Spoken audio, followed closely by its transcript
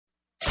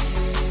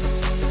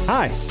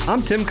Hi,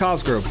 I'm Tim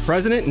Cosgrove,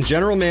 President and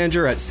General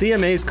Manager at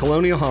CMA's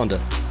Colonial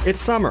Honda. It's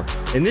summer,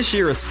 and this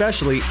year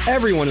especially,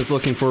 everyone is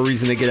looking for a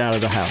reason to get out of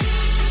the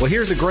house. Well,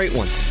 here's a great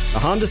one, the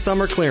Honda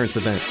Summer Clearance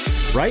Event.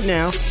 Right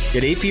now,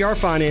 get APR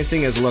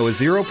financing as low as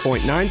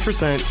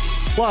 0.9%,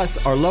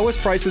 plus our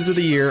lowest prices of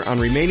the year on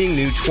remaining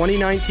new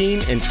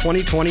 2019 and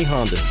 2020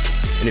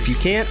 Hondas. And if you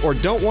can't or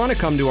don't want to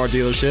come to our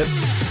dealership,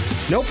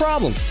 no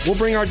problem. We'll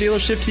bring our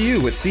dealership to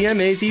you with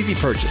CMA's Easy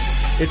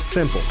Purchase. It's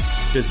simple.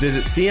 Just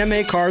visit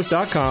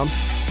CMAcars.com,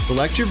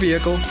 select your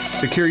vehicle,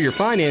 secure your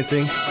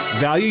financing,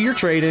 value your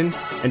trade-in,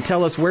 and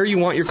tell us where you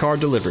want your car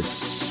delivered.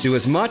 Do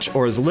as much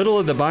or as little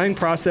of the buying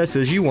process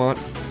as you want.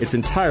 It's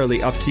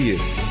entirely up to you.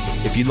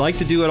 If you'd like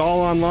to do it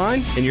all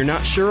online and you're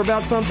not sure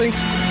about something,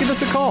 give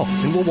us a call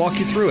and we'll walk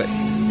you through it.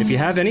 If you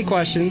have any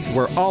questions,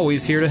 we're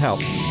always here to help.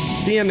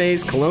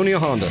 CMA's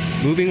Colonial Honda,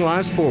 moving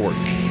lives forward.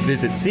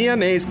 Visit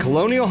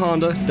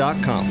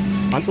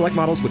CMAsColonialHonda.com. On select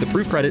models with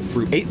approved credit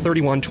through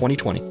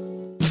 8/31/2020.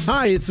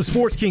 Hi, it's the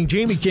Sports King,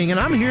 Jamie King, and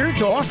I'm here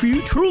to offer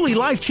you truly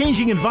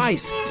life-changing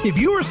advice. If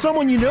you or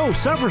someone you know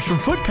suffers from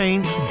foot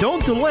pain,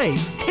 don't delay.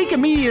 Take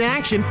immediate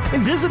action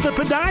and visit the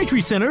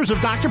podiatry centers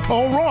of Dr.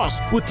 Paul Ross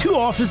with 2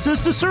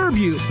 offices to serve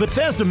you,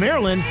 Bethesda,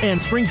 Maryland,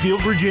 and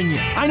Springfield, Virginia.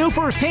 I know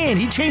firsthand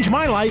he changed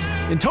my life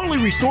and totally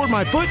restored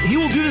my foot. He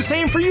will do the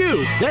same for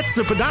you. That's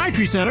the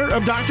podiatry center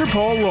of Dr.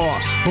 Paul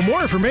Ross. For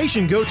more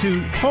information, go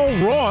to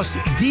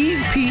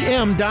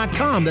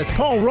paulrossdpm.com. That's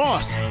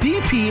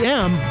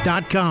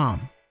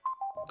paulrossdpm.com.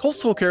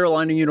 Coastal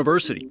Carolina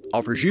University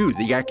offers you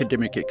the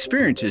academic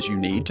experiences you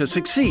need to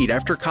succeed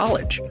after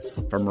college.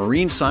 From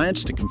marine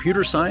science to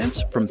computer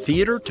science, from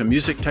theater to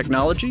music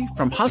technology,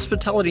 from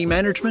hospitality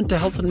management to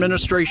health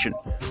administration,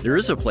 there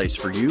is a place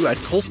for you at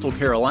Coastal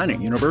Carolina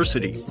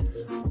University.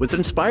 With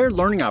inspired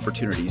learning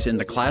opportunities in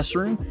the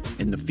classroom,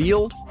 in the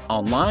field,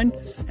 online,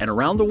 and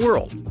around the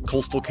world,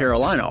 Coastal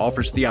Carolina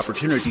offers the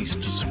opportunities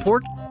to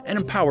support and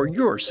empower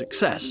your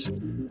success.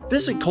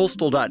 Visit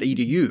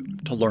coastal.edu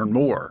to learn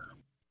more.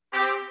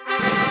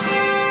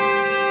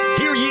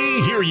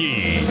 Hear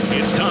ye.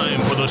 It's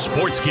time for the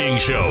Sports King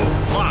Show,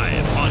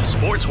 live on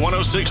Sports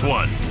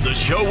 1061. The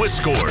show with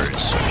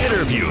scores,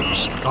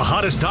 interviews, the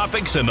hottest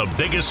topics, and the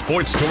biggest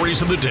sports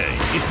stories of the day.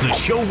 It's the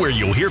show where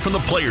you'll hear from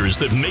the players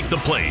that make the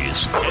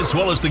plays, as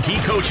well as the key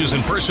coaches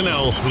and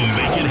personnel who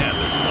make it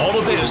happen. All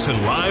of this and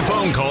live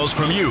phone calls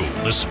from you,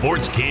 the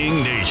Sports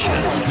King Nation.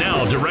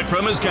 Now, direct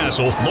from his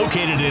castle,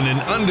 located in an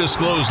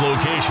undisclosed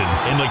location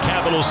in the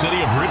capital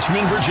city of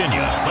Richmond,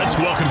 Virginia, let's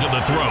welcome to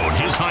the throne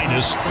His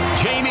Highness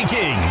Jamie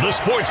King, the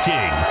Sports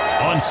King,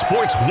 on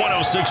Sports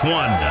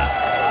 1061.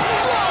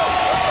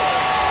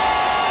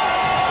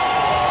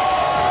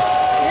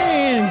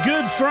 And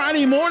good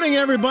Friday morning,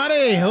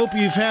 everybody. Hope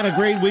you've had a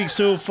great week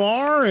so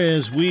far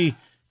as we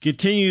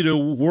continue to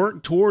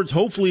work towards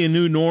hopefully a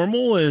new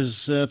normal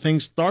as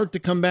things start to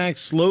come back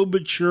slow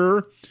but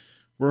sure.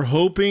 We're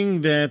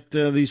hoping that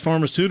these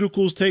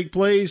pharmaceuticals take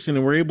place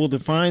and we're able to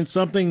find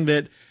something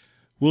that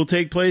will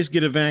take place,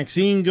 get a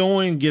vaccine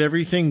going, get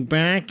everything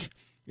back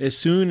as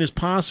soon as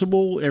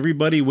possible.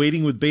 Everybody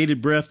waiting with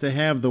bated breath to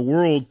have the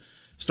world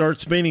start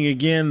spinning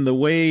again the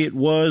way it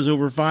was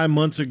over 5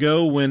 months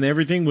ago when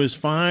everything was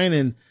fine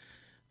and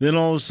then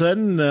all of a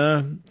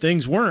sudden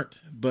things weren't.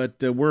 But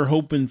we're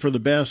hoping for the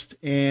best,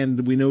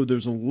 and we know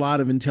there's a lot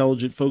of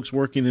intelligent folks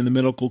working in the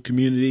medical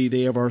community.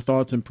 They have our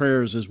thoughts and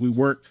prayers as we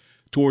work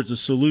towards a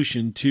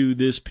solution to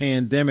this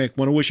pandemic.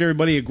 Want to wish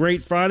everybody a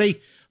great Friday.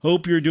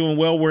 Hope you're doing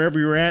well wherever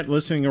you're at,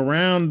 listening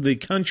around the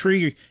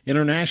country,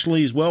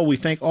 internationally as well. We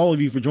thank all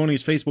of you for joining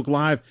us Facebook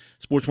Live,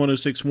 Sports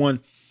 1061.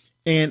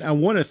 And I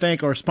want to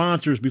thank our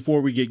sponsors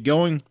before we get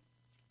going.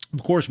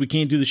 Of course, we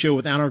can't do the show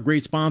without our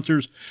great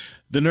sponsors.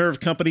 The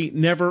Nerve Company,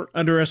 never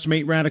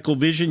underestimate radical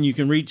vision. You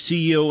can reach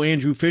CEO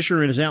Andrew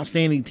Fisher and his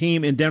outstanding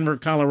team in Denver,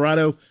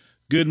 Colorado.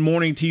 Good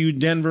morning to you,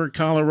 Denver,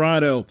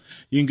 Colorado.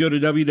 You can go to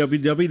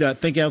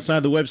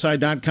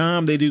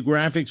www.thinkoutsidethewebsite.com. They do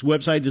graphics,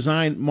 website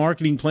design,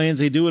 marketing plans.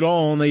 They do it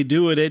all, and they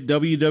do it at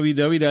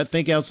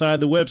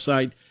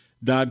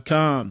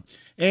www.thinkoutsidethewebsite.com.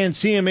 And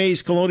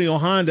CMA's Colonial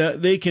Honda,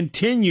 they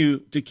continue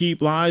to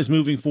keep lives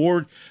moving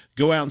forward.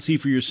 Go out and see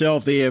for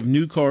yourself. They have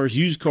new cars,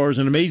 used cars,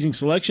 an amazing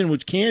selection,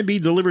 which can be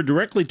delivered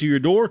directly to your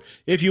door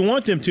if you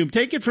want them to.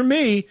 Take it from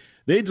me.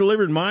 They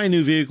delivered my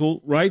new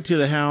vehicle right to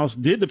the house,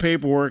 did the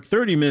paperwork,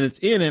 30 minutes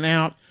in and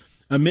out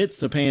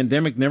amidst the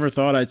pandemic. Never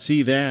thought I'd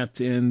see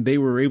that, and they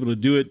were able to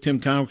do it. Tim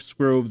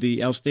Cosgrove,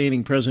 the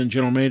outstanding president and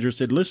general manager,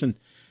 said, listen,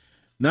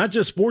 not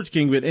just Sports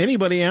King, but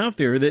anybody out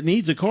there that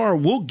needs a car,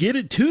 we'll get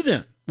it to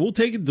them. We'll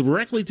take it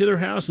directly to their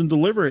house and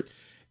deliver it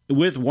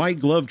with white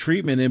glove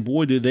treatment, and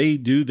boy, do they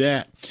do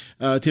that.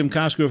 Tim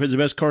Cosgrove has the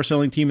best car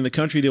selling team in the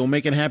country. They will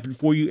make it happen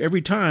for you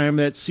every time.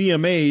 That's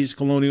CMA's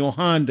Colonial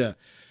Honda.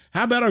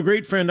 How about our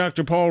great friend,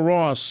 Dr. Paul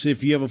Ross?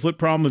 If you have a foot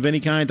problem of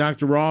any kind,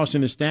 Dr. Ross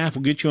and his staff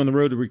will get you on the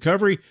road to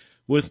recovery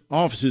with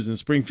offices in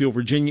Springfield,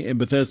 Virginia, and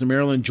Bethesda,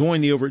 Maryland.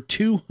 Join the over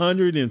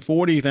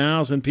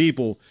 240,000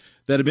 people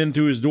that have been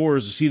through his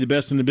doors to see the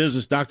best in the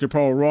business, Dr.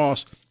 Paul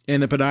Ross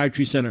and the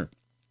Podiatry Center.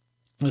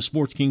 The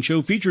Sports King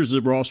Show features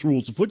the Ross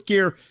Rules of Foot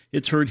Care.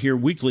 It's heard here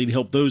weekly to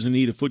help those in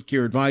need of foot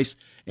care advice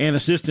and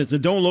assistance.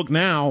 And don't look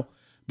now,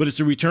 but it's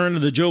the return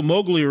of the Joe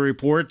Moglia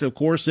Report. Of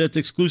course, that's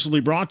exclusively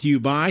brought to you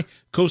by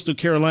Coastal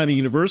Carolina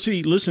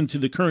University. Listen to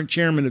the current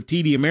chairman of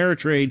TD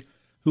Ameritrade,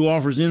 who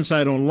offers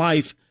insight on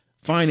life,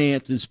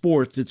 finance, and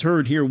sports. It's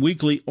heard here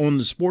weekly on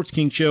the Sports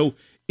King Show.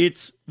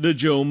 It's the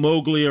Joe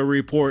Moglia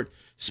Report.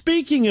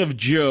 Speaking of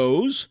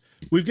Joes,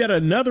 we've got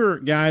another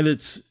guy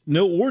that's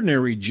no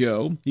ordinary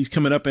Joe. He's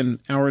coming up in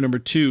hour number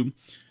 2.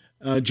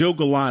 Joe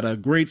Galata, a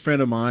great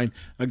friend of mine,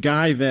 a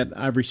guy that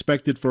I've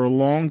respected for a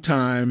long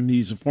time.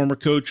 He's a former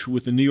coach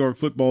with the New York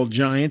Football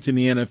Giants in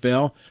the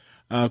NFL.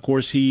 Of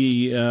course,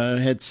 he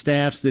had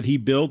staffs that he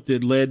built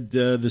that led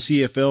the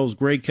CFL's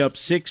Grey Cup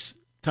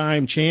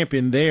 6-time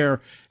champion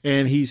there,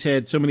 and he's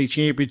had so many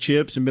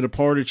championships and been a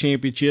part of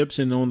championships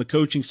and on the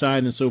coaching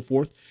side and so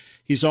forth.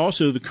 He's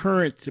also the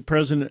current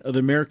president of the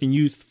American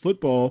Youth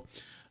Football,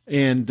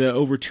 and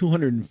over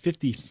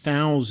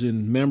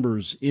 250,000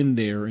 members in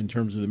there in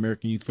terms of the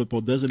American Youth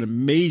Football. Does an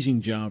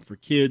amazing job for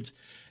kids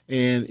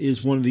and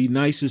is one of the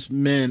nicest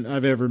men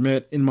I've ever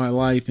met in my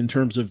life in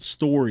terms of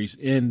stories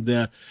and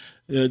the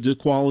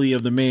quality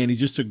of the man. He's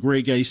just a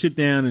great guy. You sit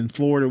down in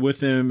Florida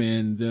with him,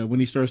 and when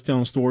he starts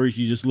telling stories,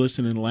 you just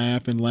listen and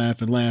laugh and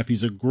laugh and laugh.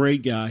 He's a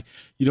great guy.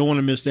 You don't want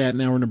to miss that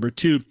in hour number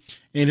 2.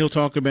 And he'll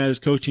talk about his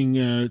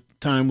coaching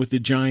time with the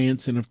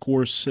Giants and, of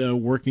course,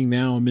 working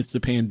now amidst the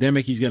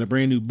pandemic. He's got a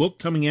brand new book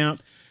coming out,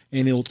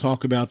 and he'll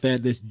talk about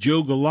that. That's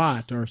Joe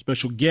Galata, our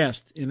special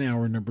guest in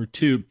hour number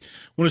 2. I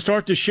want to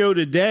start the show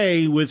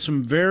today with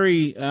some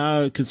very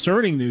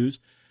concerning news.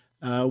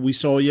 We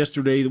saw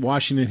yesterday the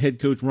Washington head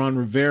coach Ron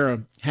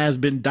Rivera has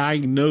been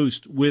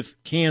diagnosed with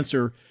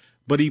cancer,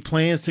 but he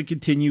plans to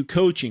continue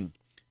coaching,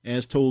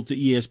 as told to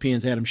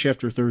ESPN's Adam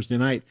Schefter Thursday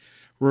night.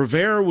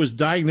 Rivera was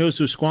diagnosed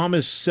with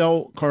squamous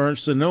cell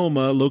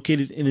carcinoma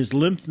located in his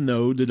lymph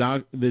node.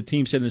 The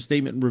team said in a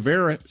statement,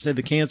 Rivera said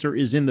the cancer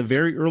is in the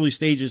very early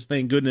stages,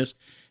 thank goodness,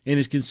 and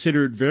is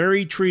considered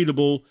very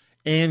treatable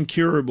and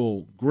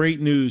curable. Great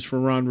news for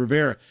Ron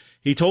Rivera.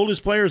 He told his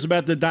players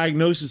about the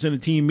diagnosis in a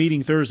team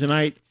meeting Thursday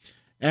night.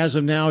 As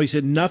of now, he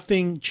said,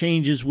 nothing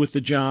changes with the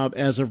job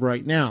as of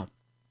right now.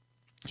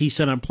 He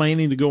said, I'm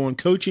planning to go on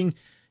coaching.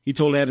 He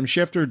told Adam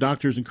Schefter,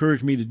 doctors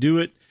encouraged me to do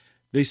it.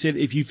 They said,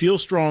 if you feel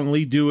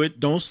strongly, do it.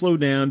 Don't slow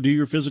down. Do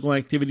your physical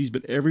activities.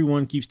 But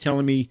everyone keeps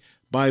telling me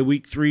by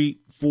week 3,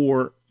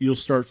 4, you'll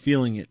start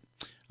feeling it.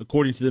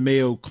 According to the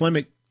Mayo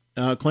Clinic,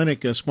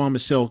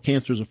 squamous cell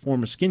cancer is a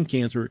form of skin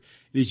cancer.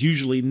 It is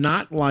usually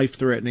not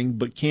life-threatening,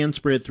 but can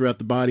spread throughout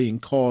the body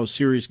and cause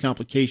serious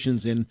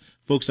complications. And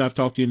folks I've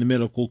talked to in the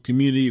medical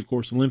community, of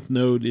course, the lymph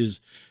node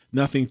is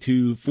nothing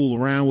to fool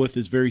around with.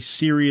 It's very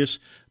serious,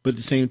 but at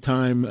the same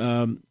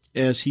time,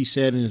 as he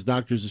said and his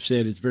doctors have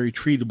said, it's very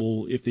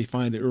treatable if they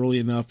find it early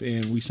enough.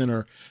 And we send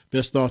our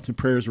best thoughts and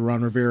prayers to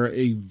Ron Rivera,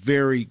 a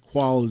very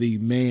quality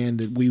man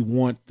that we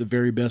want the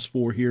very best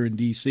for here in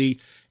D.C.,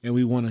 and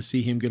we want to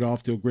see him get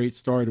off to a great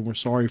start, and we're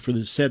sorry for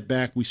the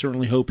setback. We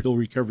certainly hope he'll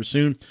recover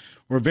soon.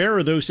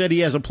 Rivera, though, said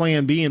he has a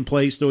plan B in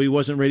place, though he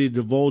wasn't ready to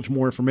divulge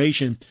more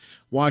information.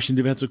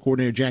 Washington defensive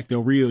coordinator Jack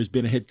Del Rio has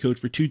been a head coach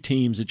for 2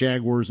 teams, the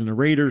Jaguars and the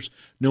Raiders.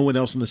 No one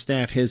else on the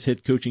staff has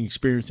head coaching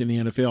experience in the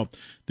NFL.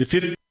 The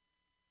 50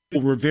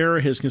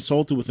 Rivera has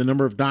consulted with a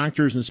number of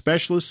doctors and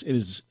specialists and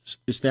is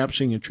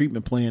establishing a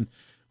treatment plan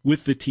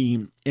with the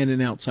team and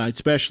an outside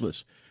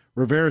specialist.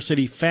 Rivera said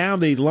he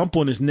found a lump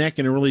on his neck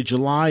in early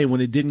July, and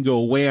when it didn't go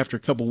away after a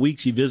couple of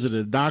weeks, he visited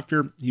a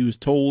doctor. He was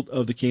told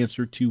of the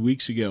cancer 2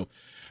 weeks ago.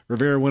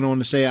 Rivera went on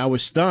to say, I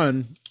was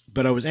stunned,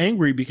 but I was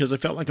angry because I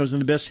felt like I was in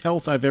the best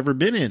health I've ever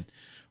been in.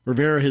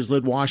 Rivera has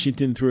led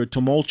Washington through a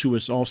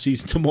tumultuous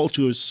offseason,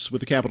 tumultuous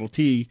with a capital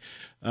T.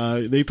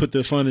 They put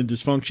the fun and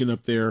dysfunction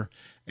up there.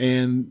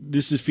 And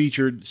this has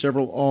featured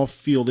several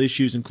off-field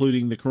issues,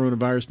 including the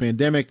coronavirus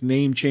pandemic,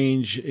 name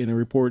change, and a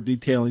report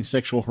detailing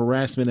sexual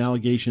harassment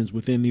allegations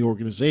within the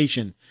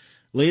organization.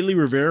 Lately,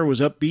 Rivera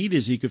was upbeat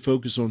as he could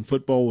focus on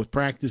football with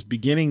practice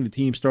beginning. The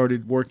team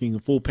started working in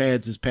full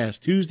pads this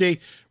past Tuesday.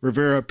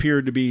 Rivera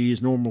appeared to be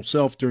his normal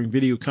self during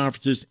video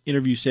conferences,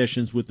 interview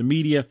sessions with the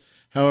media.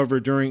 However,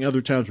 during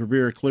other times,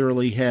 Rivera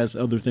clearly has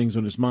other things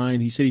on his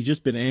mind. He said he's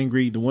just been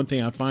angry. The one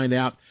thing I find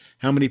out,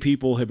 how many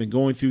people have been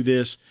going through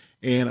this,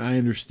 and I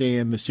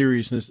understand the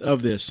seriousness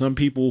of this. Some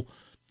people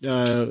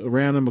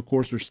around him, of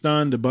course, are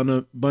stunned. A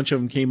bunch of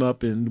them came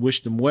up and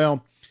wished him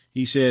well.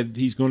 He said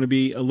he's going to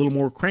be a little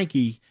more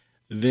cranky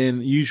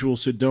than usual,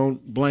 so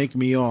don't blank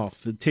me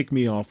off. Tick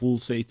me off. We'll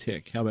say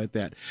tick. How about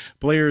that?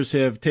 Players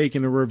have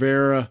taken to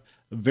Rivera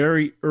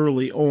very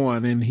early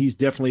on, and he's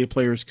definitely a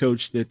player's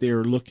coach that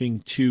they're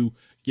looking to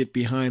get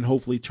behind,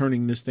 hopefully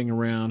turning this thing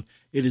around.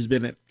 It has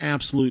been an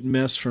absolute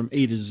mess from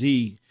A to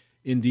Z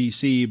in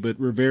D.C., but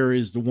Rivera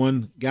is the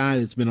one guy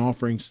that's been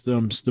offering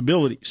some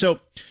stability. So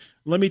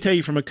let me tell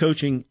you from a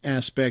coaching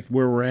aspect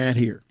where we're at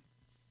here.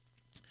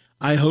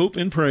 I hope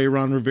and pray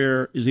Ron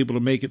Rivera is able to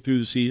make it through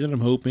the season.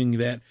 I'm hoping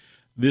that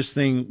this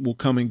thing will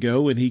come and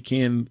go and he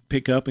can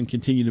pick up and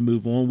continue to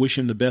move on. Wish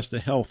him the best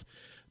of health.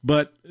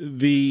 But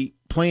the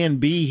plan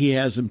B he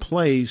has in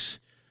place,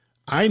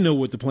 I know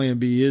what the plan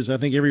B is. I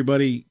think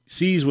everybody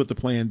sees what the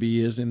plan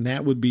B is, and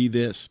that would be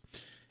this.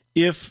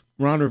 If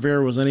Ron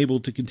Rivera was unable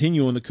to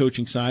continue on the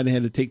coaching side and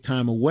had to take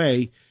time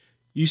away,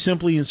 you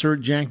simply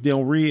insert Jack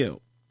Del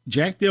Rio.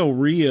 Jack Del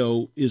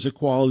Rio is a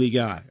quality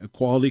guy, a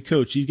quality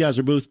coach. These guys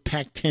are both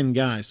Pac-10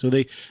 guys, so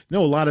they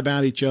know a lot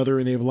about each other,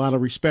 and they have a lot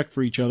of respect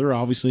for each other,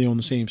 obviously on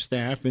the same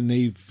staff, and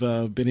they've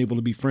been able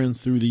to be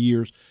friends through the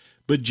years.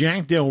 But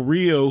Jack Del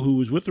Rio, who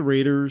was with the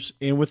Raiders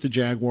and with the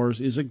Jaguars,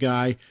 is a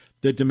guy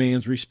that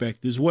demands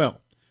respect as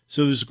well.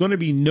 So there's going to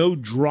be no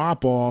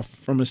drop-off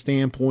from a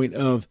standpoint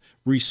of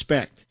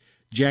respect.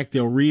 Jack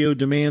Del Rio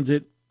demands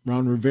it.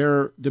 Ron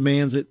Rivera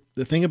demands it.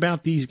 The thing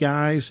about these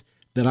guys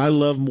that I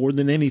love more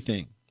than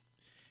anything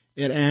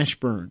at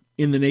Ashburn,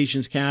 in the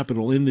nation's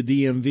capital, in the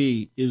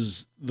DMV,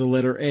 is the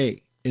letter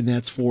A, and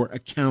that's for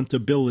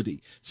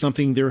accountability,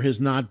 something there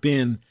has not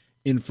been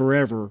in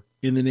forever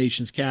in the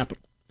nation's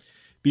capital.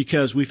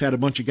 Because we've had a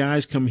bunch of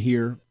guys come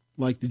here,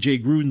 like the Jay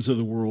Grudens of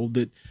the world,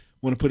 that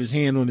want to put his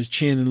hand on his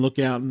chin and look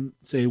out and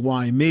say,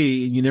 why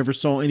me? And you never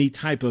saw any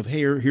type of, hey,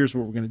 here's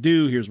what we're going to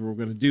do, here's what we're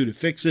going to do to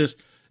fix this.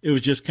 It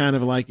was just kind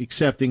of like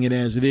accepting it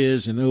as it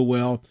is, and oh,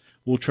 well,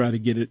 we'll try to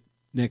get it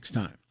next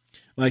time.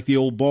 Like the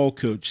old ball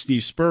coach,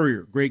 Steve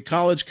Spurrier, great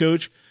college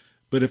coach,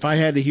 but if I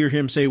had to hear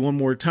him say one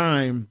more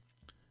time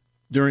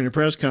during a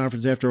press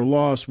conference after a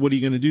loss, what are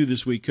you going to do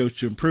this week, coach,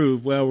 to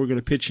improve? Well, we're going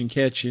to pitch and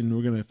catch, and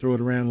we're going to throw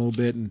it around a little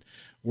bit and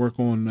work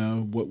on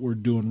what we're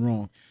doing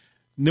wrong.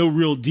 No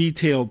real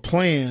detailed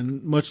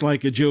plan, much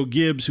like a Joe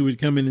Gibbs who would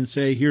come in and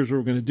say, here's what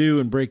we're going to do,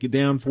 and break it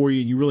down for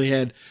you, and you really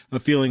had a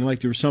feeling like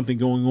there was something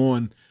going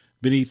on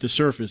beneath the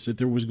surface, that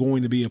there was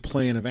going to be a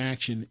plan of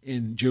action,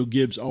 and Joe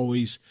Gibbs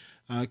always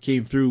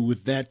came through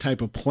with that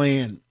type of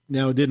plan.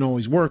 Now, it didn't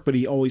always work, but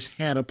he always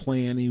had a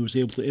plan. He was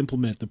able to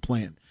implement the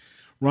plan.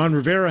 Ron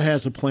Rivera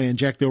has a plan.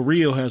 Jack Del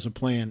Rio has a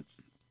plan,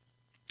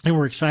 and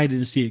we're excited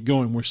to see it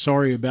going. We're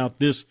sorry about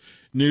this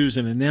news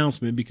and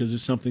announcement because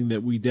it's something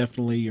that we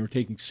definitely are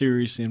taking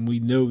serious, and we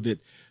know that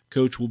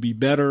Coach will be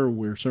better.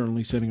 We're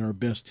certainly setting our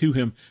best to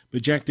him.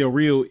 But Jack Del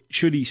Rio,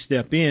 should he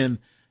step in,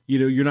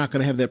 you're not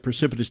going to have that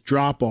precipitous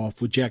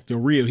drop-off with Jack Del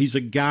Rio. He's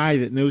a guy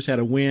that knows how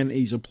to win.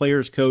 He's a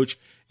player's coach,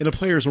 and the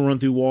players will run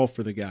through wall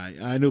for the guy.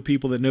 I know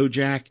people that know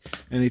Jack,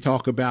 and they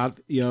talk about,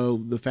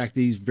 the fact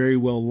that he's very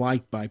well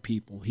liked by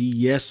people.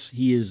 He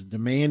is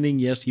demanding.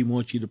 Yes, he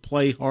wants you to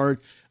play hard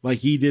like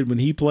he did when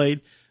he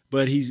played,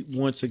 but he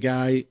wants a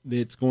guy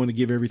that's going to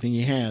give everything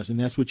he has, and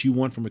that's what you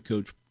want from a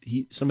coach.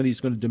 Somebody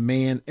who's going to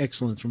demand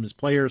excellence from his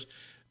players.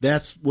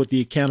 That's what the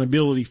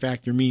accountability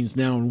factor means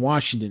now in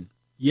Washington.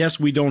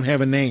 Yes, we don't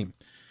have a name,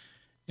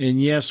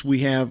 and yes, we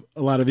have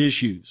a lot of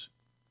issues,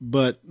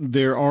 but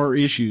there are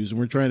issues, and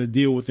we're trying to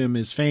deal with them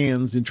as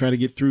fans and try to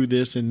get through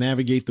this and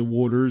navigate the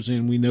waters,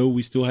 and we know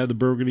we still have the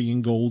burgundy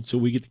and gold, so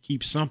we get to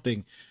keep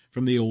something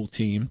from the old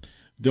team.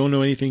 Don't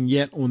know anything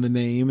yet on the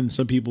name, and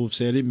some people have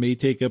said it may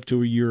take up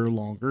to a year or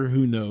longer.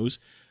 Who knows?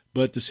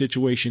 But the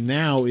situation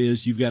now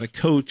is you've got a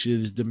coach that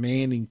is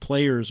demanding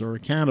players are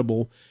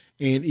accountable,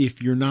 and if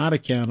you're not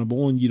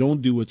accountable and you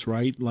don't do what's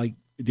right, like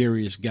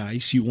Darius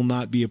Geis, you will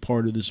not be a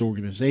part of this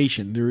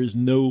organization. There is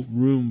no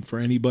room for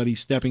anybody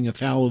stepping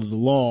afoul of the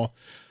law.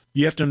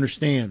 You have to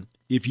understand,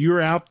 if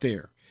you're out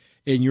there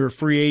and you're a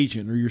free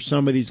agent, or you're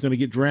somebody who's going to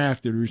get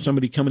drafted, or you're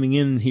somebody coming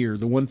in here,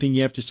 the one thing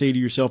you have to say to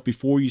yourself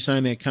before you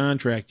sign that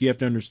contract, you have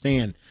to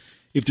understand,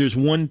 if there's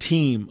one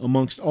team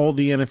amongst all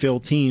the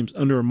NFL teams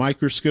under a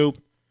microscope,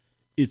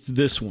 it's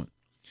this one.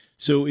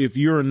 So if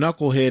you're a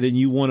knucklehead and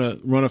you want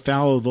to run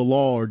afoul of the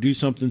law or do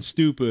something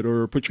stupid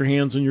or put your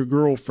hands on your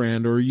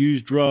girlfriend or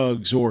use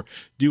drugs or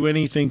do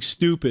anything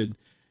stupid,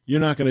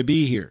 you're not going to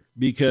be here,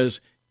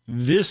 because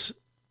this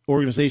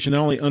organization,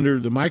 not only under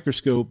the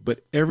microscope,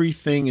 but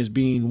everything is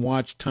being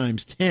watched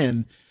times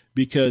 10,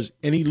 because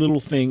any little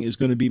thing is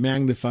going to be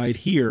magnified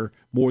here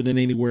more than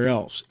anywhere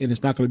else, and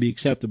it's not going to be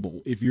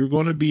acceptable. If you're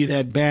going to be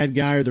that bad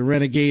guy or the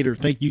renegade or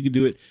think you can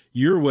do it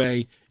your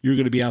way, you're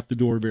going to be out the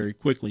door very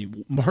quickly.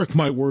 Mark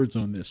my words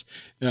on this.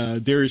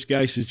 Darius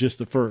Geis is just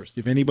the first.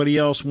 If anybody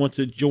else wants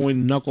to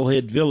join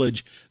Knucklehead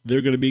Village,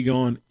 they're going to be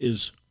gone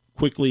as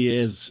quickly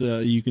as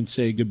you can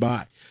say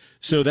goodbye.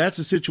 So that's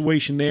the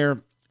situation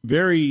there.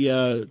 Very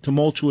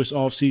tumultuous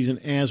offseason,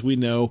 as we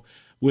know,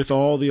 with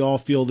all the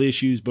off-field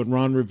issues. But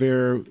Ron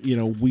Rivera,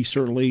 we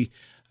certainly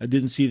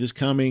didn't see this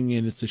coming,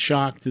 and it's a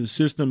shock to the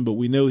system, but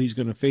we know he's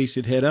going to face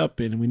it head up,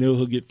 and we know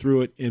he'll get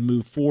through it and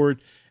move forward,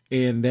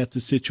 and that's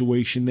the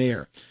situation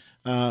there.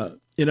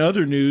 In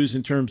other news,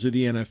 in terms of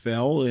the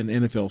NFL and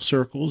NFL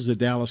circles, the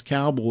Dallas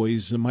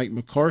Cowboys, Mike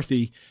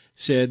McCarthy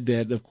said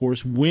that, of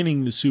course,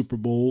 winning the Super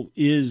Bowl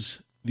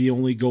is the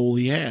only goal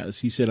he has.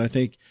 He said, I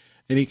think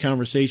any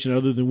conversation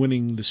other than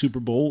winning the Super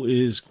Bowl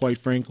is, quite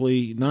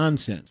frankly,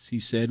 nonsense. He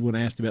said, when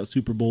asked about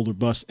Super Bowl or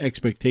bust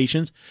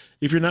expectations,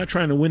 if you're not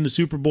trying to win the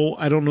Super Bowl,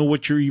 I don't know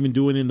what you're even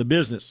doing in the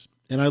business.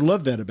 And I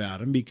love that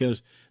about him,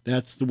 because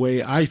that's the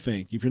way I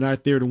think. If you're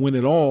not there to win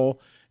it all,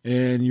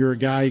 and you're a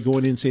guy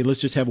going in and saying, let's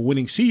just have a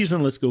winning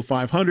season, let's go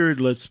 500,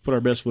 let's put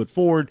our best foot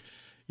forward,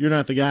 you're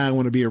not the guy I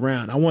want to be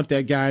around. I want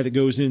that guy that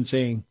goes in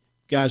saying,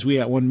 guys, we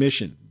got one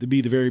mission, to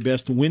be the very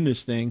best to win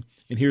this thing,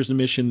 and here's the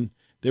mission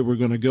that we're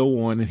going to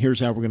go on, and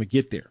here's how we're going to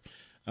get there.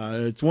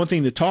 It's one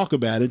thing to talk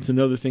about it. It's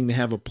another thing to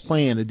have a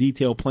plan, a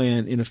detailed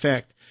plan in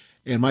effect.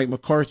 And Mike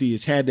McCarthy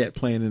has had that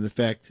plan in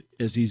effect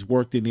as he's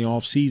worked in the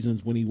off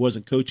seasons when he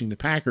wasn't coaching the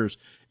Packers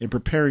and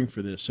preparing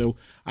for this. So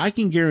I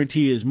can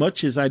guarantee, as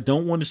much as I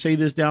don't want to say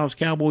this, Dallas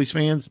Cowboys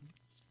fans,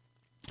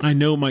 I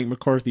know Mike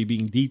McCarthy,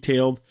 being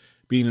detailed,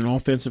 being an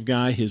offensive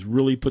guy, has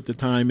really put the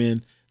time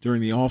in during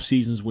the off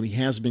seasons when he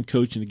has been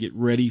coaching to get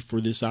ready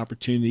for this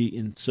opportunity.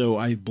 And so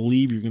I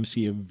believe you're going to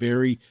see a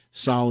very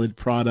solid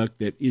product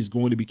that is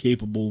going to be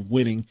capable of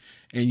winning,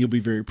 and you'll be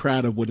very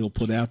proud of what he'll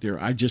put out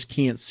there. I just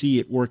can't see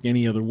it work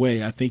any other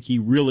way. I think he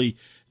really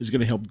is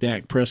going to help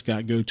Dak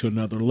Prescott go to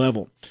another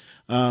level.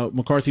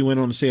 McCarthy went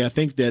on to say, I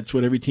think that's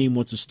what every team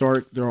wants to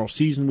start their off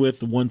season with.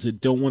 The ones that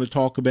don't want to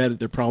talk about it,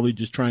 they're probably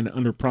just trying to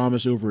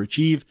underpromise,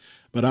 overachieve.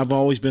 But I've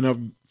always been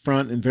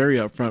upfront and very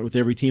upfront with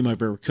every team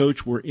I've ever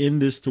coached. We're in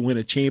this to win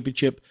a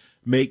championship.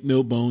 Make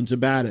no bones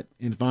about it.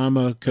 And if I'm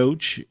a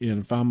coach and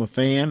if I'm a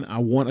fan, I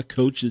want a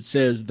coach that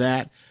says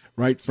that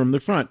right from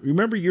the front.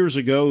 Remember years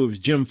ago, it was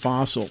Jim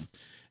Fossil.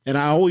 And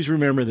I always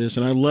remember this,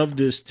 and I love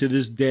this to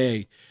this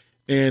day.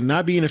 And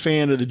not being a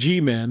fan of the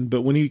G-Men,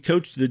 but when he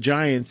coached the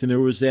Giants and there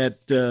was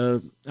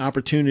that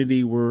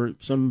opportunity where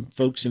some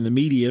folks in the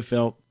media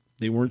felt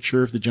they weren't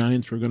sure if the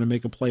Giants were going to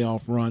make a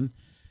playoff run,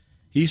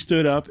 he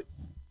stood up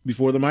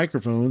before the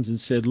microphones and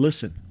said,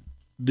 listen,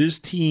 this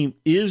team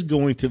is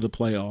going to the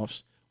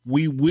playoffs.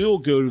 We will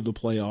go to the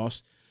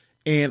playoffs,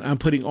 and I'm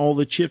putting all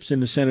the chips in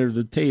the center of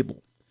the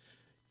table.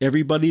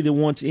 Everybody that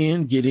wants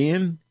in, get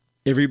in.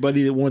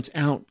 Everybody that wants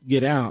out,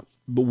 get out.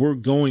 But we're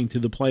going to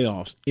the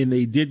playoffs, and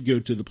they did go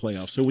to the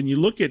playoffs. So when you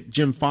look at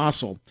Jim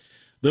Fossil,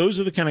 those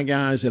are the kind of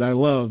guys that I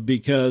love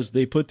because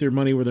they put their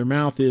money where their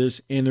mouth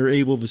is, and they're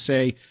able to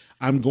say,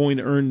 I'm going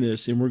to earn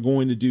this, and we're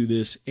going to do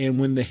this. And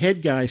when the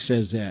head guy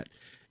says that,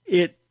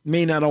 it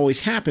may not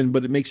always happen,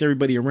 but it makes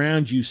everybody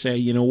around you say,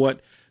 you know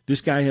what, this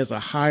guy has a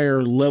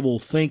higher level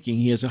thinking.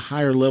 He has a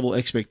higher level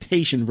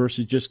expectation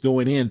versus just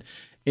going in.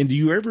 And do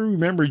you ever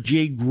remember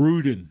Jay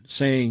Gruden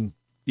saying,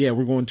 yeah,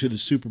 we're going to the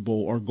Super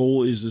Bowl. Our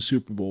goal is the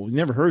Super Bowl. We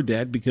never heard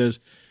that because,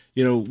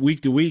 you know,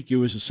 week to week, it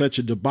was such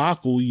a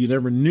debacle. You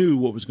never knew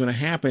what was going to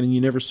happen, and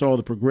you never saw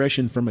the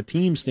progression from a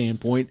team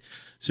standpoint.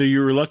 So you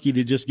were lucky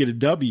to just get a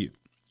W.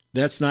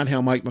 That's not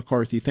how Mike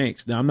McCarthy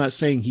thinks. Now, I'm not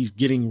saying he's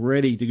getting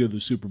ready to go to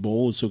the Super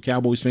Bowl, so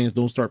Cowboys fans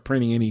don't start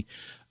printing any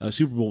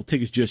Super Bowl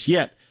tickets just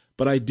yet.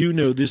 But I do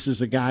know this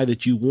is a guy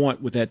that you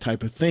want with that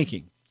type of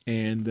thinking.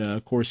 And,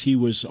 of course, he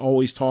was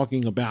always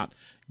talking about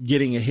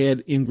getting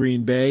ahead in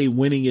Green Bay,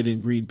 winning it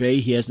in Green Bay.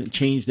 He hasn't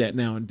changed that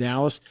now in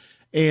Dallas.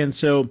 And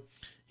so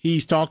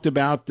he's talked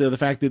about the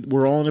fact that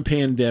we're all in a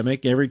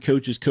pandemic. Every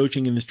coach is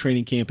coaching in this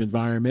training camp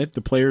environment.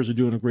 The players are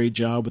doing a great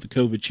job with the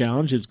COVID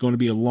challenge. It's going to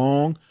be a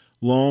long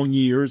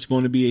year. It's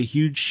going to be a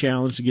huge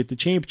challenge to get the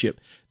championship.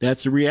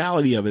 That's the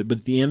reality of it. But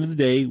at the end of the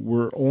day,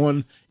 we're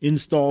on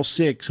install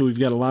 6, so we've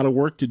got a lot of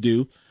work to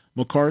do.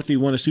 McCarthy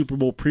won a Super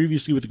Bowl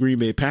previously with the Green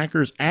Bay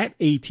Packers at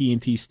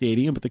AT&T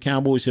Stadium, but the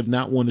Cowboys have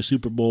not won a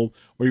Super Bowl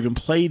or even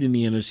played in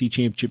the NFC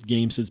Championship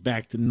game since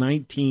back to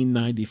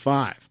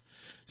 1995.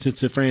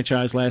 Since the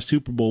franchise last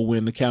Super Bowl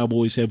win, the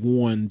Cowboys have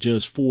won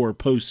just 4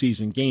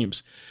 postseason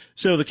games.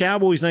 So the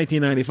Cowboys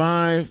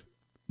 1995,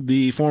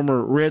 the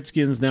former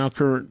Redskins, now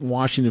current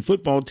Washington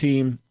football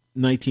team,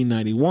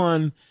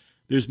 1991.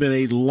 There's been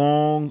a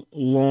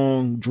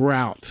long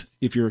drought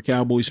if you're a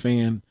Cowboys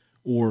fan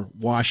or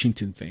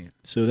Washington fan.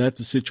 So that's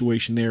the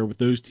situation there with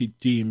those two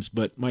teams.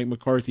 But Mike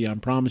McCarthy, I'm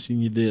promising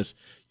you this,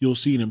 you'll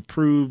see an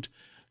improved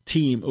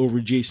team over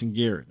Jason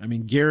Garrett. I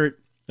mean, Garrett,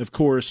 of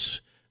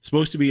course,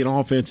 supposed to be an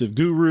offensive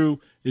guru,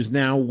 is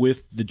now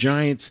with the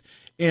Giants.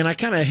 And I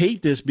kind of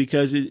hate this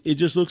because it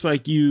just looks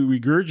like you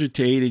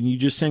regurgitate and you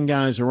just send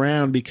guys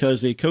around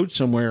because they coach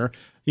somewhere.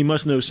 He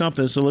must know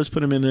something, so let's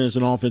put him in as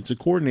an offensive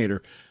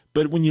coordinator.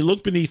 But when you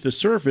look beneath the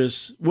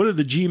surface, what are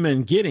the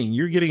G-men getting?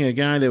 You're getting a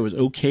guy that was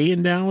okay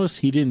in Dallas.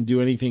 He didn't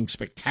do anything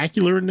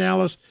spectacular in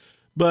Dallas,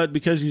 but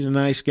because he's a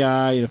nice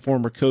guy and a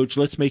former coach,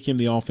 let's make him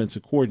the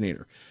offensive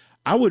coordinator.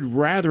 I would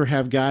rather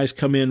have guys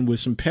come in with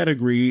some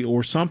pedigree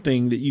or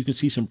something that you can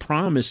see some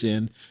promise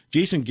in.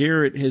 Jason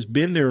Garrett has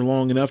been there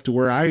long enough to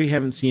where I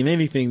haven't seen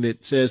anything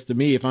that says to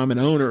me, if I'm an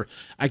owner,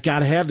 I got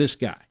to have this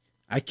guy.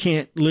 I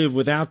can't live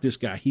without this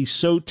guy. He's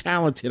so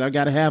talented. I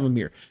got to have him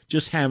here.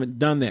 Just haven't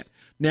done that.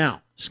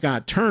 Now,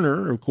 Scott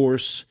Turner, of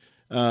course,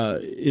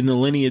 in the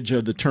lineage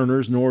of the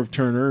Turners, Norv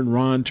Turner and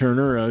Ron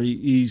Turner,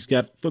 he's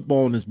got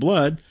football in his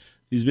blood.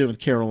 He's been with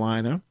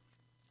Carolina.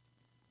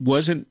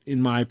 Wasn't,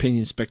 in my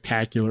opinion,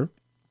 spectacular.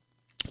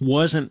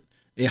 Wasn't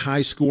a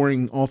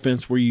high-scoring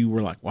offense where you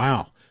were like,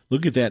 wow,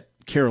 look at that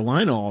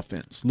Carolina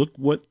offense. Look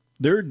what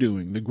they're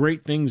doing, the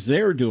great things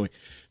they're doing.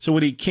 So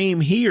when he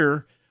came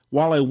here,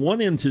 while I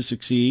want him to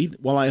succeed,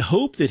 while I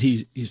hope that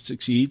he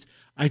succeeds,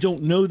 I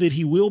don't know that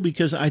he will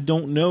because I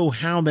don't know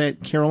how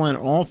that Carolina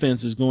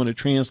offense is going to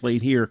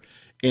translate here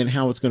and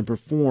how it's going to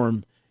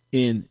perform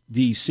in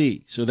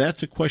D.C. So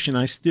that's a question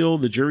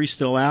the jury's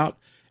still out.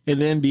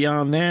 And then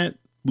beyond that,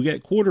 we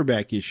got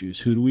quarterback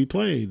issues. Who do we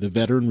play? The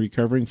veteran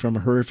recovering from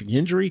a horrific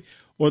injury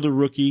or the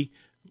rookie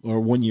or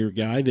one-year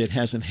guy that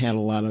hasn't had a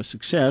lot of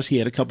success? He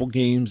had a couple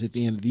games at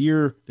the end of the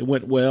year that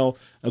went well.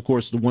 Of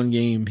course, the one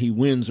game he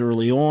wins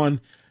early on,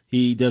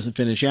 he doesn't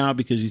finish out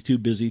because he's too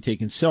busy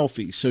taking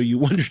selfies. So you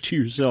wonder to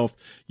yourself,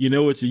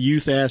 it's a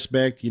youth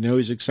aspect.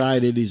 He's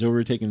excited. He's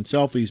over taking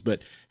selfies.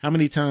 But how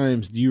many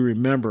times do you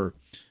remember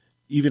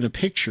even a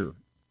picture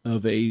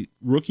of a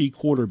rookie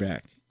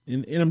quarterback?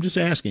 And I'm just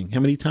asking,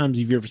 how many times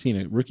have you ever seen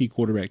a rookie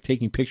quarterback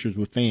taking pictures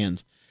with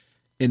fans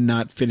and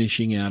not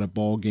finishing out a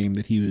ball game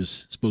that he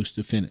was supposed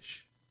to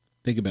finish?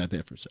 Think about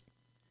that for a second.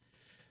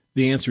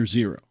 The answer is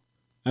 0.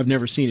 I've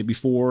never seen it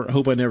before. I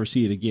hope I never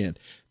see it again.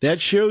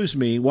 That shows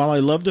me, while I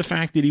love the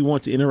fact that he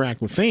wants to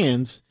interact with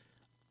fans,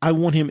 I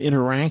want him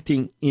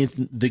interacting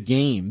in the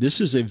game.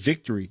 This is a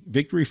victory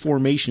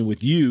formation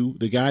with you,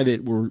 the guy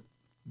that were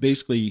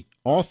basically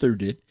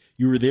authored it.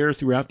 You were there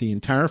throughout the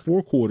entire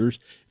 4 quarters.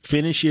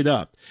 Finish it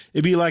up.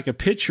 It'd be like a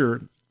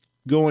pitcher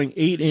going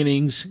 8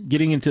 innings,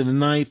 getting into the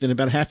 9th, and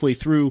about halfway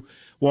through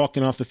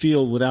walking off the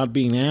field without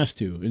being asked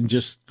to and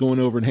just going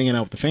over and hanging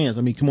out with the fans.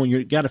 I mean, come on,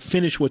 you got to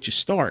finish what you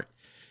start.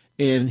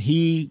 And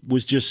he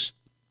was just,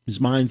 his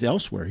mind's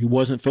elsewhere. He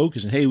wasn't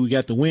focusing. Hey, we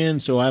got the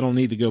win, so I don't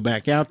need to go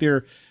back out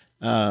there.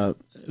 Of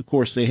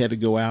course, they had to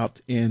go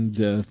out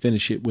and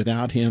finish it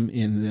without him.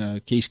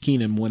 And Case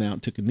Keenum went out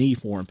and took a knee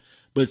for him.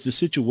 But it's the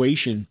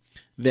situation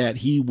that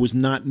he was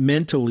not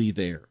mentally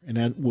there.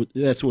 And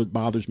that's what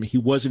bothers me. He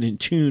wasn't in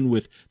tune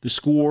with the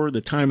score, the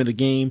time of the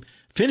game.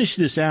 Finish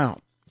this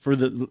out for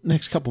the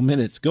next couple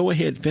minutes. Go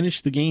ahead,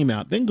 finish the game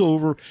out. Then go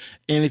over,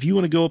 and if you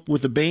want to go up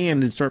with a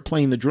band and start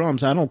playing the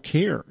drums, I don't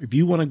care. If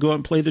you want to go out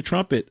and play the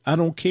trumpet, I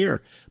don't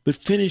care. But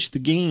finish the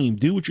game.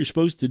 Do what you're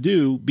supposed to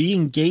do. Be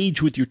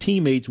engaged with your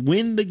teammates.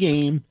 Win the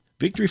game.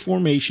 Victory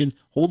formation,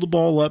 hold the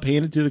ball up,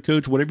 hand it to the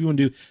coach, whatever you want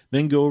to do,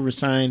 then go over and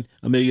sign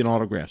 1 million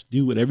autographs.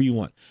 Do whatever you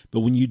want. But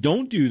when you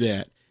don't do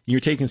that, and you're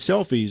taking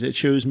selfies, it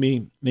shows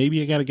me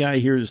maybe I got a guy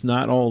here that's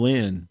not all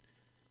in.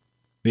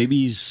 Maybe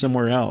he's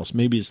somewhere else.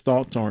 Maybe his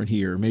thoughts aren't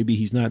here. Maybe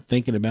he's not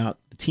thinking about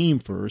the team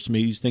first.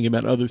 Maybe he's thinking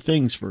about other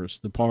things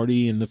first, the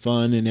party and the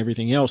fun and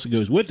everything else that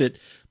goes with it,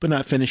 but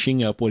not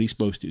finishing up what he's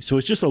supposed to. So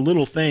it's just a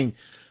little thing,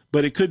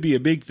 but it could be a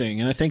big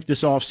thing. And I think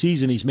this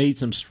offseason he's made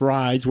some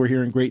strides. We're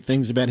hearing great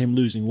things about him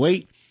losing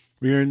weight.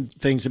 We're hearing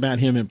things about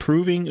him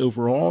improving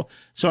overall.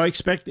 So I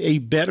expect a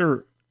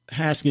better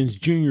Haskins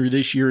Jr.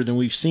 this year than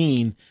we've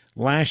seen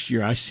last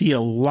year. I see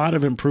a lot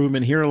of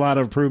improvement, hear a lot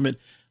of improvement.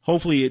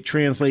 Hopefully it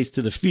translates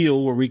to the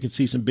field where we can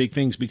see some big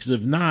things, because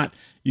if not,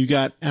 you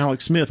got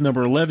Alex Smith,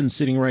 number 11,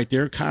 sitting right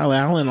there. Kyle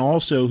Allen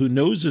also, who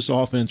knows this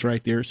offense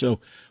right there. So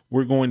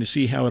we're going to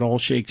see how it all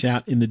shakes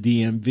out in the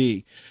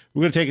DMV.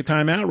 We're going to take a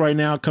time out right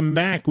now. Come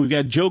back. We've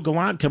got Joe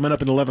Gallant coming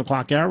up at 11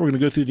 o'clock hour. We're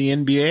going to go through the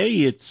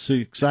NBA. It's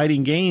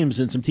exciting games,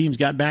 and some teams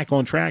got back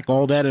on track.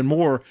 All that and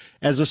more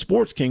as the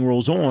Sports King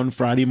rolls on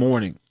Friday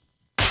morning.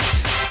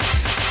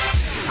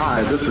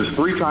 Hi, this is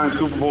 3-time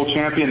Super Bowl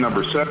champion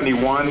number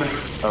 71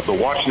 of the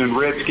Washington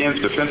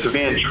Redskins defensive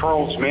end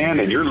Charles Mann,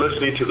 and you're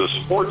listening to the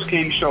Sports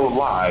King Show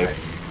live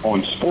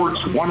on Sports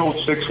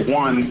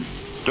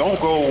 106.1. Don't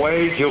go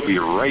away. He'll be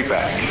right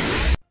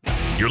back.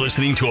 You're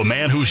listening to a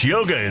man whose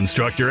yoga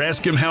instructor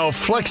asked him how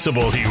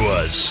flexible he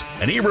was,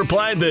 and he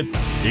replied that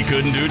he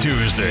couldn't do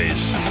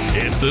Tuesdays.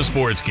 It's the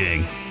Sports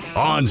King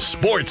on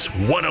Sports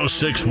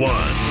 106.1.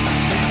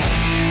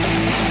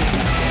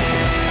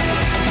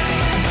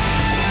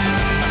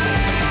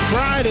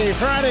 Friday.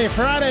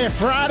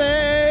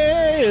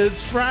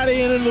 It's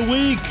Friday end of the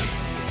week.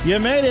 You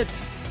made it.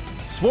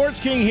 Sports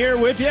King here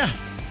with you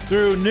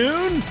through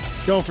noon.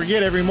 Don't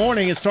forget, every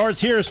morning it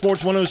starts here at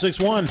Sports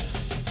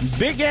 106.1.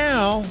 Big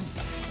Al,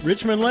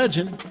 Richmond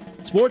legend,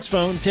 Sports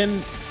Phone,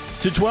 10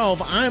 to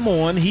 12. I'm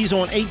on. He's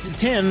on 8 to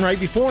 10 right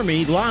before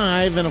me,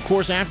 live. And, of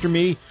course, after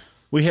me,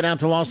 we head out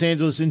to Los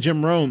Angeles and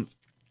Jim Rome.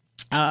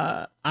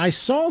 I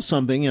saw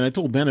something, and I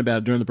told Ben about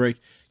it during the break.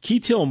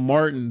 Keatil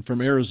Martin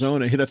from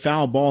Arizona hit a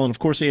foul ball, and of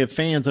course they have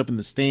fans up in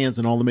the stands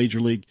and all the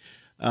major league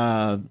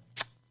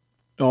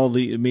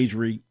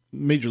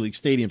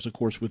stadiums, of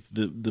course, with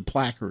the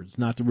placards,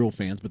 not the real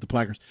fans, but the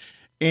placards.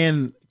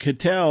 And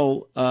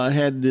Keatil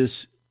had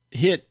this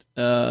hit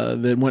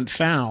that went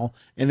foul,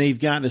 and they've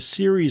got a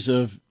series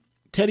of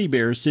teddy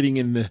bears sitting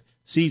in the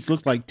seats,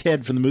 looked like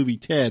Ted from the movie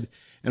Ted,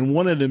 and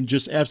one of them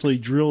just absolutely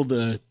drilled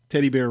the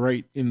teddy bear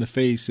right in the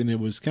face, and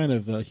it was kind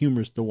of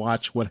humorous to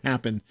watch what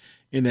happened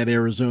in that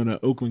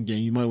Arizona-Oakland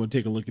game. You might want to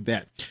take a look at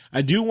that.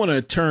 I do want to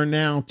turn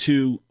now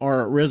to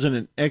our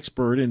resident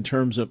expert in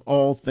terms of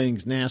all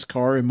things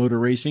NASCAR and motor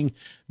racing.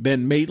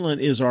 Ben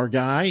Maitland is our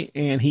guy,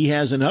 and he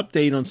has an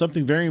update on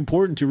something very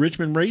important to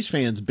Richmond race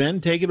fans.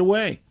 Ben, take it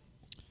away.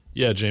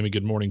 Yeah, Jamie,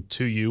 good morning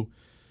to you.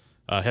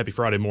 Happy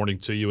Friday morning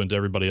to you and to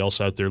everybody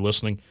else out there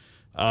listening.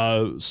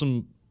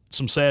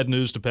 Some sad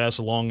news to pass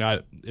along.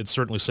 It's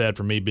certainly sad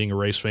for me being a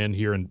race fan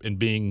here and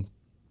being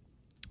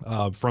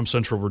from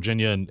Central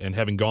Virginia, and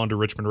having gone to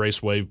Richmond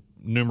Raceway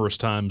numerous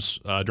times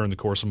during the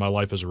course of my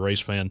life as a race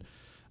fan,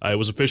 it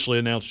was officially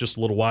announced just a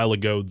little while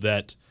ago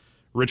that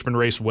Richmond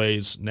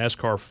Raceway's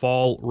NASCAR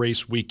Fall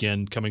Race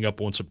Weekend, coming up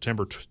on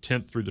September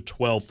 10th through the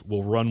 12th,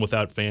 will run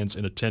without fans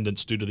in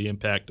attendance due to the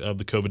impact of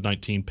the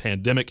COVID-19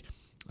 pandemic.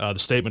 The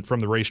statement from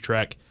the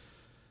racetrack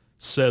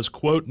says,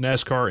 quote,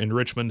 NASCAR in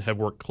Richmond have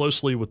worked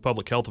closely with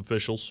public health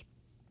officials,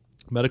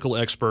 medical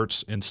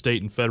experts, and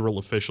state and federal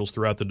officials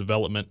throughout the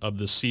development of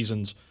this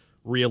season's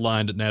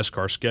realigned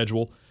NASCAR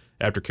schedule.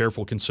 After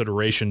careful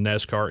consideration,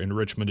 NASCAR in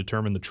Richmond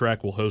determined the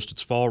track will host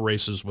its fall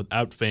races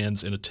without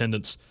fans in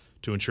attendance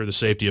to ensure the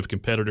safety of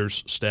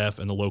competitors, staff,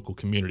 and the local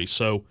community.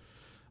 So,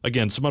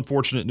 again, some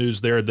unfortunate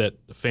news there that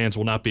fans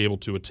will not be able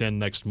to attend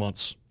next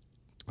month's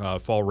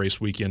fall race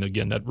weekend.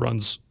 Again, that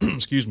runs,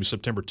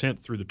 September 10th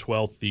through the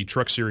 12th. The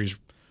Truck Series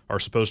are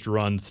supposed to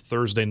run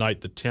Thursday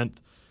night, the 10th.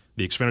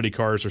 The Xfinity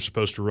cars are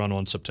supposed to run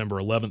on September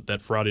 11th,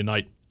 that Friday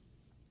night.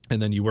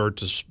 And then you're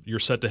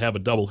set to have a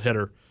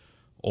doubleheader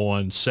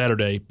on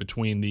Saturday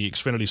between the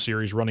Xfinity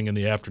Series running in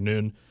the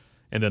afternoon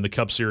and then the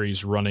Cup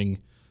Series running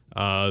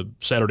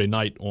Saturday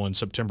night on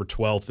September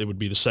 12th. It would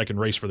be the second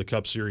race for the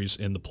Cup Series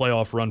in the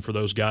playoff run for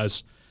those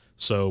guys.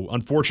 So,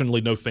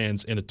 unfortunately, no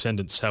fans in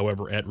attendance,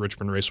 however, at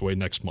Richmond Raceway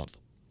next month.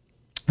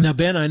 Now,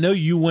 Ben, I know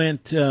you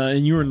went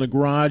and you were in the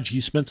garage.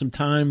 You spent some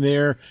time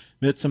there,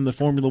 met some of the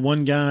Formula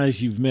One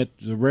guys. You've met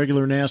the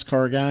regular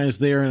NASCAR guys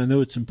there, and I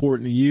know it's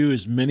important to you,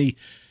 as many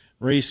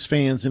race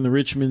fans in the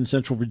Richmond,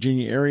 Central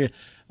Virginia area.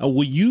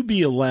 Will you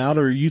be allowed,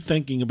 or are you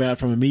thinking about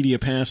from a media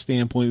pass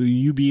standpoint, will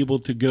you be able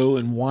to go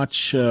and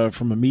watch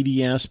from a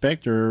media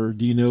aspect, or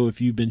do you know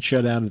if you've been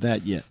shut out of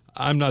that yet?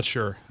 I'm not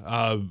sure.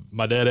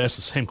 My dad asked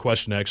the same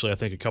question, actually, I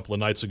think a couple of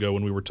nights ago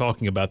when we were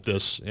talking about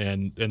this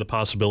and the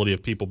possibility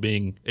of people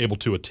being able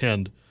to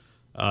attend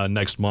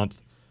next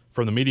month.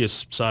 From the media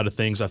side of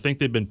things, I think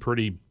they've been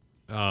pretty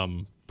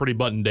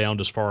buttoned down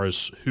as far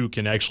as who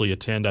can actually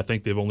attend. I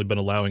think they've only been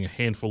allowing a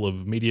handful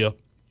of media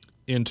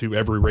into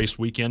every race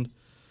weekend.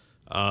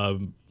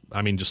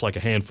 Just like a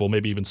handful,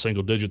 maybe even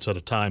single digits at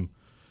a time,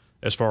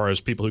 as far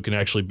as people who can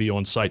actually be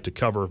on site to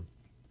cover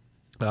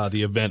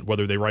the event,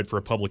 whether they write for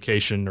a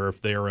publication or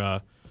if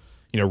they're,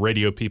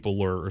 radio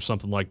people or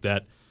something like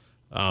that.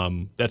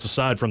 That's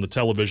aside from the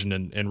television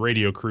and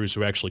radio crews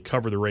who actually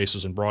cover the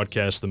races and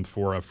broadcast them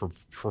for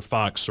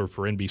Fox or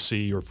for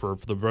NBC or for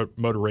the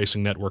Motor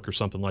Racing Network or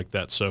something like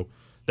that. So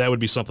that would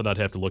be something I'd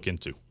have to look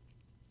into.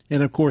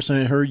 And, of course,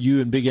 I heard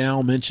you and Big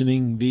Al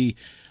mentioning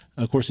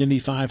of course, Indy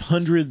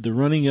 500, the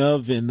running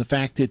of, and the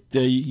fact that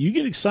you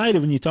get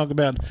excited when you talk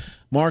about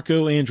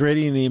Marco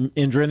Andretti and the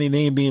Andretti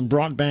name being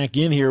brought back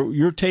in here.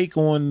 Your take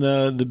on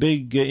the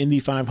big Indy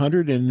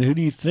 500, and who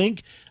do you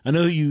think? I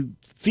know who you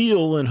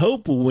feel and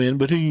hope will win,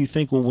 but who do you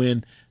think will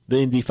win the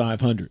Indy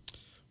 500?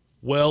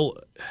 Well,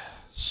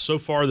 so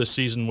far this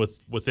season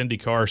with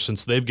IndyCar,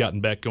 since they've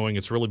gotten back going,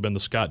 it's really been the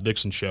Scott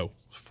Dixon show.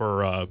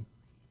 For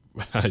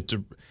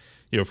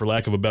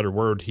lack of a better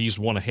word, he's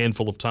won a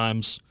handful of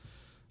times.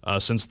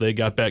 Since they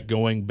got back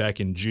going back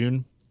in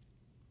June.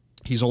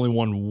 He's only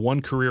won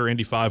one career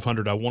Indy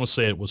 500. I want to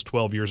say it was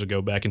 12 years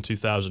ago, back in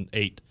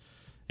 2008,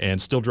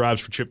 and still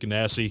drives for Chip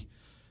Ganassi.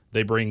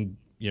 They bring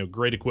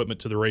great equipment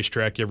to the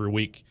racetrack every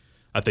week.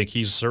 I think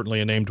he's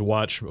certainly a name to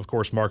watch. Of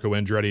course, Marco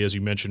Andretti, as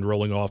you mentioned,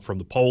 rolling off from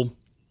the pole.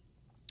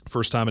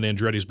 First time an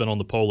Andretti's been on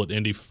the pole at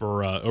Indy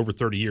for over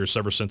 30 years,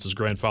 ever since his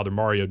grandfather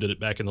Mario did it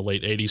back in the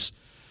late 80s.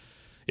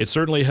 It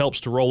certainly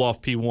helps to roll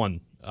off P1.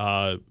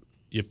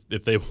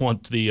 If they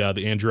want the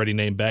Andretti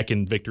name back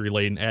in victory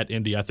lane at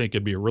Indy, I think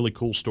it'd be a really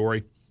cool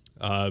story.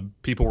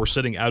 People were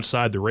sitting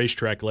outside the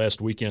racetrack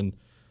last weekend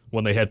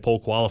when they had pole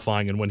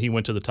qualifying, and when he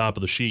went to the top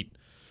of the sheet,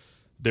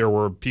 there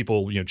were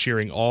people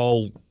cheering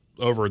all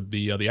over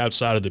the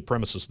outside of the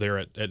premises there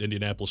at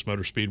Indianapolis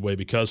Motor Speedway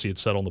because he had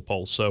set on the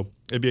pole. So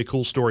it'd be a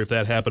cool story if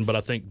that happened. But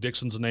I think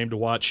Dixon's a name to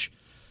watch.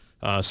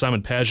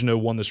 Simon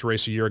Pagenaud won this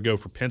race a year ago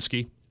for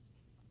Penske,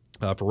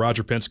 for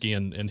Roger Penske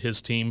and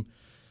his team.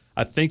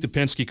 I think the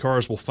Penske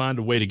cars will find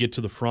a way to get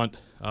to the front.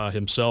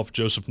 Himself,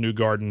 Joseph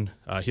Newgarden,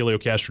 Helio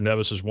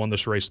Castroneves has won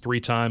this race 3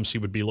 times. He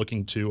would be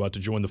looking to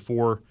join the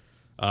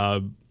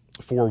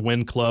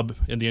four-win club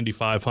in the Indy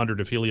 500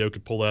 if Helio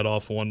could pull that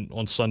off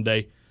on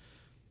Sunday.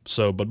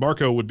 So, but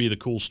Marco would be the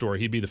cool story.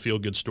 He'd be the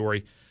feel-good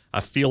story. I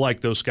feel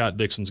like though Scott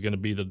Dixon's going to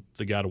be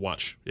the guy to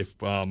watch if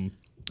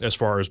as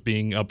far as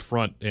being up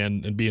front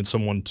and being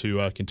someone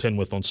to contend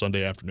with on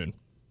Sunday afternoon.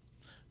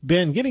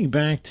 Ben, getting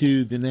back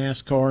to the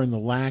NASCAR and the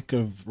lack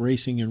of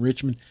racing in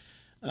Richmond,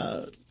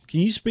 can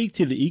you speak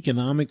to the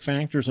economic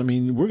factors? I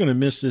mean, we're going to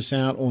miss this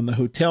out on the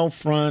hotel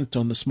front,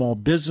 on the small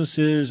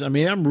businesses. I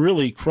mean, I'm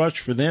really crushed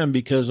for them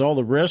because all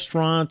the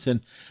restaurants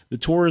and the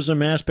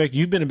tourism aspect,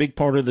 you've been a big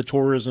part of the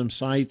tourism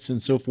sites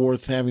and so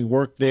forth, having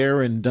worked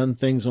there and done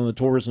things on the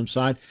tourism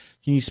side.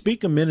 Can you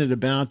speak a minute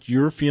about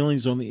your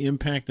feelings on the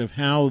impact of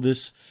how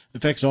this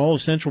affects all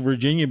of Central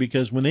Virginia?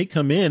 Because when they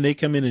come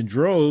in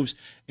droves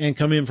and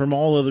come in from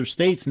all other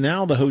states.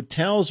 Now the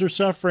hotels are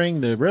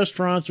suffering, the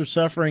restaurants are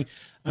suffering.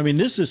 I mean,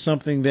 this is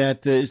something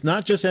that is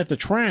not just at the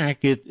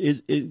track. It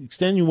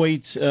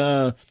extenuates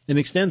and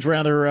extends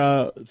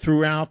rather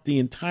throughout the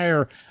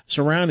entire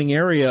surrounding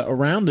area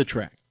around the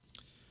track.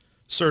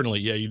 Certainly,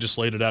 yeah. You just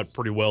laid it out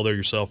pretty well there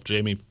yourself,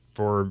 Jamie.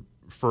 For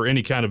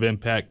any kind of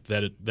impact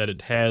that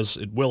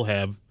it will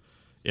have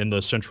in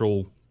the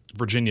Central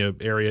Virginia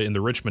area, in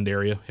the Richmond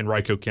area,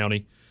 Henrico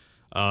County.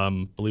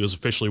 I believe is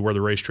officially where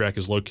the racetrack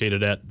is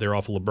located at. There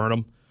off of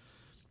Laburnum.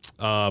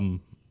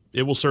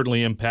 It will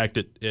certainly impact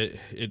it.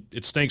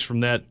 It stinks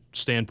from that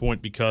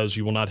standpoint because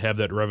you will not have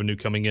that revenue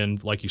coming in,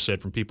 like you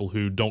said, from people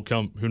who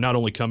not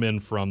only come in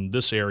from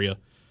this area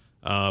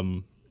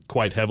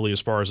quite heavily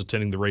as far as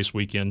attending the race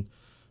weekend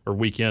or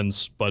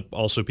weekends, but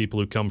also people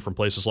who come from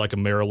places like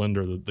Maryland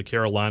or the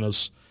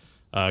Carolinas,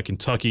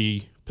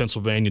 Kentucky,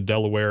 Pennsylvania,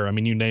 Delaware. I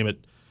mean, you name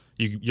it,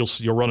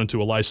 you'll run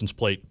into a license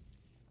plate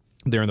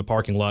there in the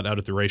parking lot out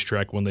at the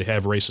racetrack when they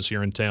have races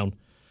here in town.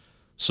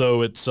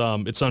 So it's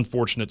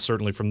unfortunate,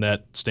 certainly from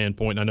that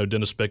standpoint. I know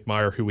Dennis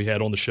Bickmeyer, who we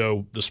had on the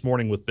show this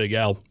morning with Big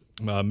Al,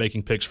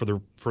 making picks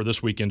for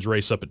this weekend's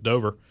race up at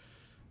Dover.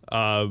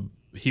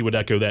 He would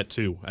echo that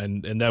too,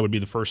 and that would be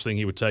the first thing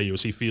he would tell you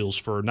is he feels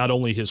for not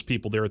only his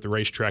people there at the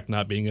racetrack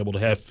not being able to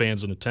have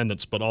fans in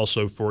attendance, but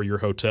also for your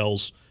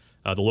hotels,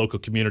 the local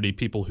community,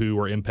 people who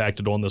are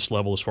impacted on this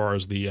level as far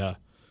as the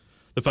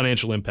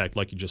financial impact,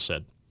 like you just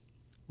said.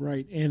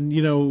 Right, and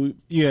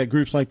you had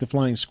groups like the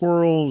Flying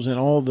Squirrels and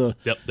all the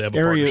they have a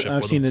area. partnership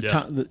I've with seen them.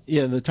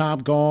 the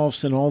Top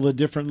Golfs and all the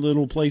different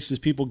little places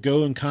people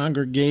go and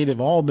congregate have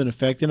all been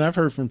affected. And I've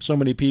heard from so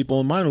many people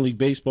in minor league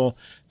baseball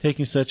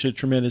taking such a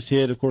tremendous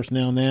hit. Of course,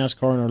 now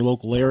NASCAR in our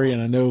local area,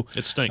 and I know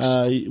it stinks.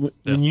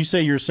 When you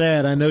say you're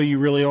sad, I know you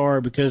really are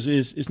because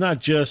it's not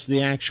just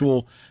the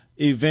actual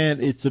event,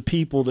 it's the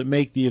people that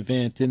make the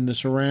event and the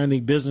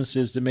surrounding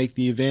businesses that make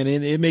the event.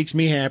 And it makes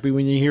me happy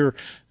when you hear,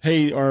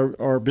 hey,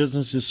 our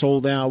business is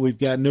sold out, we've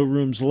got no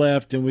rooms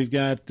left, and we've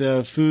got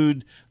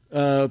food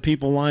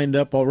people lined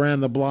up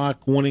around the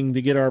block wanting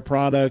to get our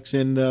products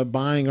and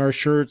buying our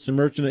shirts and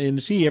merchandise, and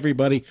to see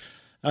everybody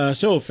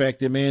so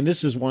affected, man.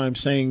 This is why I'm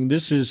saying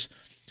this is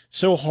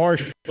so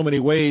harsh in so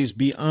many ways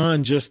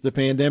beyond just the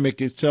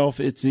pandemic itself.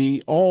 It's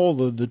all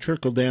the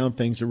trickle down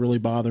things that really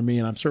bother me,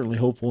 and I'm certainly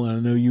hopeful, and I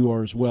know you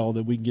are as well,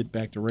 that we can get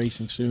back to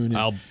racing soon.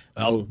 And,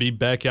 I'll be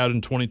back out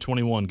in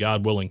 2021,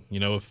 God willing.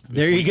 If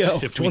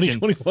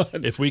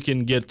 2021. If we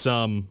can get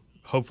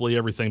hopefully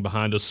everything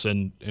behind us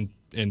and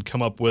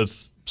come up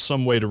with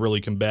some way to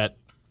really combat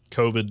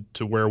COVID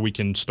to where we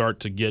can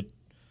start to get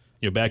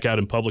back out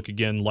in public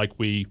again, like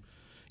we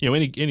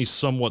any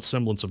somewhat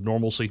semblance of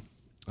normalcy.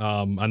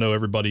 I know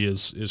everybody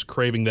is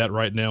craving that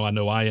right now. I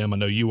know I am. I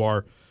know you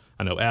are.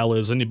 I know Al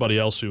is. Anybody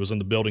else who is in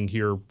the building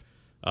here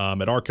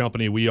at our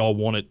company, we all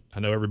want it.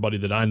 I know everybody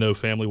that I know,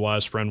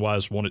 family-wise,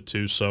 friend-wise, want it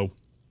too. So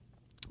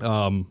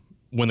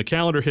when the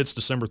calendar hits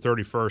December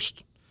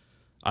 31st,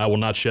 I will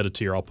not shed a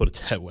tear. I'll put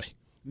it that way.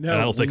 No,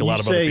 and I don't think a lot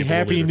of other people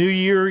Happy will either. New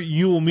Year,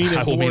 you will mean it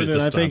I will more mean it than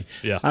this I think. time.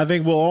 Yeah. I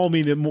think we'll all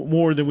mean it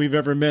more than we've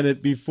ever meant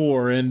it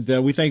before. And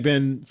we thank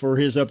Ben for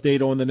his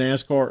update on the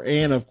NASCAR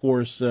and, of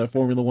course,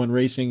 Formula One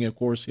racing. Of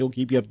course, he'll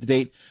keep you up to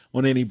date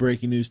on any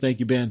breaking news.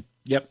 Thank you, Ben.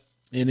 Yep.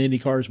 And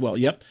IndyCar as well.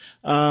 Yep.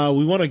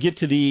 We want to get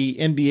to the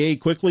NBA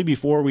quickly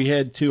before we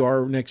head to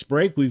our next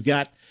break. We've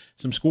got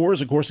some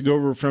scores, of course, to go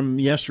over from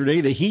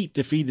yesterday. The Heat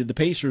defeated the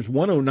Pacers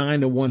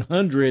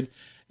 109-100.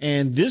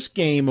 And this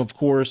game, of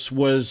course,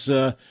 was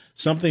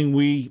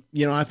something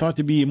I thought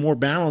to be more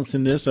balanced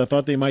in this. I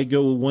thought they might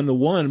go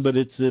 1-1, but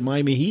it's the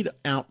Miami Heat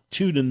out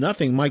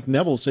 2-0. Mike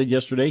Neville said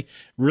yesterday,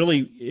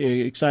 really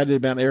excited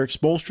about Eric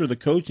Spoelstra, the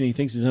coach, and he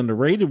thinks he's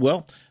underrated.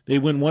 Well, they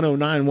win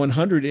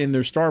 109-100, and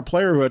their star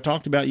player who I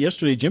talked about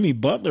yesterday, Jimmy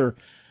Butler,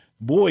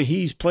 boy,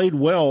 he's played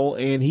well,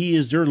 and he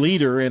is their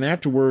leader. And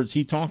afterwards,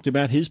 he talked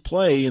about his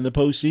play in the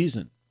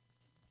postseason.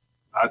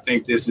 I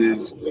think this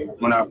is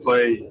when I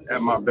play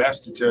at my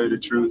best, to tell you the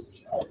truth.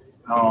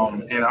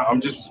 And I'm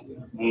just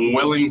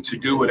willing to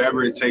do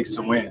whatever it takes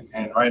to win.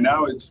 And right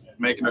now it's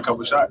making a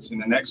couple shots. In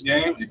the next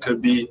game, it could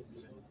be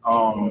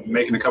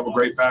making a couple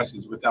great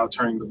passes without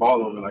turning the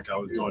ball over like I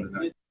was doing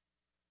tonight.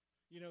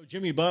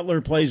 Jimmy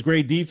Butler plays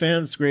great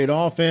defense, great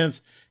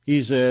offense.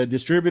 He's a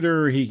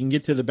distributor. He can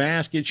get to the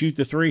basket, shoot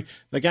the three.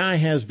 The guy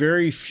has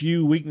very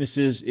few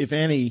weaknesses, if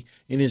any,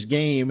 in his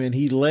game, and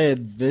he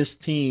led this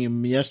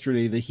team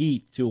yesterday, the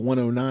Heat, to a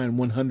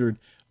 109-100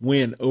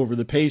 win over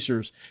the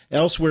Pacers.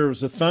 Elsewhere, it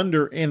was the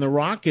Thunder and the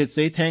Rockets.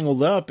 They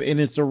tangled up, and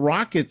it's the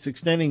Rockets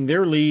extending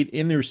their lead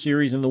in their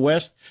series in the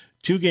West,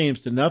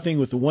 2-0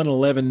 with the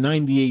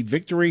 111-98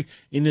 victory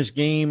in this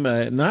game.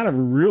 Not a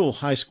real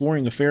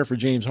high-scoring affair for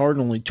James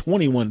Harden, only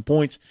 21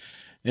 points.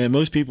 And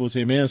most people would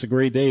say, man, it's a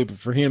great day, but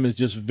for him, it's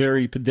just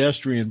very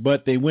pedestrian.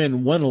 But they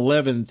win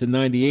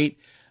 111-98.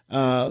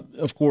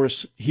 Of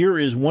course, here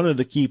is one of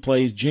the key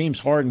plays, James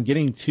Harden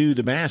getting to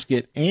the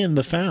basket and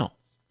the foul.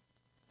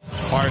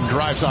 Harden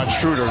drives on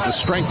Schroeder. The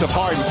strength of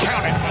Harden.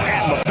 Count it.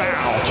 And the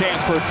foul.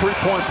 Chance for a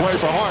three-point play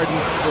for Harden.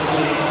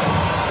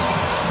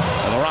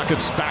 And the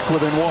Rockets back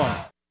within one.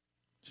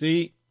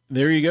 See,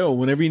 There you go.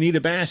 Whenever you need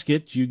a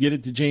basket, you get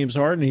it to James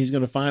Harden. He's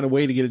going to find a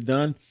way to get it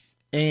done.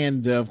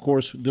 And, of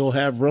course, they'll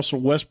have Russell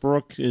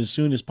Westbrook as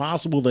soon as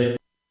possible.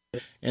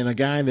 And a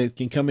guy that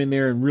can come in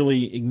there and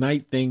really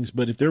ignite things.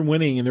 But if they're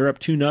winning and they're up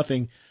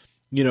 2-0,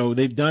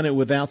 they've done it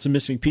without some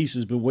missing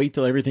pieces. But wait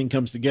till everything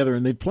comes together.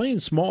 And they're playing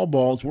small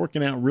ball. It's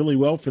working out really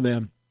well for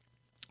them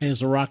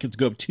as the Rockets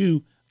go up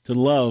 2-0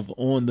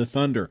 on the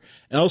Thunder.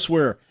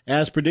 Elsewhere,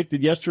 as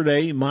predicted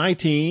yesterday, my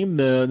team,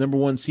 the number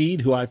 1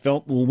 seed, who I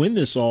felt will win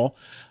this all,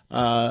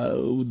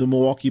 the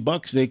Milwaukee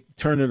Bucks, they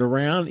turn it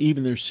around,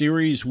 even their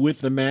series with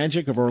the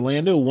Magic of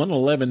Orlando,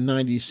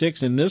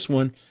 111-96 in this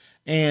one.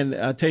 And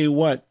I'll tell you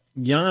what,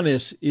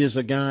 Giannis is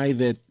a guy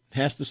that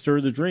has to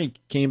stir the drink.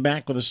 Came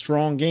back with a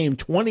strong game,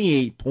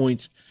 28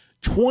 points,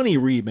 20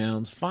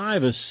 rebounds,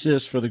 5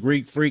 assists for the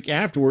Greek Freak.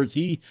 Afterwards,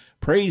 he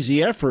praised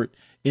the effort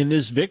in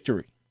this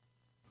victory.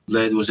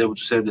 Led was able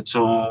to set the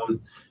tone,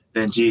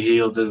 then G.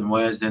 Hill, then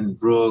Wes, then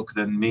Brooke,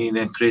 then me,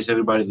 then Chris,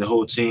 everybody, the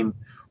whole team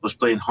was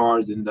playing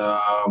hard. And,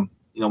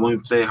 when we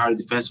play hard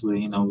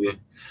defensively,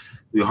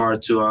 we're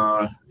hard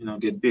to,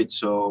 get beat.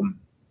 So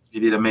he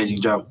did an amazing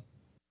job.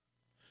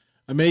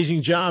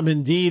 Amazing job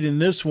indeed in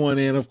this one.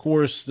 And, of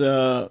course,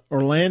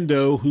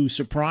 Orlando, who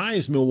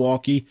surprised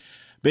Milwaukee,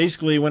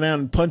 basically went out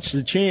and punched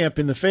the champ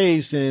in the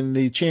face, and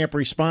the champ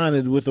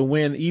responded with a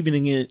win,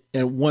 evening it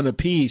at 1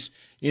 apiece.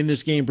 In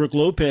this game, Brook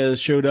Lopez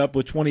showed up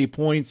with 20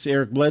 points,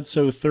 Eric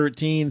Bledsoe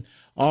 13.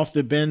 Off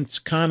the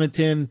bench,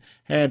 Connaughton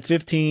had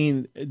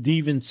 15,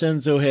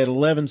 DiVincenzo had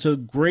 11. So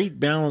great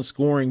balanced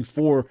scoring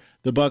for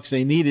the Bucks.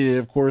 They needed it.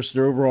 Of course,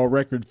 their overall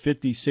record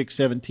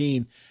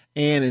 56-17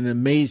 and an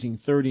amazing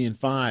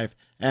 30-5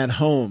 at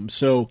home.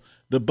 So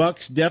the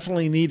Bucks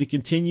definitely need to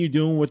continue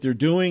doing what they're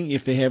doing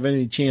if they have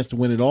any chance to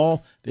win it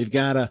all. They've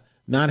got to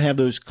not have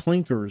those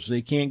clinkers.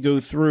 They can't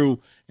go through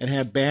and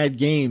have bad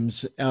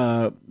games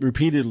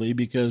repeatedly,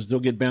 because they'll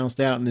get bounced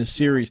out in this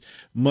series,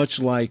 much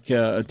like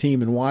a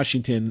team in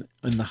Washington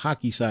on the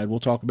hockey side. We'll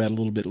talk about it a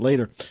little bit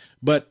later.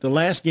 But the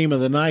last game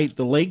of the night,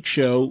 the Lake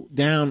Show,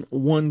 down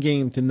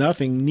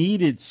 1-0,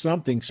 needed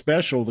something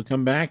special to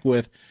come back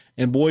with,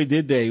 and boy,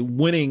 did they,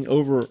 winning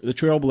over the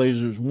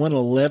Trailblazers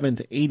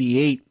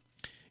 111-88.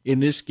 In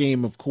this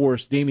game, of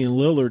course, Damian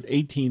Lillard,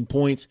 18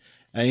 points.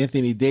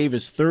 Anthony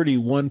Davis,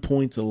 31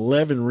 points,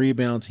 11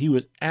 rebounds. He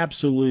was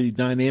absolutely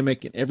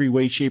dynamic in every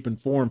way, shape, and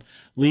form,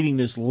 leading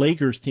this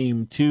Lakers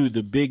team to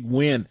the big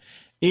win.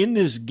 In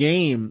this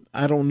game,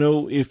 I don't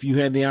know if you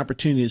had the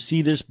opportunity to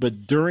see this,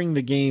 but during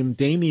the game,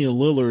 Damian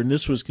Lillard, and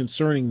this was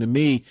concerning to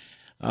me,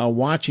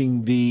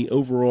 watching the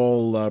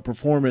overall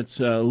performance,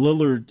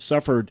 Lillard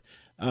suffered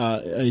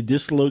a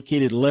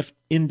dislocated left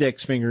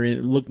index finger, and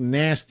it looked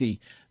nasty.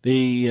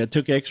 They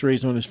took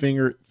x-rays on his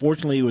finger.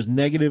 Fortunately, it was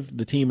negative.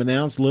 The team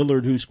announced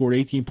Lillard, who scored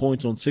 18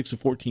 points on 6 of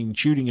 14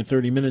 shooting in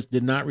 30 minutes,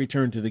 did not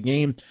return to the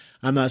game.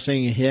 I'm not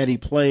saying had he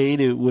played,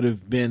 it would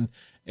have been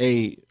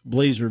a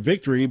Blazer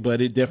victory,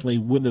 but it definitely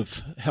would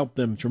have helped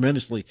them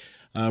tremendously.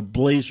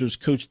 Blazers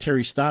coach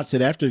Terry Stott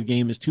said after the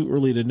game, it's too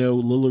early to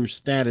know Lillard's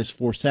status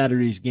for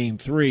Saturday's Game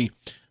 3,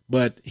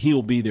 but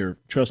he'll be there.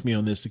 Trust me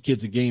on this. The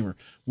kid's a gamer.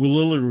 When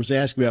Lillard was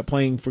asked about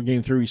playing for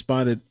Game 3, he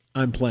responded,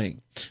 "I'm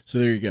playing." So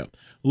there you go.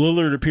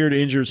 Lillard appeared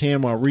to injure his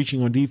hand while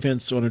reaching on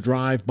defense on a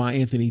drive by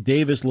Anthony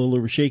Davis.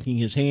 Lillard was shaking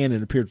his hand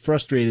and appeared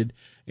frustrated,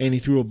 and he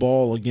threw a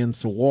ball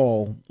against the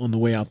wall on the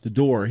way out the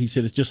door. He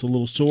said it's just a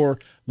little sore, a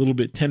little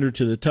bit tender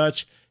to the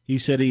touch. He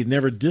said he had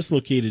never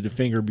dislocated a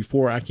finger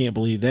before. I can't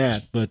believe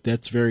that, but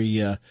that's very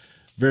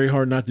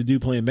hard not to do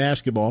playing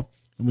basketball.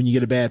 And when you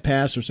get a bad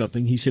pass or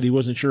something, he said he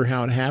wasn't sure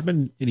how it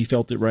happened, and he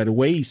felt it right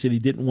away. He said he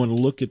didn't want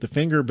to look at the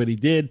finger, but he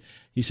did.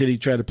 He said he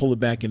tried to pull it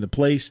back into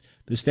place.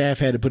 The staff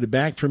had to put it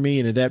back for me,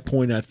 and at that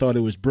point I thought it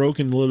was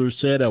broken. Lillard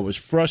said I was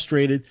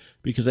frustrated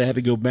because I had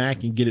to go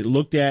back and get it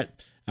looked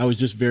at. I was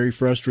just very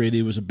frustrated.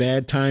 It was a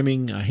bad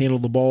timing. I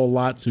handled the ball a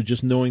lot, so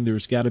just knowing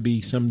there's got to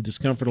be some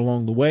discomfort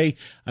along the way.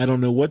 I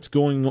don't know what's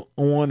going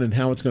on and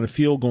how it's going to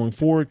feel going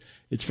forward.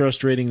 It's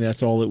frustrating.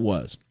 That's all it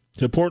was.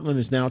 So Portland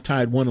is now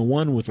tied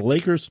 1-1 with the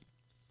Lakers.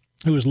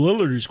 It was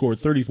Lillard who scored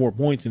 34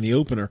 points in the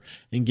opener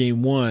in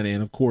Game 1.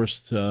 And, of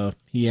course,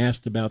 he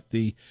asked about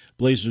the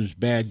Blazers'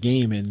 bad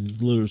game, and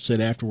Lillard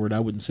said afterward, I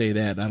wouldn't say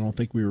that. I don't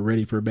think we were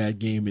ready for a bad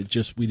game. It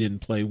just we didn't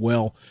play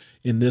well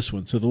in this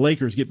one. So the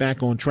Lakers get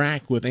back on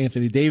track with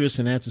Anthony Davis,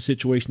 and that's the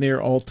situation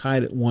there, all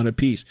tied at 1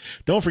 apiece.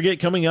 Don't forget,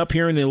 coming up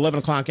here in the 11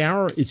 o'clock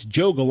hour, it's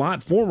Joe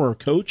Gallant, former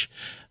coach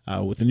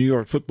with the New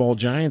York Football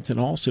Giants and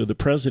also the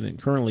president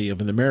currently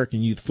of an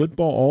American Youth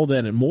Football. All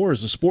that and more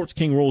as the Sports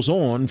King rolls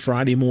on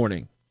Friday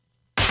morning.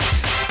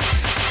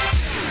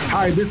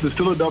 Hi, this is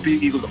Philadelphia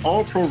Eagles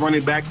All-Pro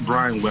running back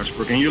Brian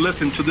Westbrook, and you're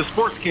listening to the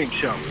Sports King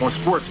Show on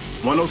Sports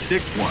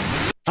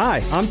 106.1.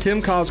 Hi, I'm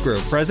Tim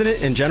Cosgrove,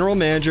 President and General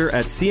Manager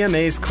at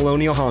CMA's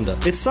Colonial Honda.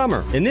 It's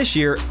summer, and this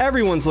year,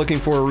 everyone's looking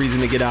for a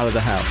reason to get out of the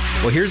house.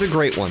 Well, here's a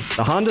great one,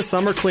 the Honda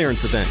Summer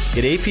Clearance Event.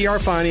 Get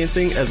APR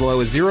financing as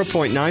low as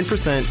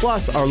 0.9%,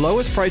 plus our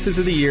lowest prices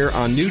of the year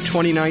on new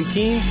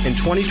 2019 and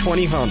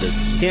 2020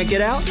 Hondas. Can't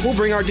get out? We'll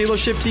bring our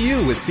dealership to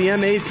you with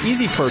CMA's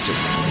Easy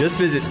Purchase. Just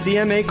visit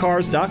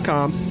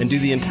CMAcars.com and do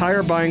the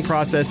entire buying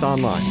process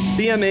online.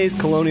 CMA's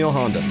Colonial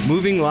Honda,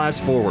 moving lives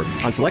forward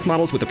on select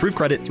models with approved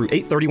credit through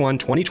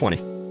 8/31/2020.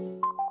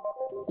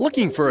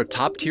 Looking for a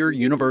top-tier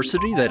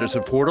university that is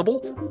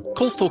affordable?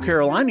 Coastal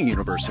Carolina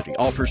University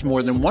offers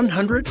more than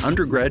 100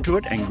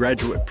 undergraduate and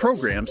graduate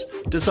programs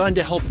designed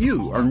to help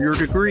you earn your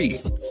degree.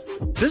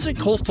 Visit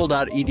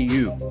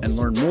coastal.edu and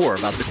learn more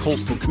about the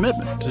Coastal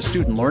commitment to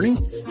student learning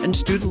and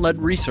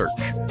student-led research.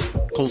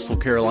 Coastal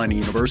Carolina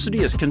University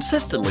is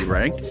consistently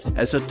ranked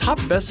as a top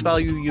best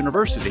value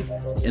university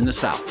in the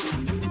South.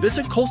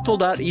 Visit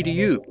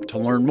coastal.edu to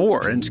learn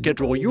more and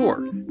schedule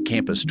your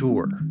campus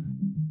tour.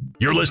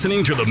 You're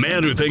listening to the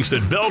man who thinks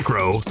that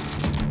Velcro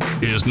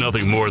is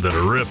nothing more than a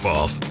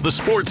ripoff. The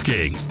Sports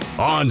King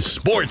on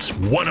Sports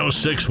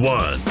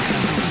 1061.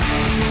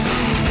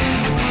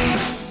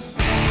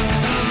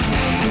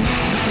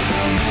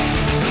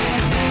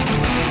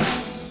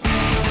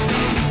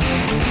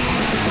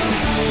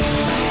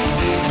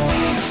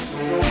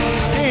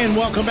 And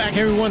welcome back,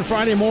 everyone.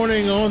 Friday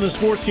morning on the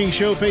Sports King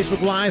Show,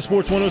 Facebook Live,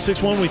 Sports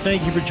 1061. We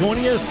thank you for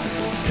joining us.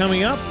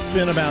 Coming up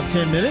in about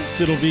 10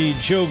 minutes, it'll be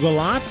Joe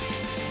Gallant,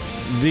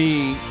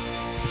 the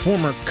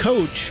former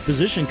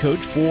position coach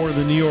for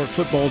the New York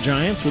Football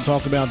Giants. We'll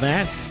talk about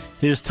that,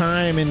 his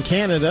time in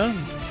Canada.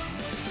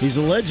 He's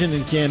a legend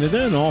in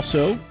Canada, and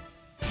also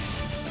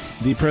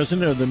the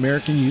president of the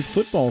American Youth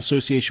Football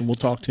Association. We'll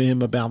talk to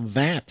him about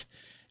that.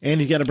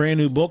 And he's got a brand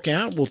new book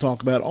out. We'll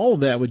talk about all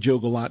of that with Joe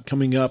Gallant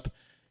coming up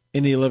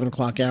in the 11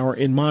 o'clock hour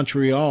in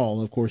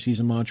Montreal. Of course, he's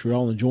in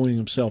Montreal enjoying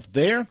himself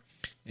there.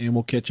 And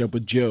we'll catch up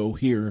with Joe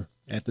here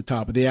at the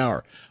top of the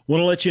hour.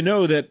 Want to let you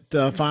know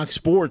that Fox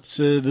Sports,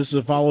 this is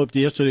a follow-up to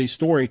yesterday's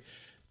story.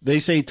 They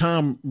say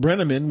Tom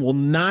Brenneman will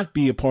not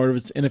be a part of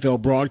its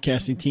NFL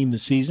broadcasting team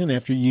this season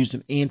after he used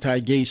an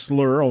anti-gay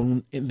slur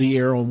on the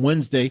air on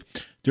Wednesday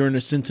during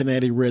the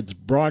Cincinnati Reds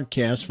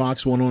broadcast.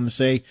 Fox went on to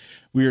say,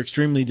 "We are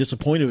extremely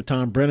disappointed with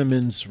Tom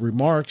Brenneman's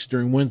remarks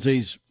during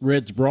Wednesday's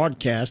Reds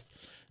broadcast."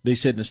 They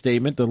said in a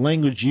statement, "The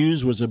language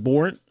used was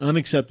abhorrent,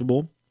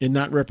 unacceptable, and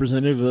not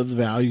representative of the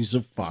values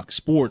of Fox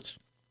Sports."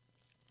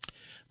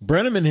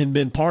 Brenneman had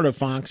been part of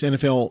Fox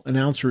NFL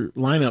announcer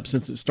lineup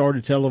since it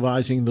started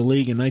televising the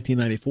league in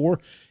 1994.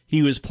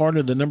 He was part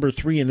of the number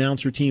 3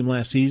 announcer team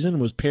last season,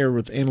 was paired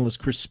with analyst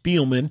Chris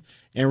Spielman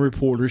and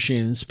reporter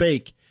Shannon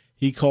Spake.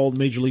 He called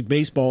Major League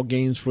Baseball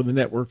games for the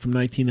network from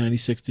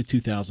 1996 to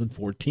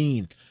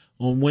 2014.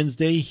 On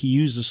Wednesday, he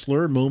used a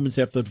slur moments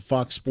after the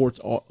Fox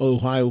Sports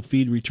Ohio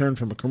feed returned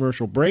from a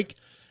commercial break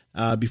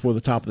before the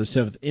top of the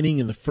 7th inning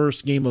in the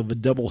first game of a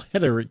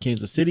doubleheader at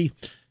Kansas City.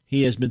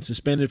 He has been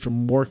suspended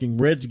from working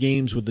Reds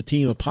games, with the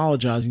team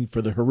apologizing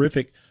for the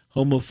horrific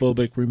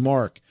homophobic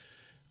remark.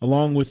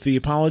 Along with the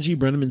apology,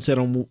 Brenneman said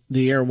on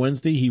the air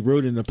Wednesday he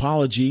wrote an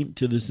apology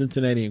to the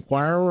Cincinnati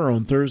Enquirer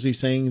on Thursday,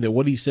 saying that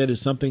what he said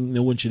is something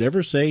no one should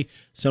ever say,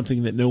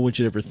 something that no one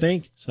should ever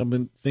think,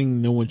 something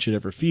no one should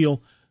ever feel,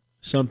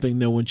 something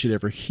no one should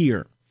ever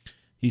hear.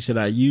 He said,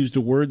 "I used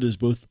a word that is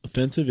both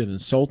offensive and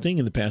insulting.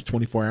 In the past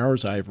 24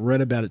 hours, I have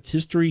read about its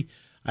history.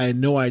 I had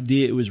no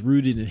idea it was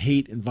rooted in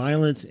hate and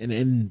violence, and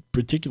am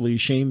particularly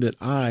ashamed that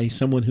I,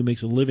 someone who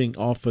makes a living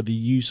off of the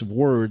use of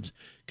words,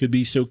 could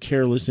be so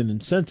careless and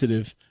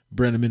insensitive,"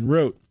 Brenneman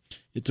wrote.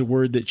 "It's a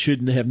word that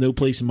shouldn't have no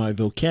place in my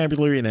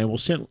vocabulary, and I will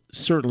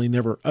certainly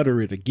never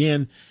utter it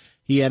again."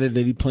 He added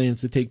that he plans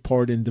to take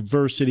part in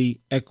diversity,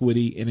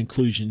 equity, and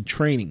inclusion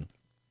training.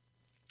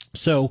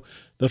 So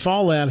the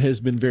fallout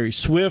has been very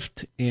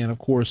swift, and of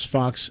course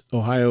Fox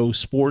Ohio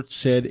Sports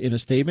said in a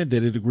statement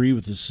that it agreed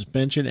with the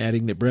suspension,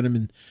 adding that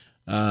Brenneman,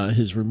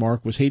 his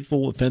remark was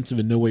hateful, offensive,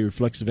 and in no way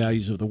reflects the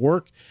values of the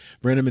work.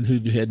 Brenneman,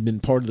 who had been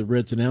part of the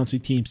Reds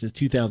announcing team since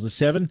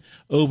 2007,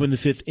 opened the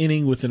 5th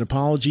inning with an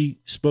apology,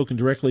 spoken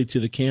directly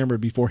to the camera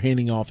before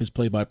handing off his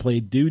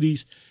play-by-play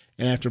duties.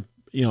 And after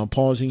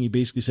pausing, he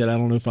basically said, "I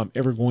don't know if I'm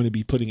ever going to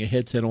be putting a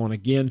headset on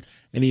again,"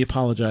 and he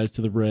apologized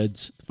to the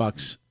Reds,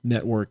 Fox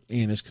Network,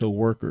 and his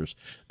co-workers.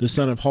 The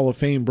son of Hall of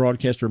Fame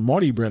broadcaster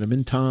Marty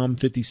Brenneman, Tom,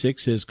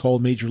 56, has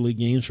called Major League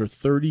games for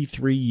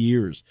 33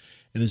 years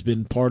and has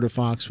been part of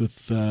Fox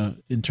with,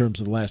 in terms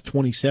of the last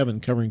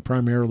 27, covering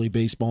primarily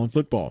baseball and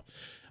football.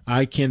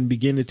 "I can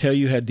begin to tell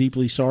you how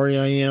deeply sorry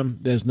I am.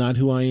 That's not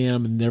who I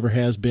am and never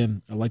has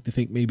been. I like to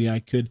think maybe I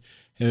could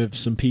have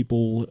some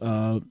people,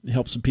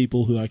 help some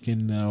people who I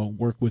can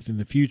work with in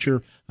the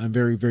future. I'm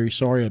very, very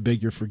sorry. I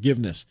beg your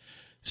forgiveness."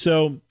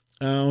 So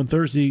on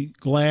Thursday,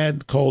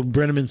 Glad called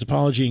Brenneman's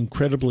apology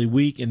incredibly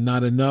weak and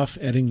not enough,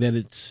 adding that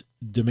it's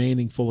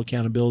demanding full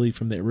accountability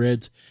from the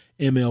Reds,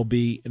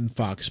 MLB, and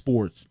Fox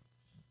Sports.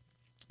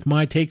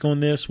 My take on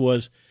this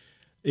was,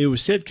 it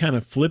was said kind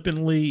of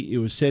flippantly. It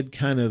was said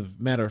kind of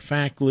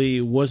matter-of-factly.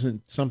 It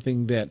wasn't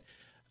something that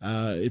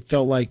It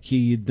felt like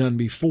he had done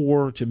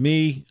before to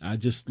me,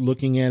 just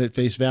looking at it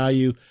face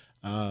value.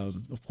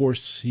 Of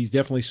course, he's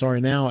definitely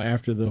sorry now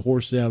after the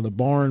horse is out of the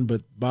barn,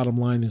 but bottom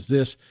line is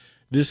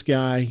this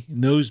guy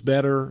knows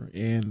better,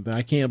 and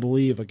I can't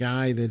believe a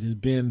guy that has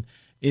been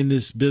in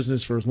this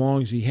business for as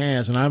long as he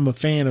has, and I'm a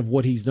fan of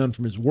what he's done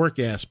from his work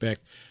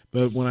aspect,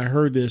 but when I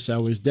heard this, I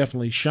was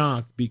definitely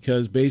shocked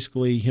because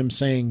basically him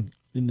saying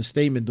in the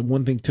statement, the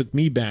one thing took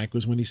me back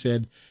was when he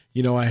said,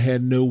 I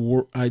had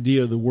no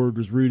idea the word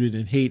was rooted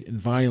in hate and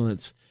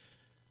violence.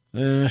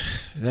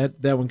 That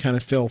one kind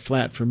of fell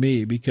flat for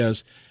me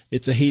because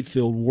it's a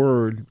hate-filled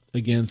word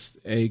against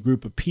a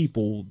group of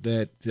people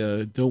that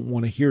don't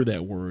want to hear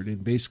that word.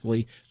 And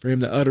basically, for him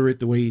to utter it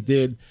the way he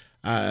did,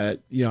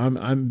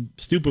 I'm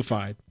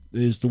stupefied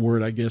is the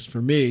word, I guess,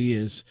 for me,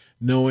 is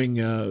knowing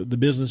the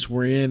business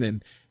we're in.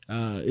 And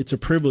it's a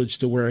privilege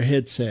to wear a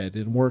headset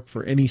and work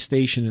for any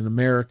station in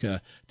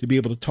America to be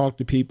able to talk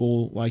to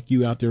people like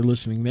you out there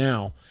listening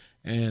now.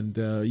 And,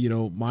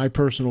 my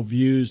personal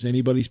views,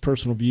 anybody's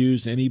personal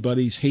views,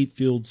 anybody's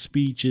hate-filled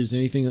speeches,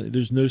 anything,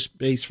 there's no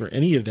space for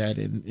any of that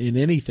in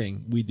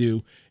anything we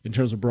do in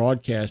terms of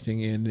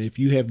broadcasting. And if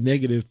you have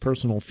negative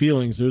personal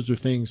feelings, those are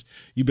things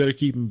you better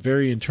keep them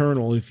very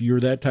internal if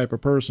you're that type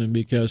of person,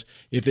 because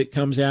if it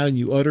comes out and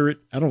you utter it,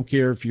 I don't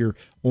care if you're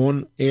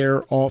on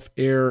air, off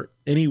air,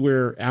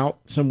 anywhere out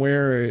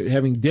somewhere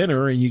having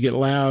dinner and you get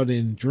loud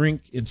and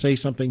drink and say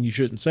something you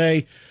shouldn't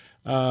say,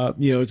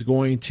 it's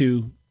going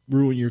to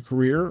ruin your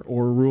career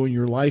or ruin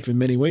your life in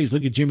many ways.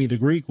 Look at Jimmy the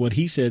Greek. What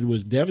he said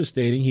was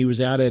devastating. He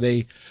was out at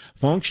a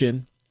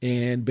function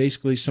and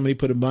basically somebody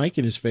put a mic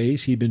in his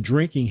face. He'd been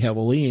drinking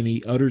heavily and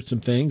he uttered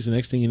some things. The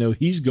next thing you know,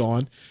 he's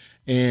gone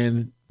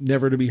and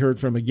never to be heard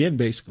from again,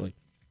 basically.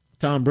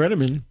 Tom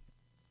Brenneman,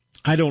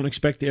 I don't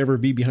expect to ever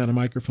be behind a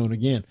microphone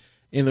again.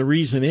 And the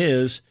reason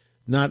is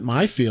not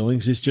my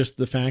feelings. It's just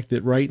the fact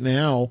that right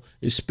now,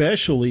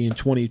 especially in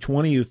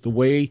 2020, with the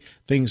way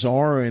things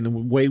are and the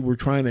way we're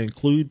trying to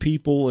include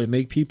people and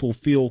make people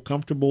feel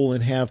comfortable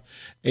and have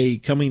a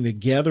coming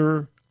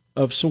together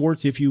of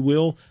sorts, if you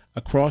will,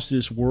 across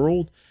this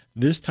world,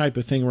 this type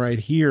of thing right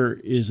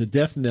here is a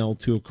death knell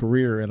to a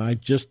career. And I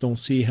just don't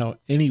see how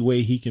any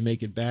way he can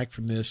make it back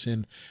from this.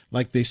 And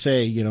like they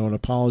say, an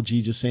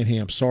apology, just saying, hey,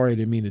 I'm sorry, I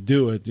didn't mean to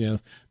do it.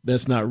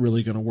 That's not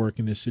really going to work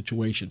in this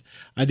situation.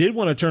 I did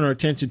want to turn our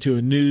attention to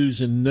a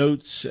news and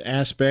notes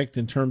aspect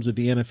in terms of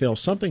the NFL,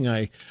 something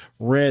I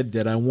read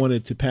that I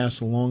wanted to pass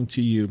along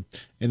to you,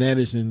 and that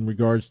is in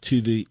regards to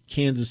the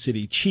Kansas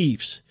City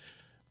Chiefs.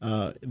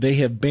 They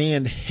have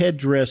banned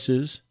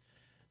headdresses,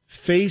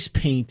 face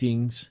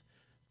paintings,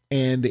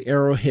 and the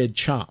Arrowhead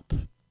chop.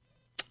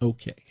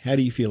 Okay, how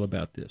do you feel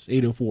about this?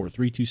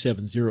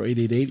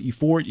 804-327-0888. You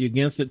for it? You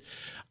against it?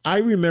 I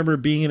remember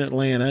being in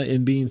Atlanta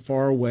and being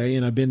far away,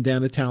 and I've been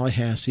down to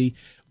Tallahassee.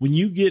 When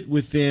you get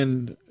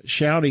within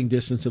shouting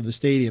distance of the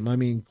stadium, I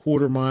mean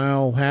quarter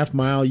mile, half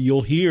mile,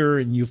 you'll hear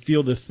and you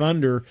feel the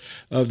thunder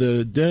of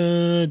the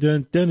dun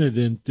dun dun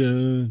dun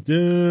dun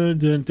dun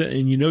dun, dun,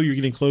 and you know you're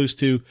getting close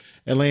to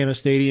Atlanta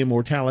Stadium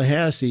or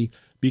Tallahassee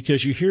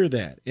because you hear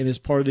that, and it's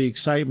part of the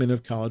excitement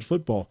of college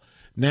football.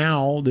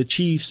 Now the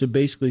Chiefs have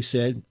basically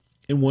said,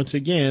 and once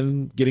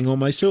again, getting on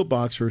my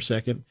soapbox for a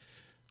second,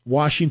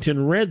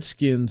 Washington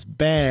Redskins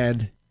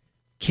bad,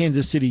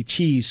 Kansas City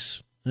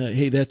Chiefs,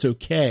 hey, that's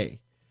okay.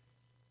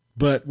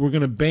 But we're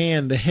going to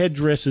ban the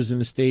headdresses in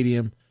the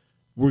stadium.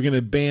 We're going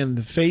to ban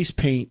the face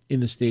paint in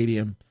the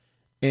stadium.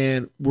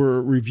 And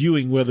we're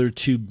reviewing whether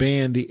to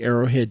ban the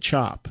Arrowhead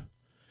chop.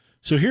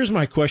 So here's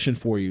my question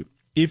for you.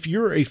 If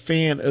you're a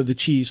fan of the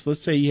Chiefs,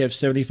 let's say you have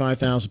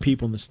 75,000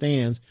 people in the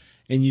stands,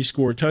 and you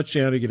score a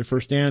touchdown, you get a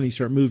first down, you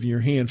start moving your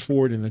hand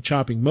forward in a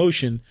chopping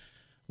motion,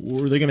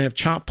 or they're going to have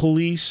chop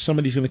police.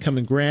 Somebody's going to come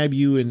and grab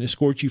you and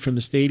escort you from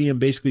the stadium,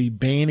 basically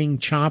banning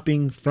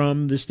chopping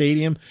from the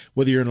stadium,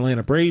 whether you're an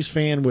Atlanta Braves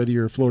fan, whether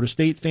you're a Florida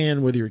State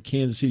fan, whether you're a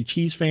Kansas City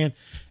Chiefs fan.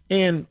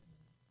 And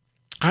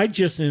I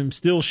just am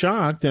still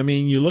shocked. I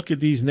mean, you look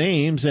at these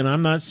names, and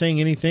I'm not saying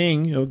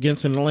anything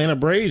against an Atlanta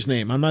Braves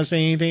name. I'm not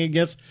saying anything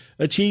against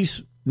a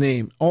Chiefs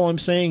name. All I'm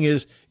saying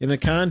is, in the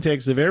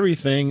context of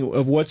everything,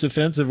 of what's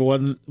offensive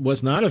and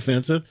what's not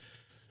offensive,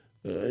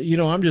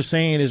 I'm just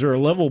saying, is there a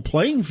level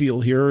playing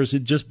field here, or is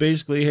it just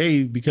basically,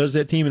 hey, because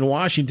that team in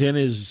Washington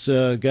has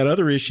got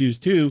other issues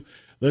too,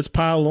 let's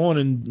pile on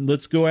and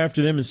let's go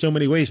after them in so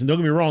many ways. And don't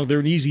get me wrong, they're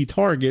an easy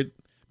target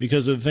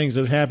because of the things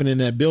that happen in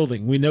that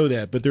building. We know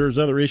that, but there's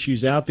other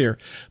issues out there.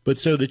 But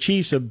so the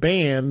Chiefs have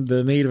banned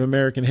the Native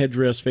American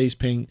headdress, face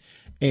paint,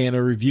 and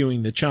are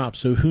reviewing the chop.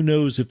 So who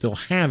knows if they'll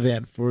have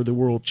that for the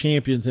world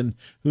champions, and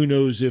who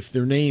knows if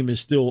their name is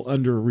still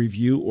under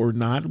review or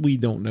not. We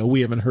don't know.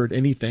 We haven't heard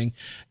anything.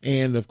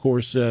 And of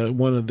course,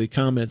 one of the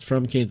comments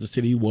from Kansas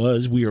City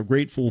was, we are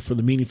grateful for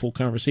the meaningful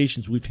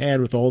conversations we've had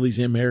with all these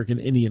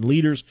American Indian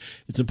leaders.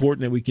 It's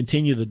important that we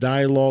continue the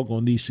dialogue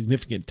on these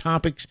significant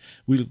topics.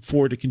 We look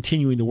forward to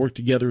continuing to work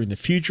together in the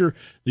future.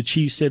 The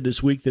Chiefs said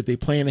this week that they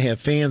plan to have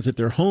fans at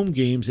their home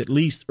games, at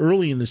least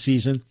early in the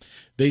season.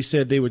 They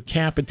said they would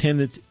cap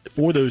attendance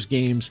for those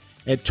games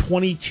at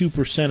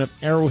 22% of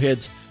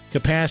Arrowhead's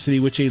capacity,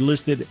 which they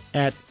listed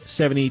at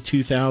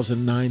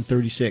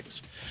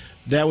 72,936.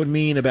 That would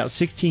mean about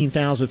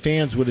 16,000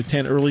 fans would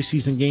attend early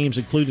season games,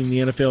 including the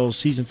NFL's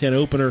Season 10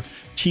 opener,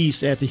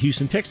 Chiefs at the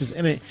Houston Texans.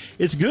 And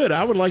it's good.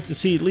 I would like to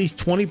see at least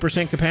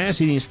 20%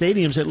 capacity in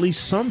stadiums. At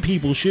least some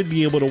people should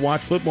be able to watch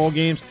football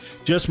games.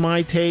 Just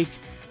my take,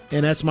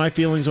 and that's my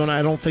feelings on it.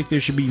 I don't think there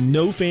should be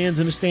no fans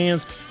in the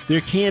stands. There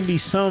can be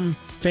some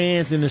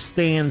fans in the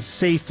stands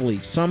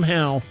safely.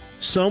 Somehow,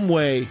 some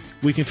way,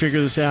 we can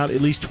figure this out. At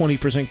least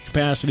 20%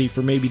 capacity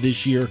for maybe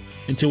this year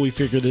until we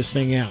figure this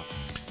thing out.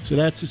 So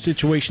that's the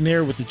situation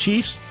there with the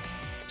Chiefs.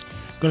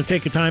 Going to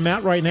take a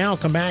timeout right now.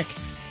 Come back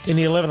in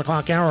the 11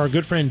 o'clock hour. Our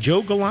good friend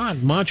Joe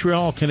Gallant,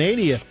 Montreal,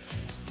 Canada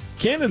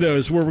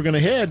is where we're going to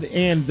head.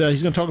 And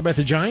he's going to talk about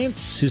the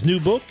Giants, his new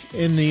book,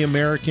 and the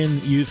American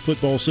Youth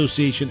Football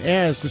Association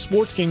as the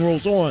Sports King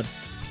rolls on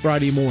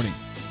Friday morning.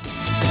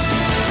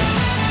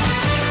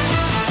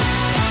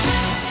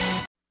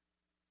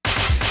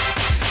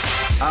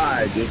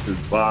 Hi, this is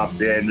Bob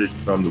Dandridge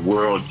from the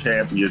world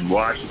champion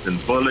Washington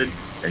Bullets,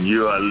 and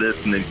you are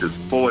listening to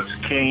Sports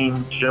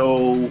King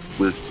Show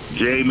with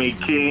Jamie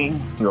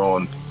King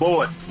on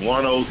Sports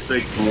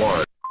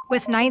 1061.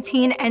 With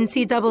 19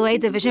 NCAA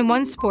Division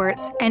I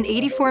sports and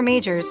 84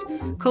 majors,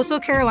 Coastal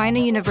Carolina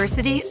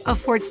University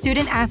affords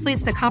student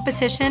athletes the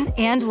competition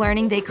and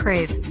learning they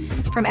crave.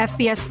 From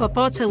FBS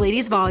football to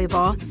ladies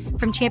volleyball,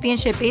 from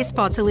championship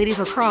baseball to ladies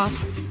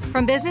lacrosse,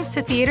 from business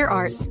to theater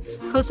arts,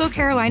 Coastal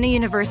Carolina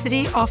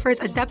University offers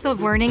a depth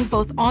of learning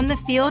both on the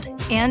field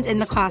and in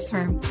the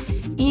classroom.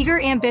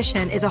 Eager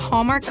ambition is a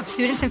hallmark of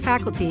students and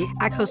faculty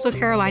at Coastal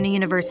Carolina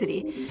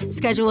University.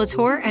 Schedule a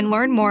tour and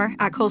learn more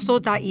at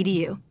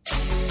coastal.edu.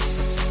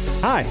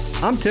 Hi,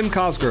 I'm Tim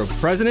Cosgrove,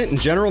 President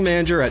and General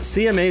Manager at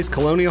CMA's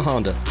Colonial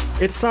Honda.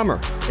 It's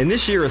summer, and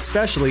this year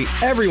especially,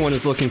 everyone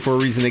is looking for a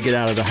reason to get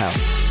out of the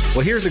house.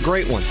 Well, here's a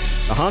great one,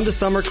 the Honda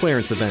Summer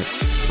Clearance Event.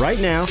 Right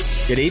now,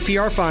 get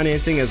APR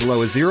financing as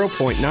low as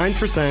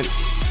 0.9%,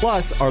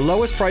 plus our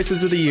lowest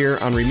prices of the year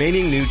on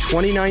remaining new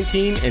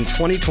 2019 and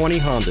 2020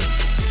 Hondas.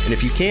 And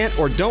if you can't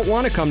or don't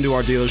want to come to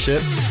our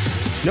dealership,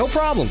 no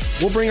problem.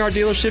 We'll bring our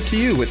dealership to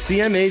you with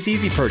CMA's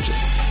Easy Purchase.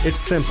 It's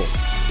simple.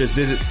 Just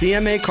visit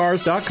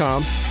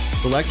CMAcars.com,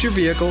 select your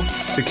vehicle,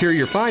 secure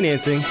your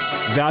financing,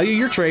 value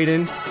your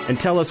trade-in, and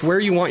tell us where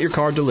you want your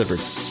car delivered.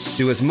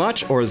 Do as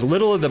much or as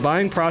little of the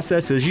buying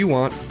process as you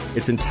want.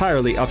 It's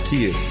entirely up to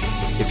you.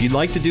 If you'd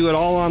like to do it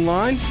all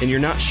online and you're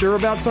not sure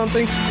about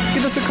something,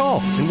 give us a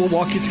call and we'll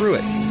walk you through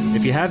it.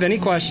 If you have any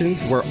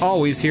questions, we're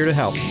always here to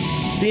help.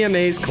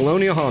 CMA's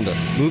Colonial Honda,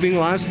 moving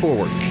lives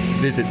forward.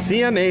 Visit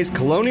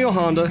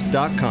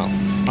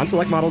CMAsColonialHonda.com. On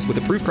select models with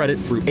approved credit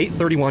through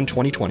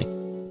 8/31/2020.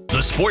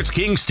 The Sports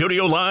King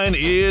studio line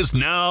is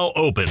now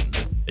open.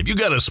 If you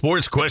got a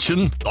sports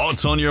question,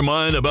 thoughts on your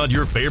mind about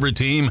your favorite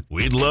team,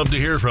 we'd love to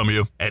hear from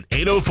you at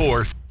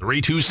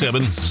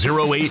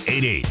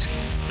 804-327-0888.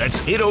 That's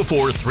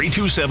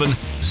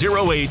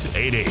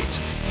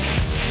 804-327-0888.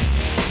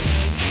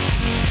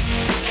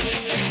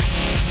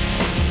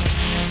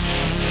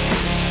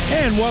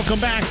 And welcome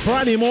back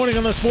Friday morning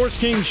on the Sports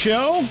King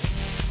Show.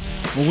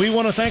 We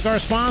want to thank our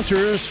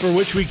sponsors, for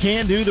which we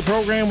can't do the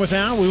program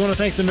without. We want to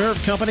thank the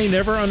Nerve Company.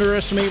 Never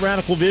underestimate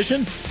Radical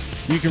Vision.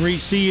 You can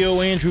reach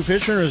CEO Andrew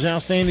Fisher and his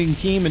outstanding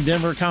team in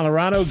Denver,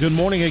 Colorado. Good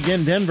morning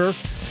again, Denver.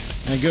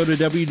 And go to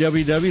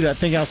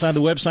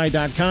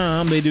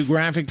www.thinkoutsidethewebsite.com. They do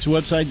graphics,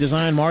 website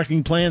design,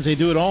 marketing plans. They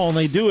do it all, and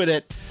they do it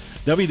at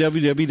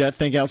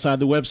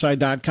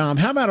www.thinkoutsidethewebsite.com.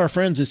 How about our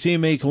friends at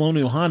CMA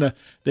Colonial Honda?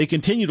 They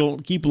continue to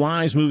keep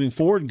lives moving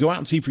forward. Go out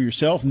and see for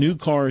yourself. New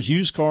cars,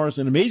 used cars,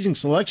 an amazing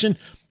selection,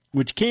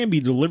 which can be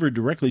delivered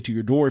directly to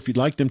your door if you'd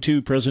like them to.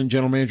 President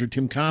General Manager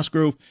Tim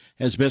Cosgrove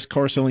has the best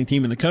car selling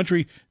team in the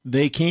country.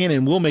 They can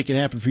and will make it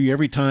happen for you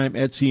every time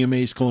at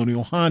CMA's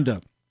Colonial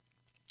Honda.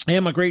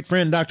 And my great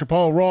friend, Dr.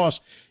 Paul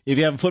Ross. If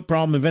you have a foot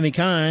problem of any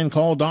kind,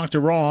 call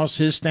Dr. Ross.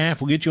 His staff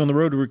will get you on the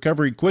road to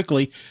recovery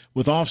quickly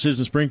with offices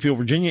in Springfield,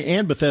 Virginia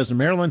and Bethesda,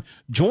 Maryland.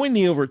 Join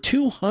the over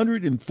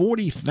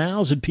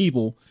 240,000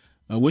 people,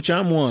 which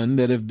I'm one,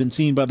 that have been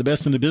seen by the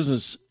best in the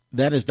business.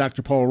 That is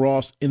Dr. Paul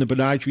Ross in the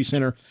Podiatry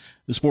Center.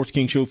 The Sports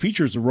King Show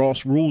features the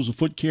Ross Rules of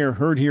Foot Care,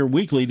 heard here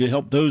weekly to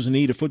help those in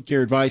need of foot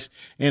care advice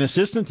and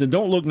assistance. And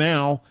don't look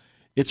now.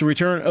 It's a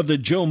return of the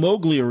Joe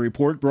Moglia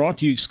Report, brought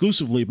to you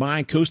exclusively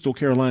by Coastal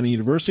Carolina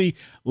University.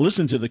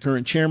 Listen to the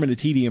current chairman of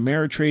TD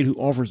Ameritrade, who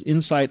offers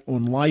insight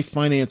on life,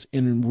 finance,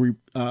 and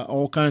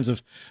all kinds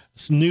of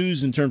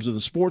news in terms of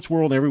the sports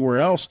world, everywhere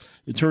else.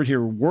 It's heard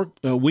here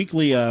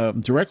weekly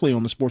directly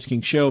on the Sports King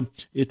Show.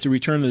 It's a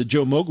return of the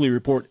Joe Moglia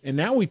Report. And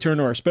now we turn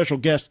to our special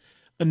guest,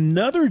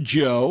 another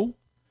Joe,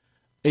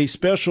 a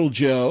special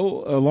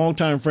Joe, a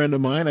longtime friend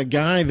of mine, a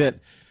guy that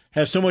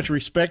have so much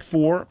respect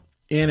for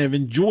and have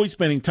enjoyed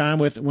spending time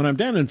with. When I'm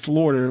down in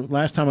Florida,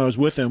 last time I was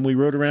with him, we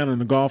rode around in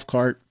the golf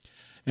cart,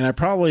 and I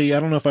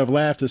don't know if I've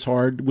laughed as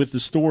hard with the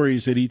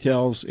stories that he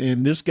tells.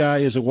 And this guy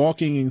is a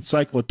walking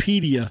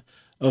encyclopedia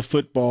of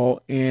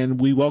football, and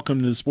we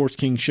welcome to the Sports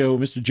King Show,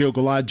 Mr. Joe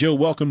Gallant. Joe,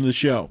 welcome to the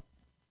show.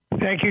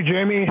 Thank you,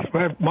 Jamie.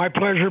 My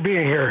pleasure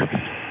being here.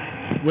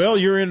 Well,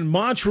 you're in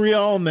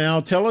Montreal now.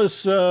 Tell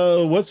us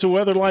what's the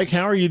weather like?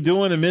 How are you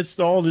doing amidst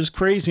all this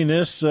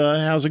craziness?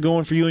 How's it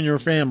going for you and your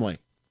family?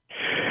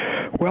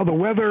 Well, the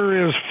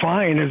weather is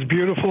fine. It's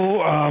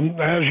beautiful.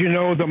 As you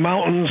know, the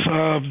mountains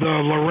of the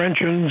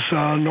Laurentians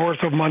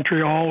north of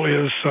Montreal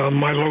is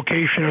my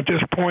location at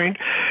this point.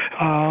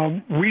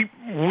 We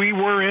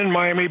were in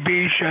Miami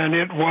Beach, and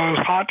it was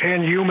hot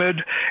and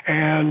humid,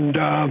 and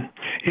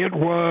it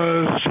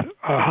was,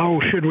 how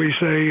should we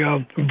say,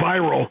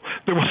 viral.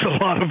 There was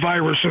a lot of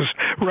viruses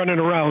running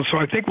around, so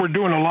I think we're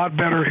doing a lot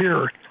better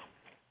here.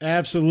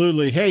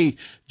 Absolutely. Hey,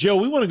 Joe,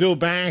 we want to go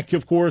back,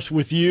 of course,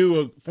 with you,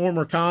 a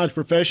former college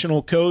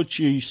professional coach.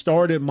 You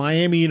started at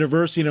Miami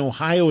University in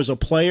Ohio as a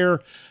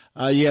player.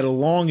 You had a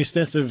long,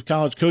 extensive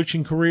college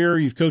coaching career.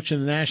 You've coached in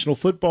the National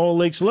Football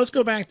League. So let's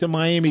go back to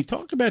Miami.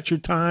 Talk about your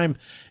time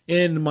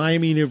in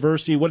Miami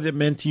University, what it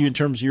meant to you in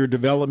terms of your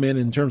development,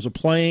 in terms of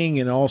playing,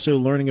 and also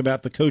learning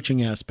about the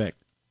coaching aspect.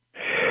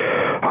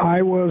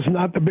 I was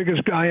not the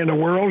biggest guy in the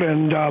world,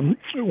 and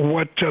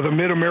what the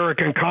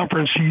Mid-American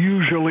Conference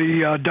usually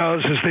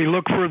does is they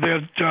look for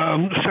that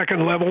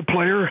second-level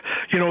player,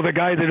 you know, the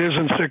guy that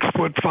isn't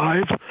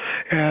 6'5"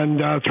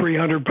 and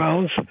 300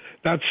 pounds.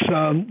 That's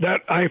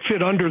that I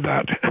fit under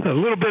that, a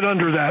little bit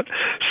under that.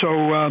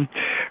 So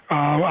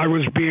I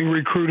was being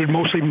recruited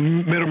mostly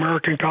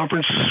Mid-American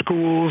Conference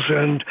schools,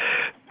 and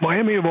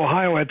Miami of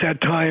Ohio at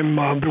that time,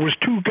 there was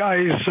two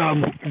guys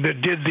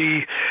that did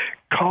the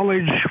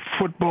College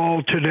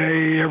Football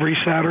Today every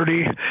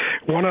Saturday.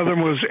 One of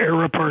them was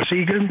Ara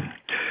Parsegian,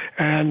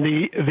 and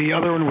the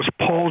other one was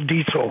Paul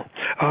Dietzel.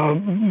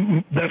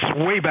 That's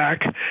way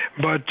back,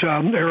 but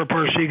Ara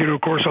Parsegian,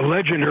 of course, a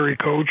legendary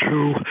coach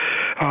who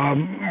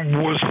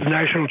was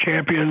national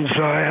champions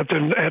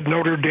at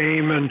Notre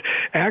Dame, and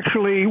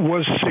actually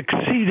was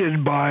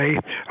succeeded by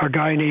a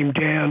guy named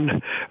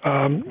Dan,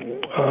 who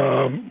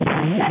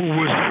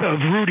was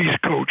Rudy's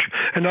coach.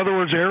 In other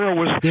words, Ara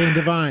was Dan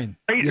Devine.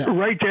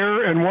 Right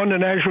there, and won the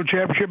national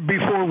championship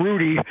before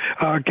Rudy.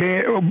 I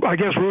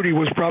guess Rudy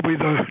was probably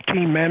the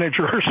team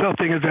manager or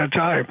something at that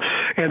time.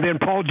 And then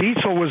Paul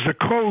Dietzel was the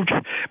coach.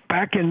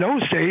 Back in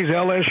those days,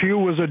 LSU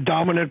was a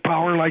dominant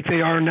power like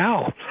they are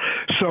now.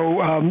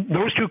 So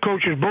those two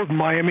coaches, both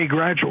Miami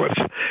graduates.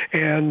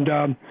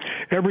 And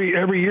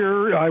every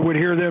year I would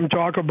hear them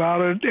talk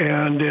about it,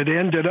 and it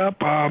ended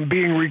up I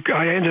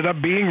ended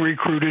up being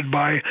recruited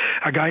by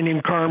a guy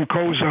named Carm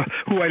Koza,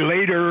 who I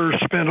later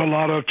spent a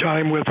lot of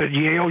time with at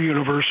Yale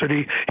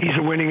University. He's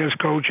the winningest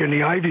coach in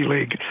the Ivy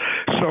League.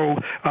 So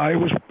it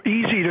was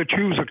easy to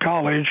choose a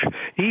college,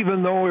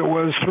 even though it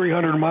was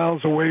 300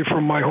 miles away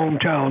from my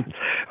hometown.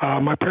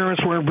 My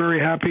parents weren't very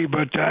happy,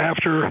 but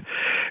after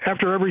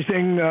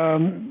everything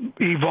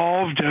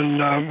evolved,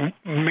 and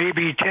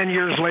maybe 10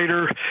 years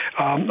later,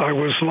 I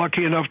was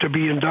lucky enough to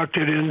be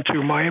inducted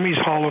into Miami's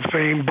Hall of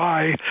Fame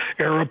by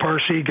Ara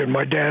Parsegian,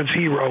 my dad's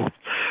hero.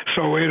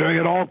 So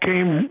it all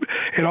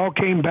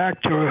came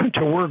back to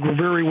work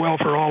very well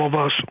for all of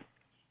us.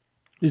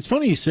 It's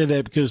funny you said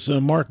that because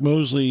Mark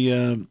Mosley,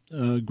 a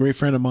great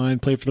friend of mine,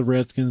 played for the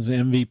Redskins,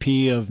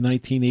 MVP of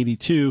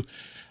 1982.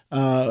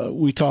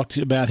 We talked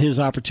about his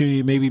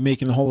opportunity maybe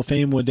making the Hall of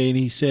Fame one day, and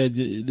he said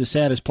the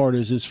saddest part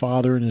is his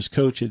father and his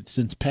coach had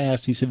since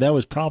passed. He said that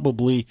was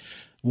probably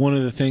one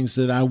of the things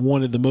that I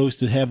wanted the most,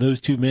 to have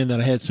those two men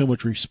that I had so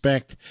much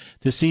respect.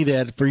 To see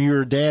that, for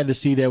your dad to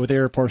see that with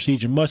Ara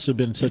Parsegian must have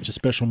been such a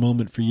special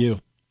moment for you.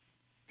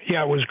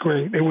 Yeah, it was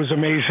great. It was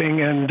amazing,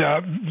 and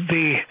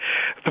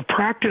the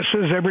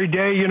practices every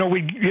day. You know,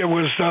 it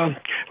was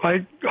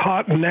like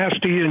hot and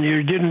nasty, and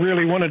you didn't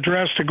really want to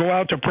dress to go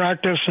out to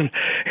practice,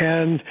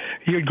 and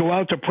you'd go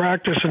out to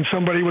practice, and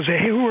somebody would say,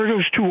 "Hey, who are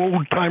those two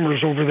old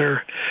timers over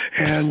there?"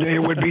 And it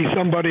would be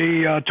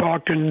somebody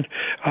talking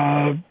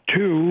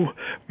to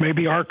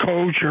maybe our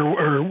coach,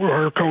 or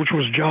our coach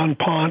was John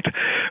Pont,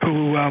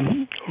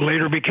 who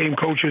later became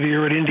coach of the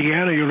year at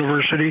Indiana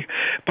University.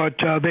 But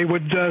they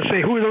would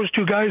say, "Who are those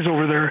two guys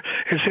over there?"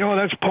 And say, "Oh,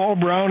 that's Paul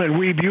Brown and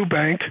Weeb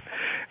Eubank."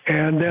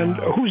 And then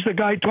who's the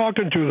guy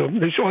talking to them?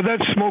 They say, "Oh,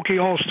 that's Smokey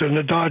Alston,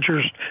 the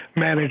Dodgers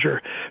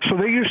manager." So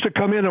they used to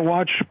come in and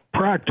watch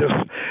practice,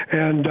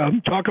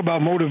 and talk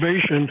about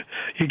motivation.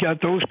 You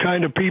got those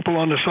kind of people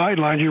on the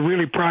sideline. You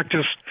really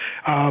practice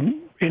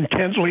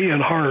intensely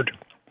and hard.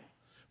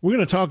 We're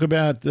going to talk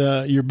about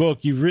your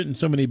book. You've written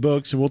so many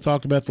books, and we'll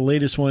talk about the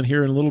latest one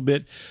here in a little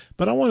bit.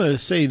 But I want to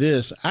say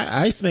this.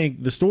 I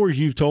think the stories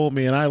you've told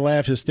me, and I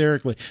laugh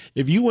hysterically,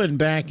 if you went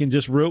back and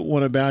just wrote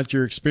one about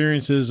your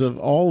experiences of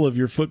all of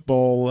your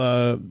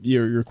football,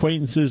 your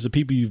acquaintances, the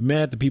people you've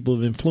met, the people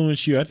who have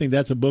influenced you, I think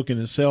that's a book in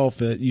itself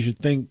that you should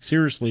think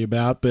seriously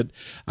about. But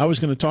I was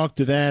going to talk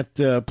to that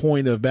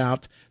point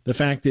about the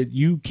fact that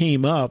you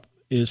came up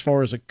as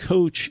far as a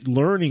coach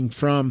learning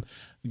from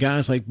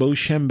guys like Bo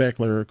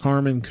Schembechler,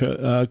 Carmen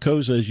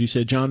Koza, as you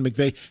said, John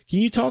McVay. Can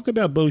you talk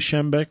about Bo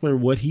Schembechler,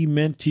 what he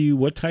meant to you,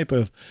 what type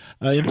of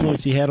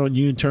influence he had on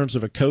you in terms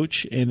of a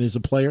coach and as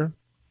a player?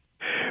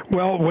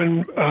 Well,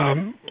 when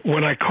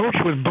I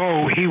coached with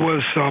Bo, he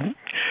was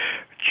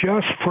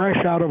just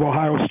fresh out of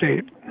Ohio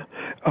State.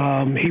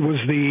 He was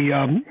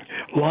the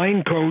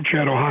line coach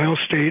at Ohio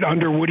State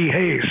under Woody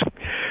Hayes.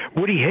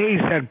 Woody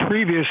Hayes had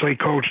previously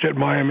coached at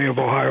Miami of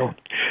Ohio,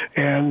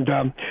 and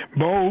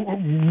Bo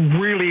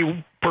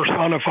really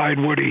personified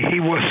Woody. He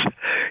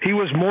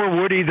was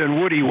more Woody than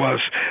Woody was.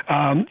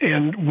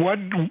 And what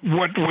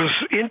was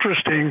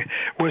interesting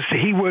was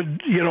he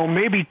would,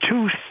 maybe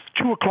 2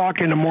 o'clock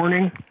in the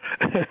morning,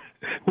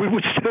 we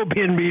would still be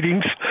in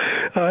meetings.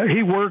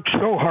 He worked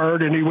so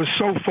hard, and he was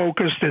so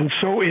focused and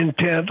so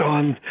intent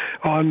on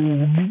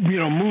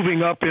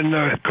moving up in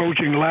the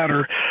coaching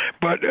ladder.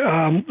 But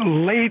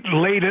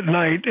late at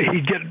night,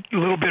 he'd get a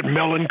little bit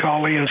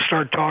melancholy and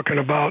start talking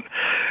about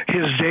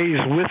his days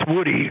with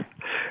Woody.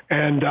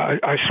 And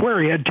I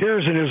swear he had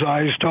tears in his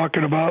eyes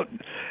talking about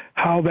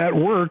how that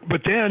worked.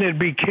 But then it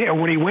became,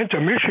 when he went to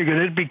Michigan,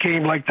 it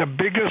became like the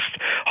biggest,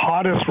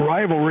 hottest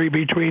rivalry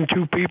between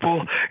two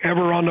people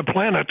ever on the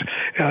planet.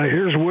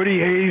 Here's Woody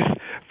Hayes,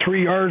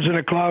 3 yards in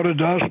a cloud of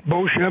dust.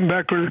 Bo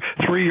Schembechler,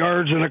 3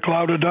 yards in a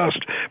cloud of dust.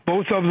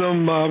 Both of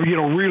them,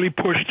 really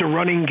pushed the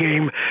running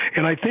game.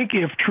 And I think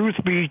if truth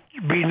be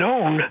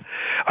known,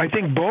 I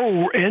think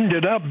Bo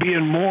ended up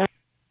being more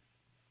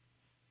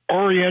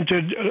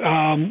oriented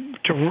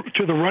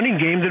to the running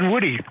game than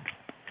Woody.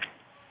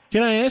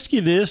 Can I ask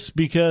you this,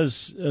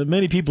 because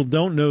many people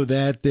don't know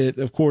that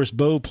of course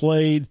Bo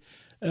played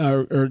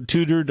or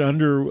tutored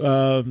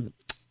under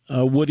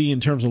Woody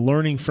in terms of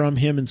learning from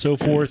him and so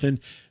forth. And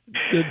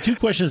the two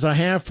questions I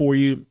have for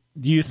you: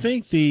 do you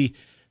think the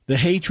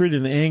hatred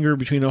and the anger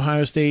between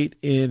Ohio State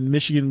and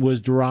Michigan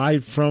was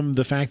derived from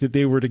the fact that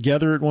they were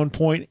together at one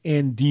point?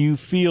 And do you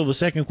feel, the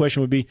second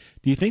question would be,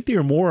 do you think they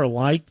are more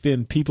alike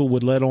than people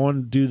would let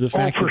on due to the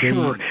fact that they,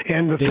 sure.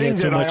 And the they thing had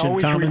so that much I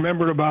always in common?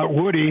 remembered about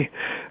Woody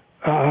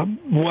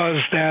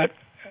was that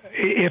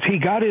if he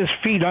got his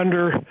feet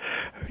under,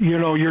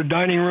 your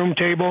dining room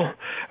table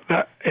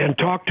and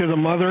talked to the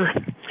mother,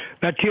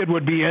 that kid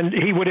would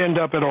end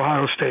up at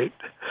Ohio State.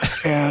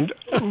 And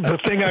the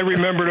thing I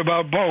remembered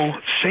about Bo,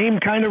 same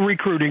kind of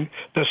recruiting,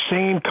 the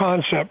same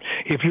concept.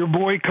 If your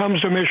boy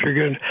comes to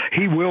Michigan,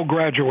 he will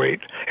graduate.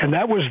 And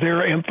that was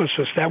their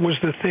emphasis. That was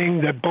the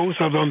thing that both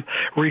of them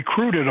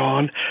recruited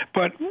on.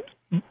 But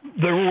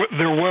there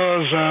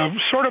was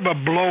sort of a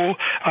blow.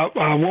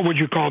 What would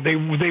you call it? They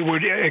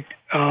would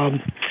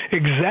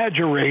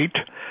exaggerate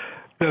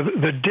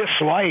the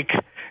dislike,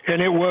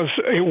 and it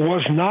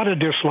was not a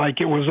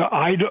dislike. It was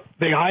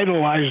they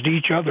idolized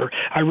each other.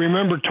 I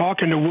remember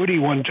talking to Woody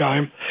one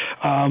time.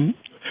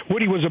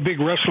 Woody was a big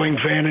wrestling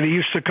fan, and he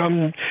used to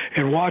come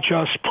and watch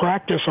us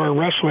practice our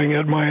wrestling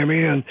at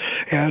Miami,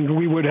 and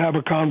we would have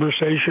a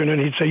conversation, and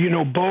he'd say,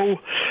 Bo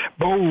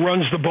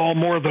runs the ball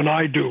more than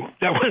I do.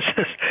 That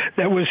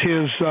was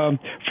his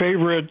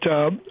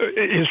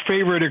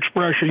favorite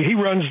expression. He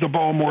runs the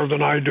ball more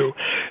than I do.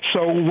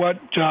 So what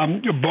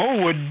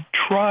Bo would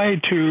try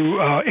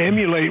to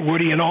emulate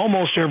Woody in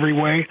almost every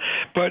way,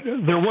 but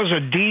there was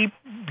a deep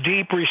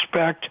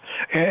respect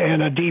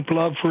and a deep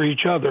love for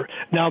each other.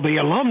 Now, the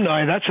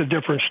alumni, that's a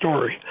different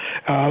story.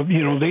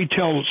 They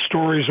tell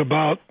stories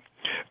about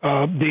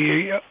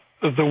the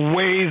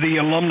way the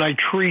alumni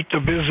treat the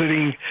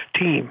visiting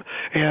team,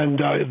 and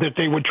that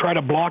they would try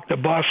to block the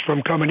bus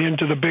from coming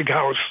into the big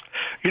house.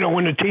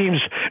 When the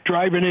team's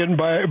driving in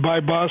by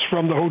bus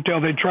from the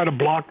hotel, they'd try to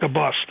block the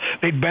bus.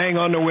 They'd bang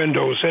on the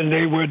windows, and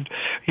they would,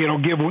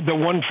 give the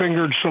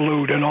one-fingered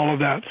salute and all of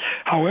that.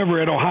 However,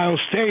 at Ohio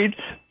State,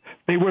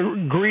 they were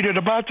greeted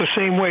about the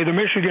same way. The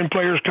Michigan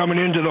players coming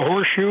into the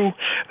horseshoe,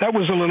 that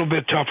was a little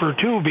bit tougher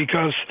too,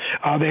 because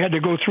they had to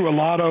go through a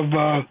lot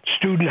of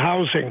student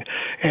housing,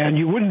 and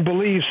you wouldn't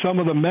believe some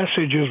of the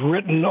messages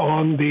written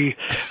on the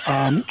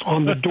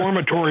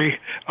dormitory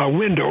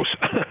windows.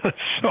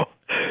 So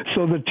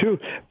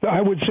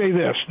I would say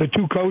this: the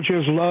two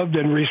coaches loved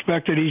and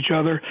respected each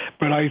other,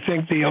 but I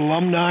think the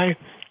alumni,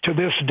 to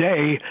this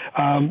day,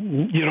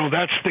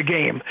 that's the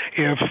game.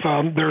 If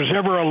there's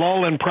ever a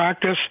lull in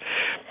practice,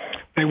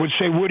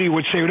 Woody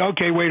would say,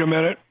 okay, wait a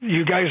minute,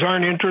 you guys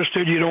aren't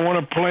interested, you don't want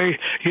to play,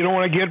 you don't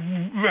want to get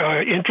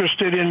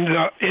interested in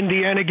the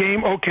Indiana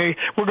game, okay,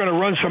 we're going to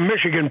run some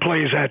Michigan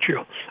plays at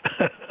you.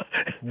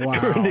 Wow.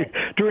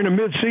 during the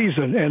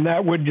midseason, and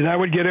that would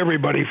get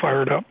everybody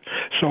fired up.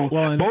 So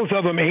both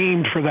of them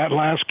aimed for that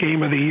last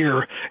game of the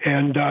year,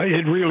 and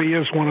it really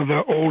is one of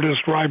the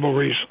oldest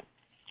rivalries.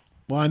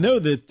 Well, I know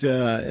that,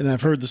 and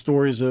I've heard the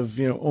stories of,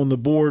 on the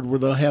board where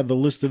they'll have the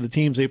list of the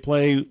teams they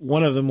play.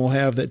 One of them will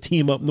have that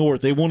team up north.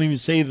 They won't even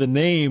say the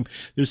name.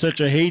 There's such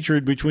a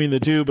hatred between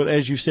the two. But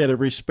as you said, a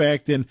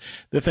respect. And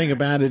the thing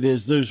about it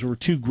is those were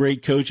two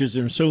great coaches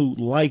and so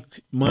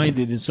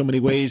like-minded in so many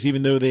ways.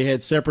 Even though they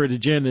had separate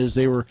agendas,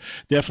 they were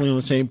definitely on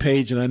the same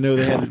page. And I know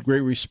they had a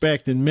great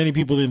respect. And many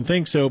people didn't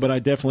think so, but I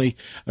definitely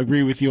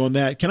agree with you on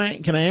that. Can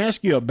I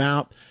ask you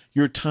about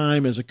your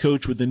time as a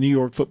coach with the New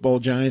York Football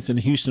Giants and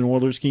the Houston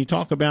Oilers? Can you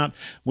talk about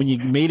when you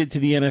made it to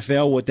the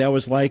NFL, what that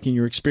was like and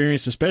your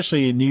experience,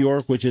 especially in New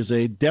York, which is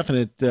a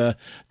definite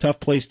tough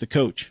place to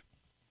coach?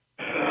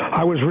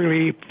 I was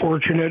really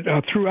fortunate.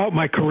 Throughout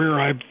my career,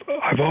 I've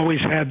I've always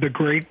had the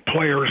great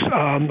players.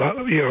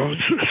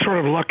 Sort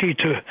of lucky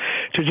to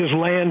just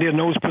land in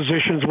those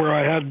positions where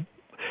I had.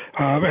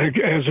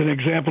 As an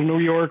example, New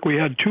York, we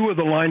had 2 of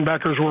the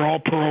linebackers were all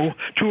pro,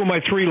 2 of my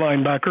 3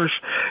 linebackers,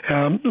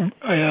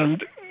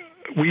 and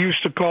we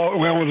used to call, it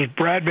was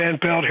Brad Van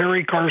Pelt,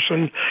 Harry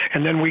Carson,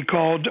 and then we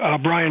called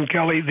Brian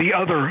Kelly the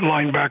other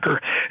linebacker,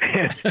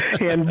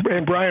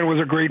 and Brian was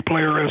a great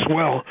player as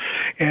well.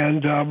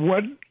 And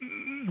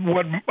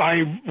what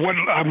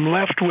I'm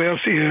left with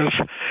is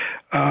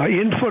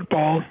in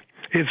football,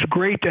 it's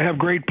great to have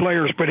great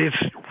players, but it's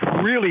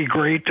really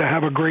great to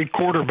have a great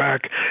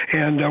quarterback.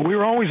 And we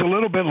were always a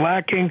little bit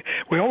lacking.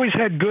 We always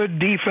had good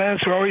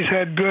defense. We always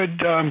had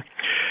good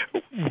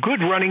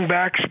running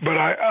backs, but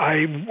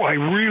I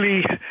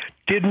really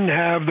didn't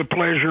have the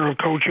pleasure of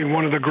coaching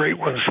one of the great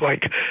ones,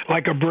 like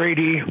a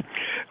Brady,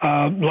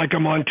 like a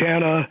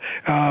Montana.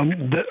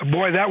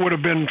 Boy, that would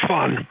have been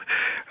fun.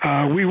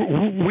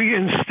 We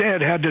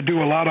instead had to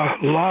do a lot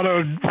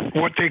of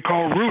what they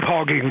call root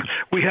hogging.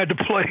 We had to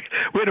play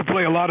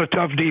a lot of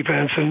tough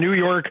defense, and New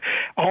York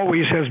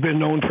always has been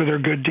known for their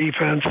good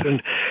defense.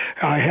 And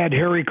I had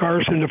Harry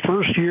Carson the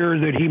first year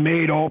that he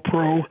made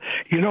All-Pro.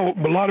 You know,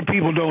 a lot of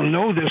people don't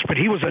know this, but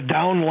he was a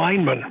down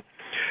lineman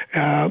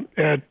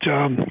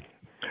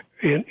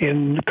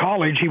in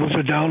college. He was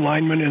a down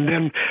lineman, and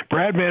then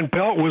Brad Van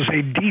Pelt was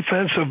a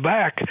defensive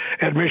back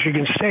at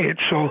Michigan State.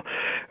 So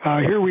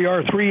here we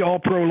are, 2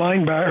 All-Pro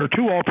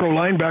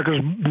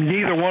linebackers.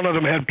 Neither one of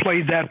them had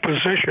played that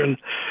position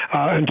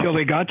until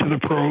they got to the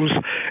pros.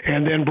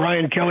 And then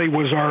Brian Kelly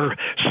was our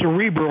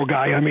cerebral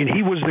guy. I mean,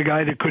 he was the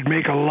guy that could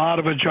make a lot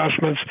of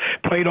adjustments,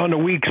 played on the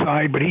weak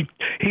side, but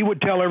he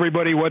would tell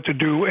everybody what to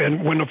do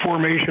and when the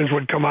formations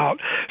would come out.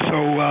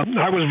 So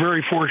I was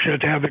very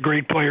fortunate to have the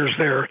great players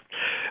there.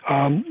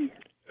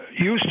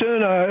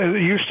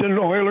 Houston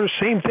Oilers,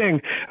 same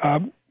thing.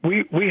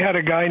 We had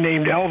a guy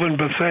named Alvin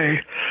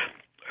Bethea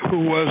who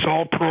was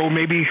All-Pro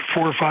maybe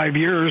 4 or 5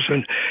 years,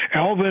 and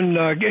Alvin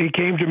he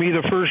came to me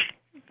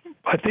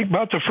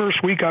about the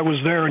first week I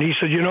was there, and he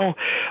said,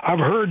 I've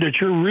heard that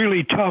you're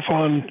really tough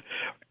on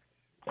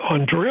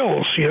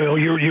drills.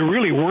 You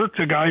really work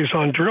the guys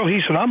on drill.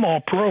 He said, I'm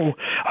All-Pro.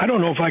 I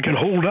don't know if I can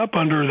hold up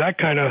under that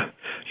kind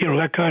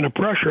of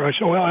pressure. I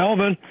said, well,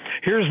 Alvin,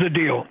 here's the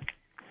deal.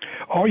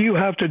 All you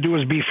have to do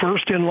is be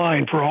first in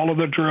line for all of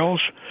the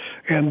drills,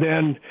 and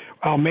then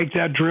I'll make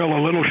that drill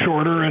a little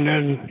shorter, and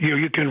then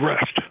you can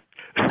rest.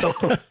 So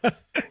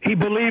he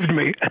believed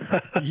me.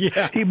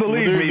 Yeah, he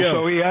believed me.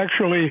 So he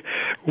actually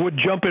would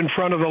jump in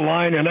front of the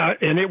line,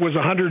 and it was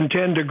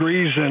 110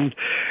 degrees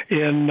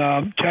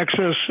in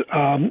Texas.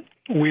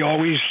 We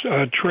always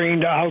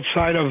trained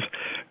outside of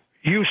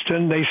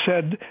Houston. They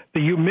said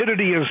the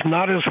humidity is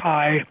not as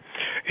high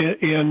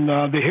in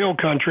the hill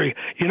country.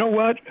 You know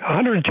what?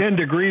 110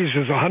 degrees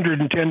is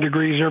 110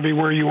 degrees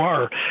everywhere you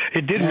are.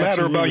 It didn't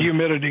matter about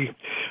humidity.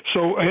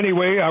 So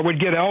anyway, I would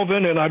get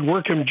Alvin, and I'd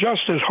work him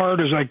just as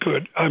hard as I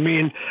could. I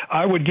mean,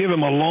 I would give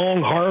him a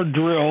long, hard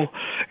drill,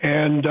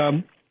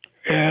 and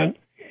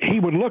he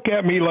would look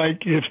at me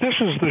like, if this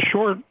is the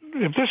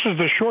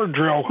short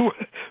drill,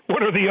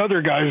 what are the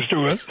other guys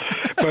doing?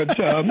 But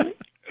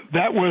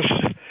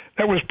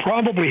that was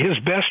probably his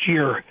best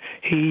year.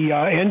 He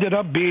ended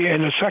up being,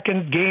 in the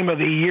second game of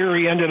the year,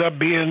 he ended up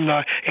being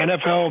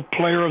NFL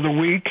Player of the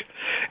Week,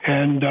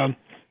 and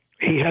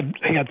he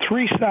had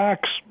 3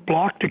 sacks,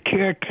 blocked a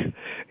kick,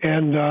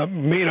 and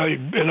made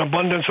an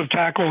abundance of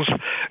tackles.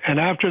 And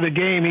after the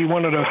game, he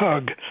wanted a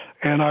hug,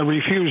 and I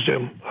refused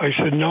him. I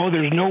said, no,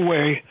 there's no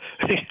way.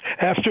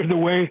 After the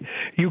way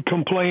you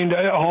complained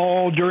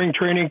all during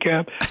training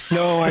camp,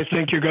 no, I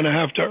think you're going to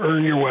have to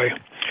earn your way.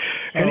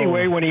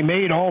 Anyway, when he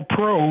made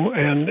All-Pro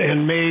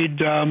and made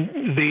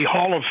the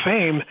Hall of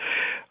Fame,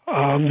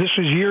 this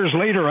was years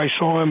later. I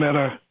saw him at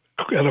a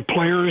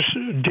players'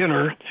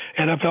 dinner,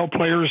 NFL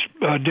players'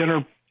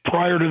 dinner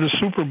prior to the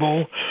Super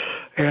Bowl,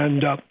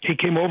 and he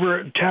came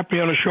over, tapped me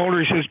on the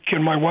shoulder. He says,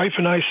 "Can my wife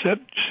and I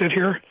sit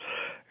here?"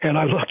 And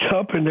I looked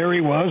up, and there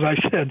he was. I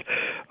said,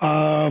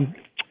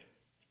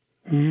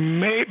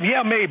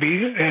 yeah,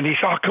 maybe. And he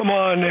said, oh, come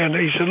on. And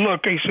he said,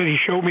 look, he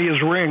showed me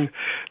his ring.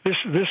 This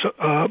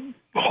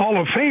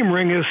Hall of Fame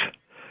ring is,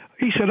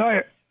 he said,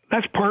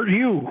 that's part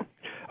you.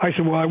 I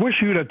said, well, I wish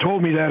you'd have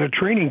told me that at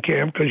training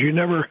camp, because you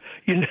never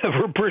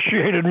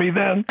appreciated me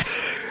then.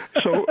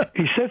 So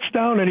he sits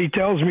down and he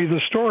tells me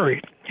the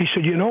story. He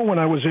said, when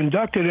I was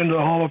inducted into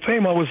the Hall of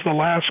Fame, I was the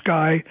last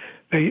guy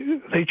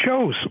they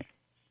chose.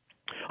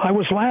 I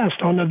was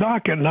last on the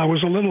docket, and I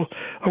was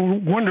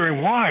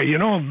wondering why.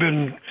 I've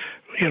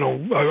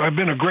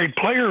been a great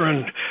player,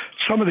 and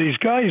some of these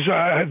guys,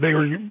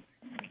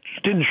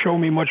 didn't show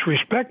me much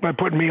respect by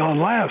putting me on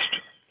last.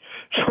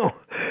 So,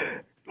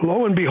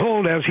 lo and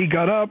behold, as he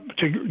got up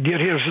to get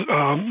his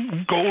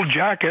gold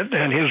jacket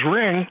and his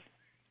ring,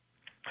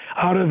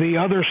 out of the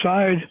other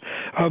side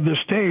of the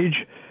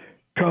stage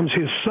comes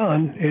his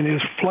son in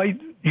his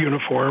flight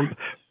uniform.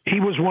 He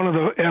was one of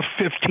the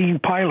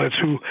F-15 pilots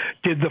who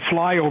did the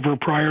flyover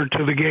prior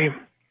to the game.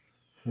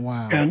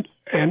 Wow. And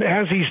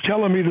as he's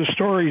telling me the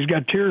story, he's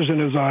got tears in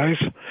his eyes.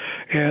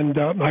 And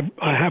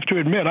I have to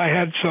admit, I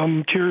had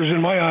some tears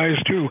in my eyes,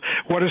 too.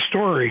 What a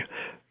story.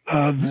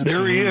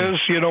 There he is,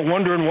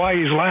 wondering why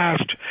he's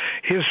last.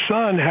 His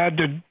son had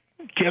to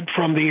get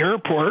from the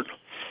airport.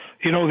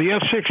 The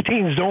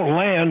F-16s don't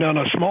land on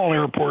a small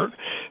airport,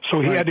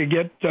 so he had to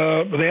get.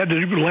 They had to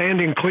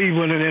land in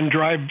Cleveland and then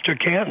drive to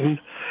Canton,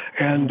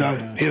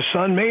 and his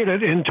son made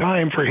it in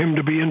time for him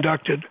to be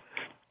inducted.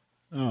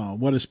 Oh,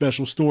 what a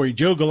special story.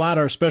 Joe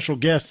Galata, our special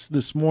guest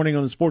this morning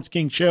on the Sports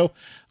King Show.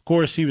 Of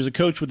course, he was a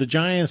coach with the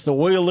Giants, the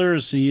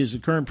Oilers. He is the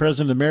current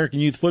president of the American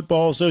Youth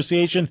Football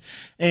Association.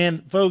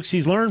 And, folks,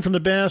 he's learned from the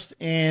best,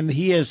 and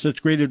he has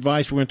such great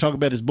advice. We're going to talk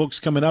about his books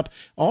coming up.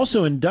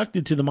 Also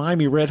inducted to the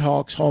Miami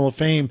Redhawks Hall of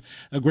Fame.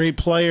 A great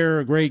player,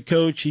 a great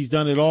coach. He's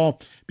done it all.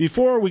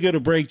 Before we go to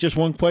break, just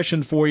one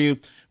question for you.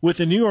 With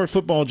the New York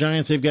Football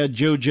Giants, they've got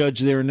Joe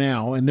Judge there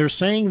now, and they're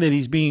saying that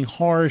he's being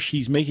harsh.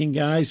 He's making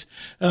guys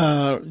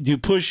do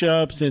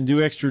push-ups and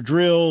do extra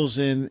drills,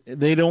 and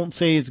they don't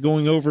say it's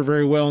going over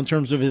very well in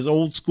terms of his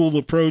old-school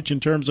approach,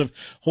 in terms of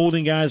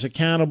holding guys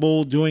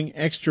accountable, doing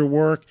extra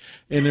work,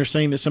 and they're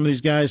saying that some of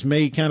these guys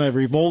may kind of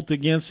revolt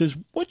against this.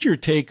 What's your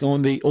take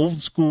on the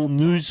old-school,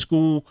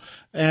 new-school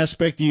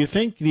aspect? Do you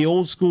think the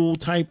old-school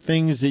type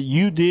things that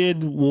you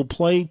did will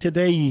play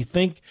today? You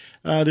think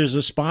there's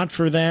a spot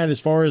for that? As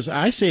far as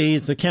I say,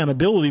 it's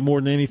accountability more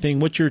than anything.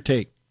 What's your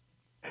take?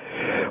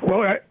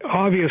 Well,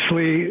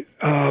 obviously,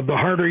 the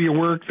harder you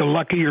work, the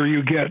luckier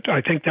you get.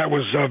 I think that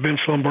was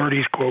Vince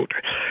Lombardi's quote.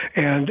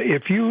 And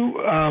if you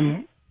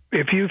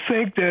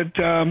think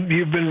that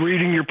you've been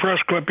reading your press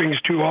clippings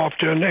too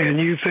often and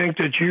you think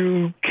that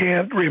you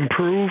can't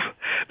improve,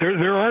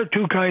 there are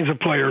two kinds of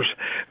players.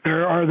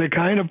 There are the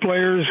kind of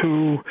players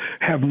who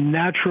have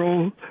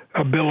natural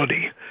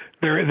ability.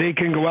 They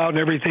can go out and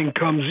everything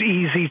comes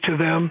easy to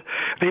them.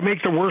 They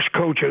make the worst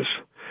coaches.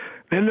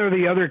 Then there are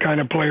the other kind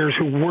of players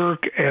who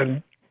work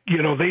and,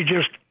 they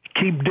just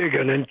keep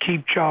digging and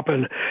keep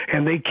chopping,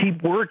 and they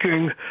keep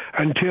working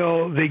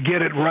until they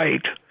get it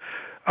right.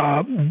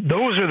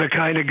 Those are the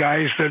kind of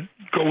guys that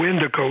go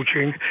into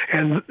coaching,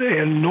 and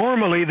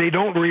normally they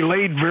don't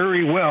relate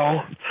very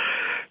well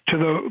to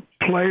the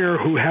player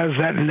who has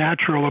that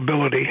natural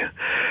ability.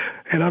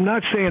 And I'm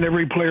not saying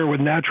every player with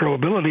natural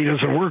ability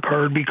doesn't work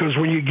hard, because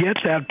when you get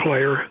that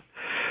player,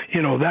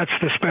 that's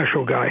the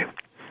special guy.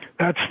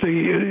 That's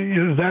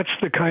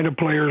the kind of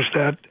players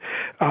that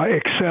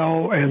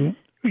excel, and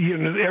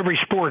every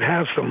sport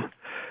has them.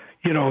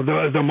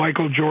 The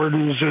Michael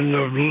Jordans and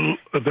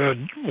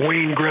the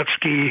Wayne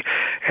Gretzky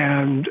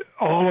and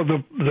all of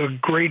the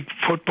great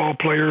football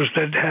players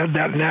that had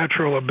that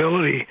natural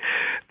ability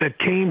that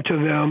came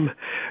to them,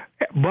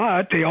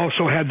 but they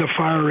also had the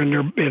fire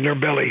in their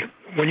belly.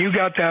 When you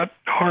got that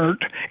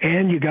heart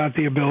and you got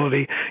the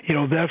ability,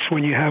 that's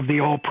when you have the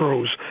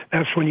all-pros.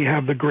 That's when you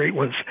have the great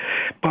ones.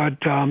 But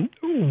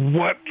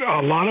what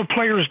a lot of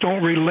players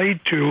don't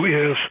relate to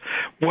is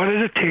what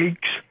it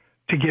takes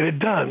to get it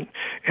done.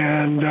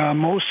 And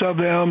most of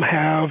them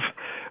have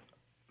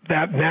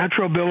that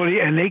natural ability,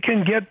 and they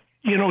can get,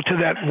 to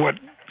that,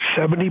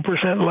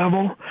 70%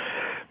 level.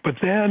 But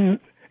then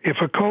if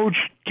a coach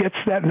gets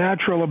that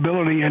natural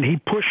ability and he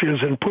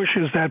pushes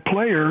that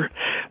player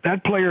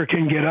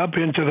can get up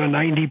into the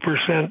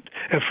 90%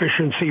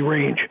 efficiency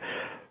range.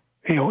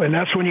 And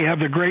that's when you have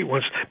the great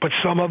ones. But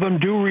some of them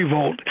do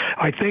revolt.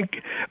 I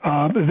think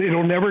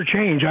it'll never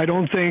change. I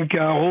don't think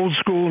old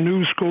school,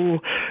 new school,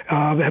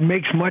 that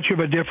makes much of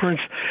a difference.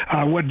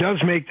 What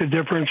does make the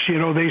difference,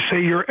 they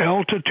say your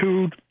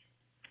altitude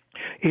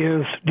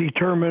is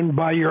determined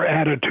by your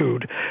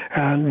attitude,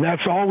 and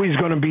that's always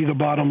going to be the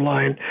bottom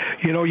line.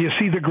 You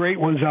see the great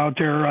ones out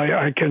there.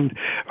 I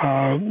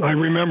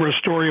remember a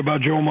story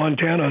about Joe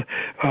Montana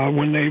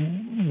when they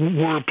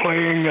were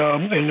playing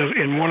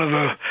in one of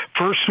the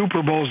first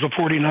Super Bowls, the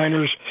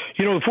 49ers.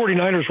 The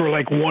 49ers were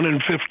like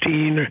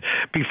 1-15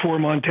 before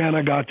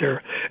Montana got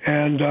there,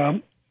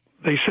 and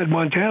they said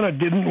Montana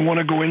didn't want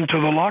to go into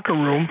the locker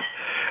room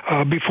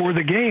before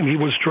the game. He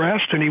was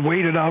dressed and he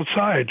waited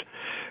outside.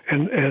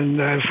 And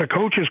as the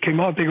coaches came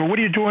out, they go, "What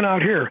are you doing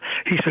out here?"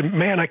 He said,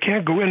 "Man, I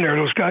can't go in there.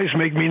 Those guys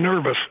make me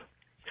nervous."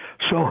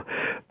 So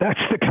that's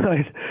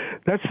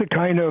the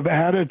kind of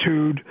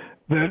attitude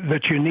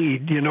that you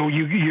need. You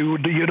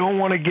don't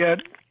want to get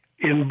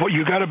in, but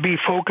you got to be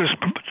focused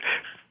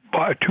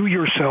to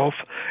yourself,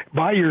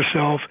 by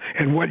yourself,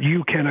 and what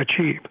you can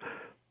achieve.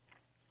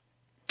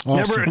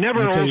 Awesome.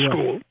 Never old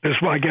school is,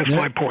 I guess,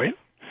 my point.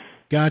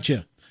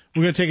 Gotcha.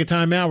 We're going to take a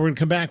time out. We're going to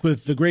come back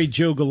with the great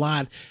Joe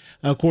Galata.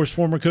 Of course,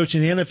 former coach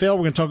in the NFL.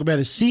 We're going to talk about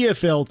his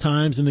CFL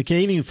times in the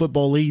Canadian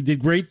Football League. Did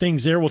great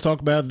things there. We'll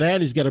talk about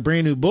that. He's got a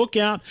brand new book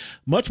out.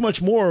 Much,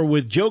 much more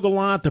with Joe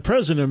Galata, the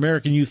president of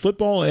American Youth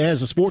Football,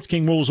 as the Sports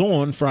King rolls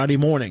on Friday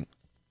morning.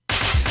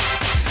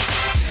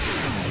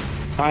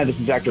 Hi,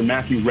 this is actor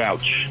Matthew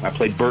Rauch. I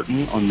played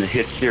Burton on the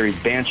hit series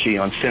Banshee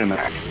on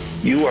Cinemax.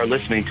 You are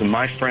listening to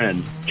my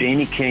friend,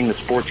 Jamie King, the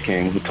Sports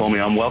King, who told me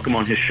I'm welcome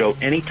on his show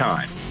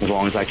anytime, as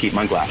long as I keep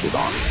my glasses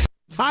on.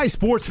 Hi,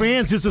 sports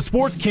fans. It's the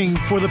Sports King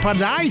for the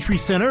Podiatry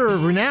Center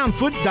of renowned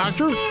foot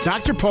doctor,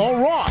 Dr. Paul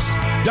Ross.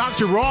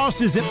 Dr.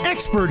 Ross is an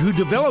expert who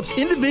develops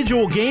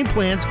individual game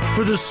plans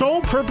for the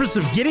sole purpose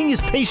of getting his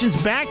patients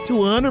back to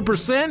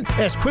 100%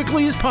 as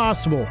quickly as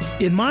possible.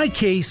 In my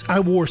case, I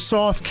wore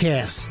soft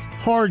casts,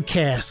 hard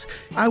casts.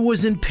 I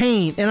was in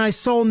pain and I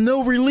saw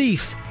no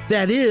relief.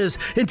 That is,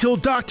 until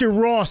Dr.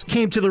 Ross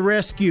came to the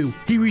rescue.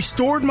 He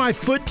restored my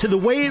foot to the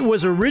way it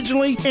was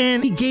originally,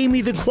 and he gave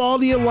me the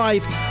quality of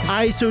life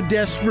I so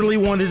desperately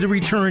wanted to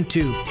return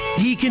to.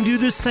 He can do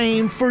the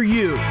same for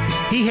you.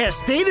 He has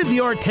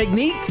state-of-the-art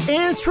techniques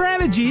and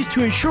strategies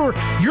to ensure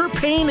your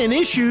pain and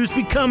issues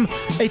become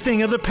a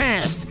thing of the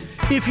past.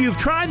 If you've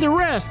tried the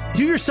rest,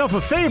 do yourself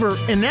a favor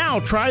and now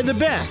try the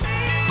best.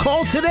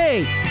 Call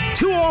today.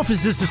 2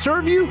 offices to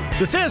serve you,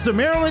 Bethesda,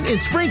 Maryland,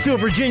 and Springfield,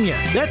 Virginia.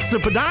 That's the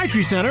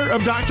Podiatry Center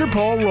of Dr.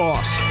 Paul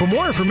Ross. For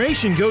more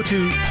information, go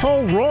to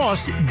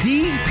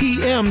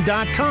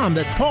paulrossdpm.com.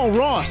 That's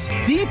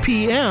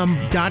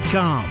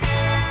paulrossdpm.com.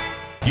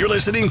 You're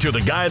listening to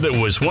the guy that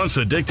was once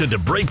addicted to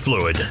brake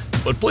fluid.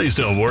 But please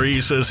don't worry,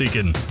 he says he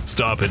can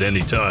stop at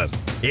any time.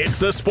 It's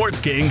the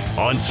Sports King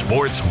on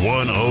Sports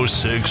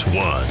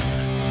 1061.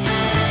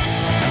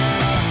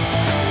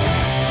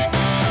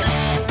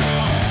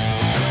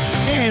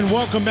 And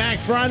welcome back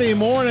Friday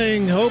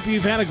morning. Hope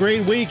you've had a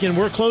great week, and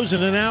we're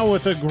closing it out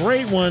with a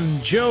great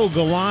one. Joe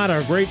Gallant,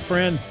 our great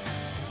friend,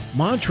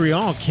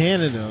 Montreal,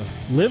 Canada,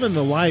 living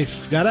the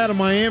life. Got out of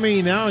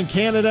Miami, now in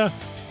Canada.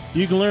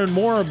 You can learn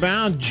more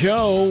about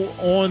Joe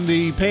on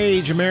the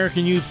page,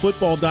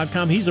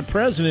 AmericanYouthFootball.com. He's a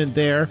president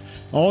there.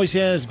 Always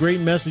has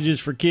great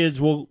messages for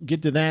kids. We'll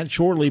get to that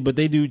shortly, but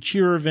they do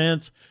cheer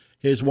events.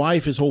 His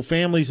wife, his whole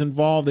family's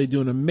involved. They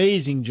do an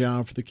amazing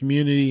job for the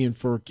community and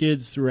for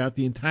kids throughout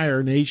the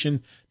entire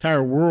nation,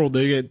 entire world.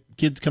 They get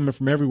kids coming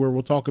from everywhere.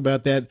 We'll talk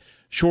about that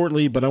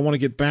shortly, but I want to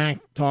get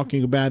back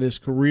talking about his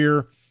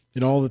career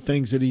and all the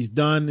things that he's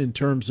done in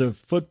terms of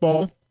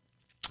football.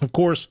 Of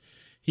course,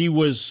 he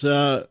was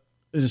an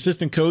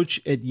assistant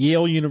coach at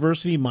Yale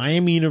University,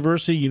 Miami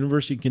University,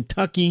 University of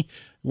Kentucky,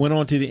 went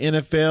on to the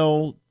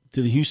NFL,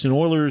 to the Houston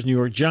Oilers, New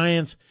York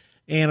Giants,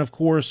 and, of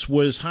course,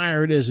 was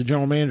hired as a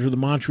general manager of the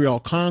Montreal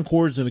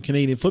Concords in the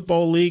Canadian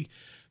Football League.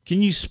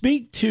 Can you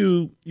speak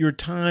to your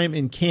time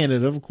in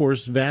Canada? Of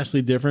course,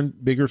 vastly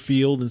different, bigger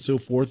field and so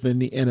forth than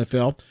the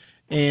NFL.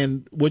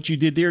 And what you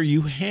did there,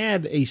 you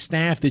had a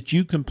staff that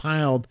you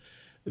compiled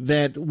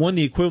that won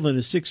the equivalent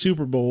of 6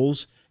 Super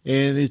Bowls,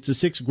 and it's the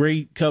 6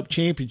 Grey Cup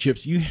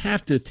championships. You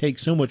have to take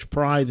so much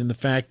pride in the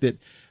fact that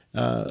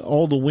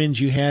all the wins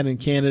you had in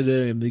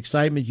Canada and the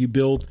excitement you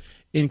built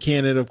in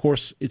Canada. Of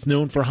course, it's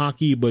known for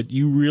hockey, but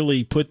you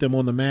really put them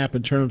on the map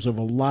in terms of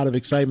a lot of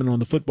excitement on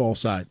the football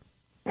side.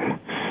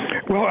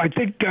 Well, I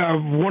think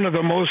one of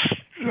the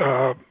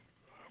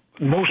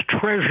most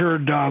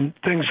treasured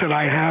things that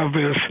I have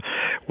is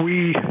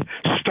we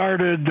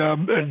started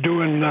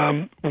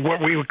doing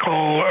what we would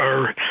call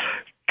our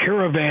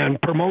caravan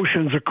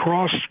promotions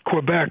across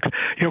Quebec.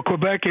 You know,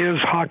 Quebec is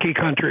hockey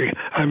country.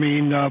 I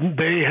mean,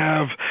 they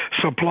have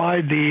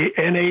supplied the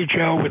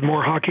NHL with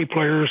more hockey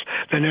players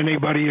than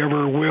anybody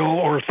ever will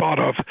or thought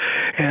of.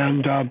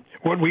 And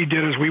what we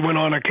did is we went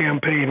on a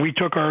campaign. We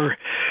took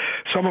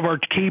some of our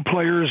key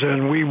players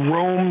and we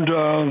roamed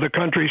the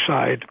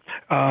countryside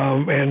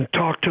and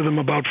talked to them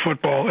about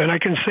football. And I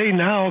can say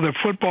now that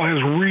football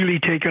has really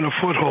taken a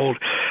foothold.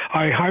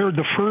 I hired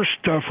the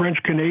first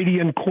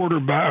French-Canadian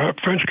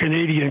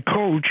French-Canadian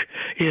coach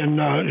in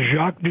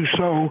Jacques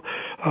Dussault,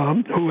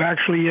 who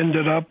actually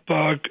ended up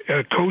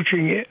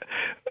coaching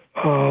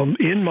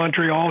in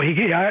Montreal.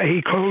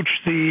 He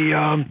coached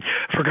the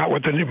forgot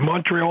what the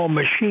Montreal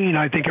Machine,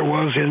 I think it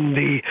was,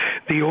 in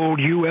the old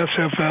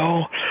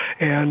USFL,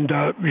 and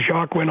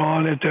Jacques went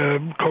on to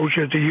coach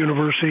at the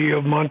University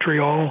of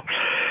Montreal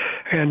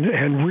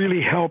and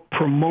really helped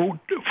promote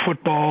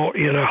football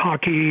in a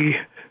hockey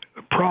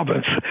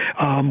province.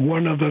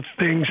 One of the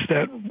things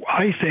that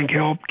I think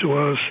helped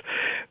was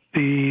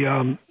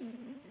the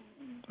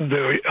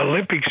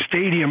Olympic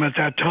Stadium at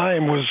that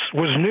time was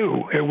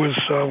new. It was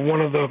one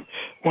of the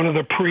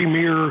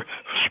premier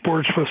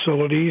sports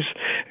facilities,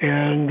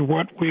 and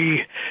what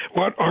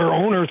our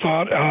owner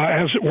thought,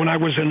 as when I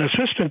was an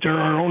assistant there,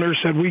 our owner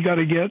said, we got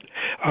to get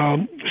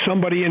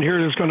somebody in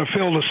here that's going to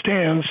fill the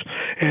stands,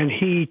 and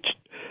he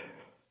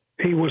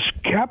was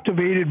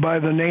captivated by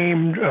the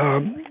name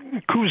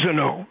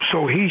Cousineau.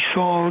 So he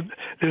saw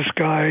this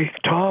guy,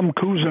 Tom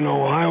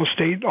Cousineau, Ohio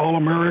State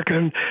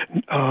All-American,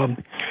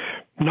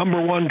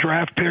 number 1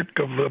 draft pick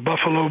of the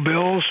Buffalo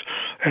Bills,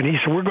 and he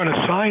said, we're going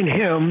to sign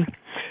him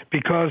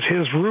because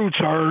his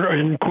roots are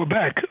in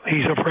Quebec.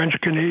 He's a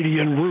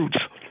French-Canadian roots.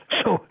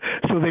 So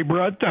they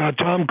brought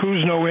Tom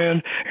Cousineau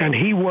in, and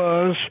he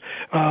was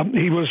a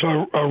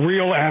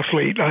real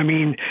athlete. I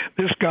mean,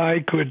 this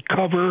guy could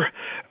cover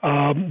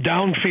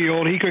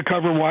downfield. He could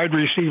cover wide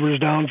receivers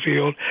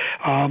downfield.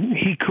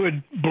 He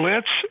could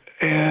blitz,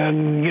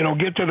 and,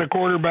 get to the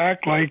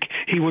quarterback like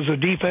he was a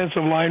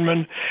defensive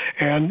lineman,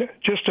 and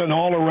just an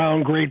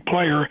all-around great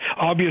player.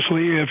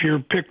 Obviously, if you're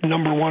picked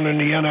number one in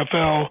the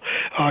NFL,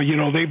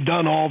 they've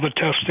done all the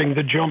testing,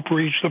 the jump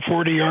reach, the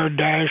 40-yard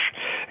dash,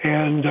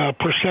 and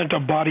percent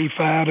of body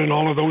fat and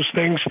all of those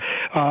things.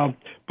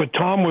 But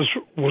Tom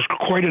was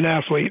quite an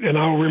athlete, and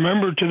I'll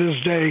remember to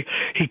this day,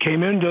 he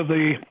came into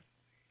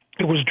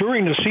it was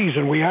during the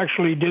season. We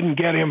actually didn't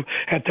get him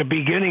at the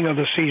beginning of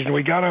the season.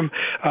 We got him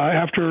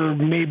after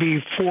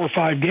maybe 4 or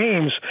 5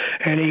 games,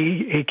 and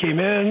he came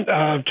in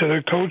to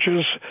the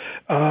coach's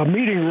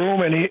meeting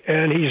room,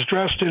 and he's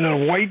dressed in a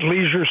white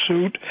leisure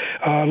suit,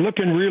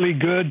 looking really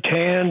good,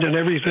 tanned and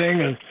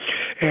everything.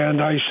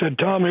 And I said,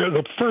 Tom,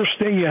 the first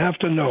thing you have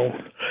to know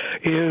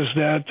is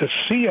that the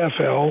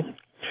CFL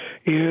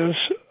is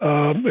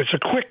it's a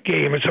quick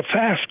game. It's a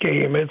fast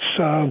game. It's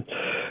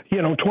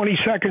 20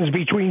 seconds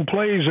between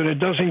plays, and it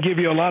doesn't give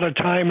you a lot of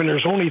time, and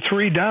there's only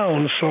 3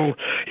 downs. So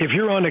if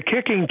you're on the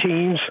kicking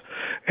teams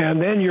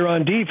and then you're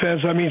on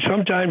defense,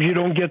 sometimes you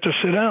don't get to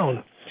sit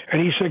down.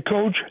 And he said,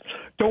 Coach,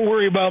 don't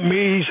worry about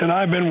me. He said,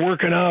 I've been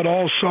working out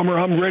all summer.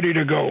 I'm ready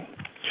to go.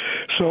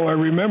 So I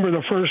remember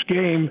the first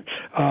game,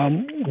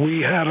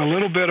 we had a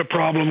little bit of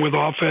problem with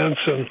offense,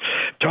 and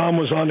Tom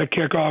was on the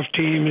kickoff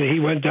team, and he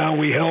went down.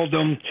 We held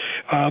him.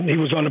 He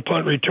was on the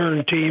punt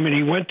return team, and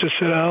he went to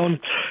sit down.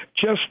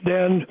 Just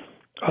then,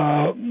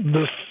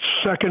 the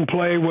second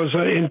play was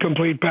an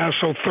incomplete pass.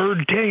 So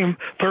third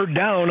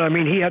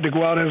down, he had to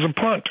go out as a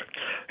punt,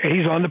 and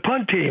he's on the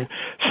punt team.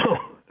 So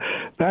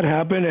that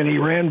happened, and he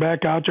ran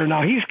back out there.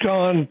 Now, he's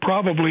gone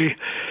probably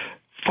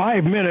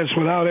 5 minutes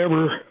without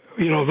ever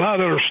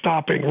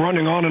stopping,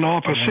 running on and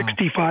off a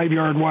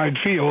 65-yard wide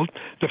field.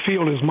 The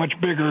field is much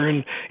bigger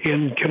in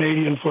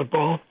Canadian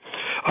football.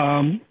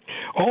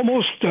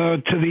 Almost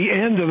to the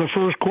end of the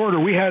first quarter,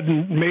 we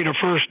hadn't made a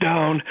first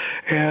down,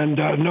 and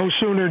no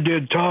sooner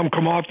did Tom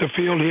come off the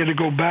field, he had to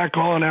go back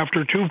on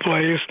after 2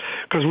 plays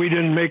because we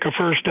didn't make a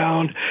first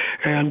down.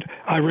 And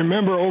I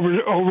remember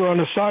over on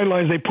the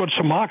sidelines, they put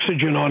some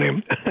oxygen on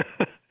him.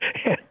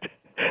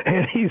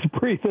 And he's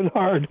breathing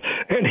hard,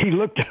 and he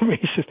looked at me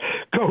and said,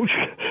 Coach,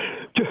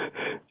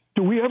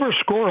 do we ever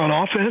score on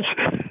offense?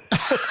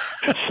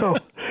 So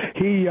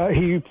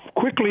he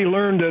quickly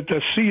learned that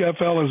the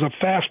CFL is a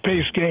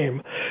fast-paced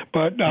game,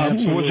 but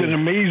was an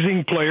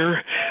amazing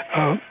player.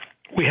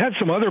 We had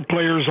some other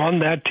players on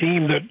that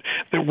team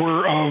that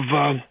were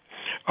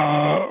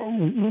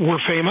were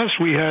famous.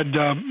 We had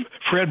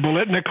Fred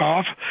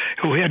Biletnikoff,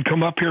 who had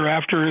come up here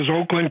after his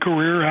Oakland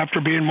career,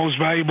 after being most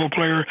valuable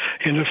player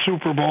in the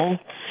Super Bowl.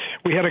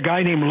 We had a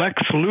guy named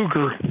Lex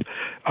Luger.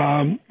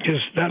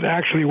 That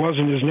actually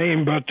wasn't his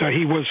name, but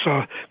he was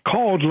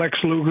called Lex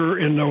Luger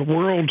in the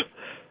world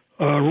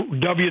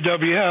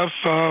WWF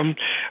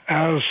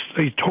as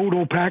a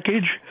total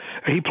package.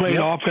 He played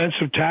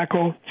offensive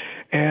tackle.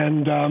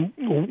 And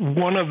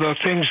one of the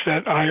things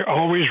that I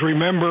always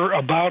remember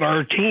about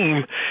our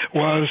team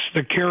was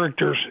the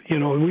characters.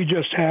 We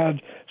just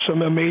had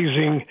some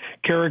amazing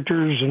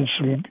characters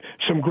and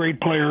some great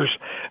players.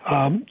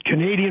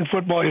 Canadian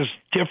football is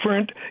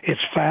different. It's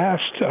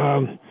fast.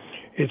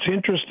 It's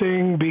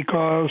interesting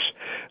because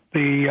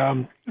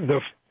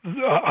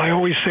I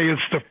always say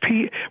it's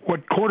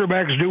what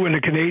quarterbacks do in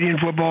the Canadian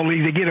Football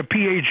League. They get a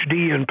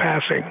PhD in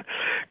passing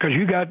because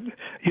you got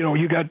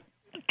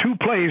 2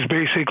 plays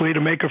basically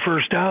to make a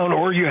first down,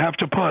 or you have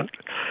to punt.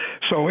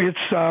 So it's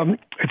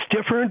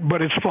different,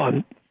 but it's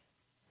fun.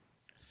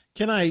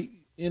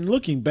 In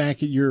looking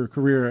back at your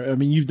career,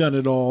 you've done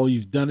it all.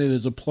 You've done it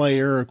as a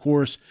player, of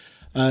course,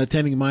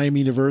 attending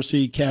Miami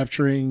University,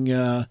 captaining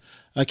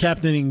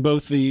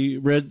both the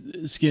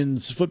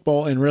Redskins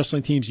football and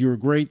wrestling teams. You were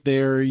great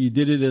there. You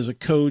did it as a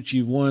coach.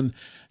 You've won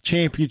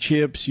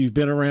championships. You've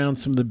been around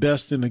some of the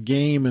best in the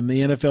game and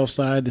the NFL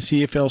side, the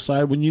CFL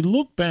side. When you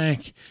look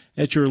back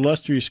at your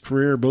illustrious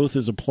career, both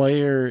as a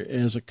player,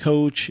 as a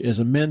coach, as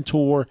a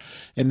mentor,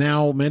 and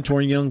now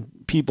mentoring young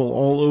people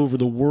all over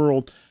the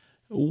world,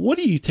 what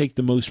do you take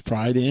the most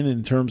pride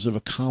in terms of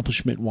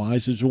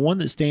accomplishment-wise? Is there one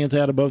that stands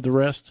out above the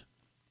rest?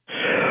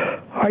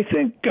 I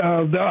think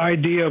the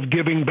idea of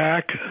giving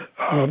back.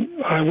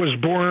 I was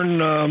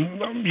born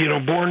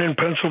in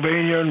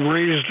Pennsylvania and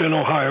raised in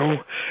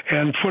Ohio,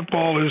 and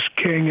football is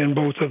king in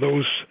both of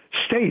those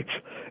states.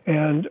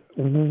 And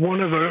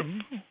one of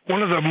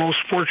the most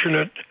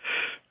fortunate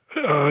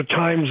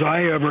times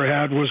I ever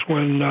had was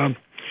when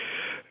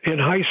in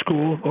high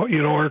school,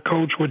 our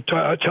coach would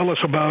tell us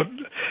about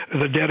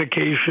the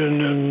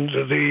dedication and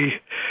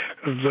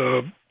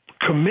the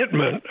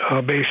commitment,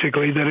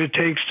 basically, that it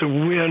takes to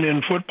win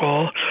in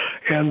football.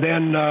 And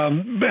then,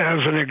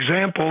 as an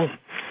example,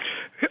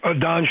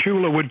 Don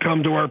Shula would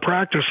come to our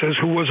practices,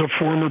 who was a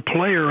former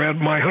player at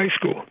my high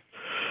school.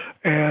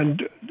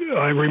 And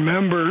I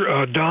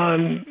remember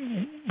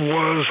Don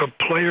was a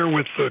player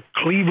with the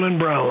Cleveland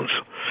Browns.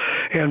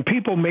 And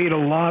people made a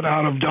lot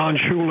out of Don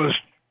Shula's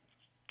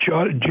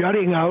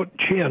jutting out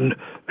chin.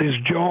 His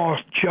jaw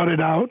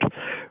jutted out.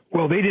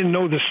 Well, they didn't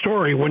know the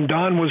story. When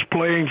Don was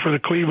playing for the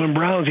Cleveland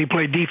Browns, he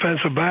played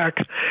defensive back.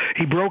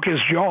 He broke his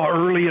jaw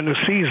early in the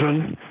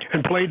season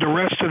and played the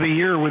rest of the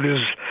year with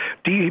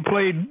he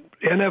played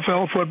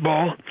NFL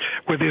football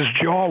with his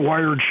jaw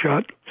wired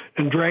shut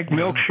and drank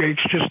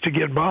milkshakes just to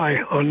get by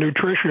on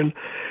nutrition.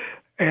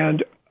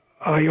 And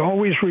I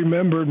always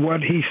remembered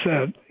what he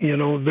said. You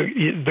know,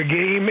 the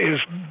game is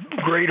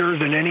greater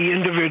than any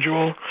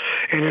individual,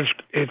 and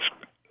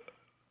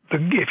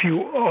if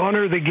you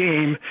honor the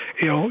game,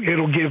 you know,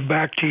 it'll give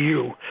back to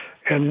you.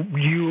 And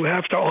you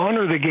have to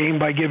honor the game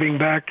by giving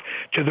back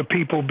to the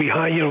people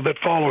behind, you know, that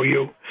follow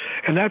you.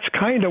 And that's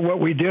kind of what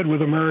we did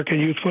with American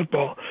Youth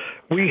Football.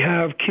 We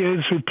have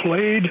kids who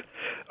played,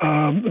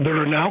 that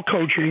are now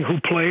coaching, who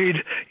played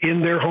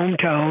in their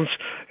hometowns.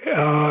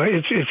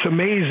 It's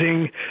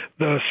amazing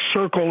the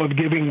circle of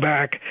giving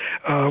back.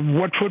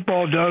 What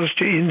football does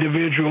to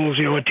individuals,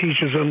 you know, it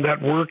teaches them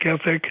that work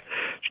ethic,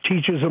 it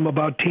teaches them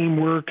about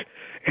teamwork,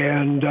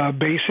 and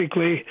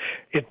basically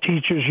it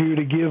teaches you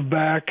to give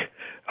back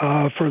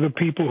for the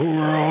people who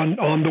are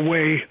on the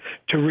way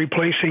to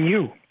replacing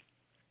you.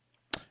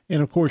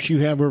 And, of course, you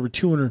have over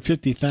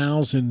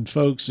 250,000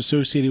 folks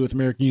associated with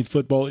American Youth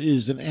Football. It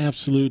is an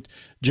absolute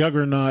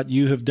juggernaut.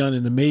 You have done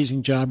an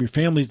amazing job. Your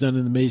family's done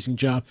an amazing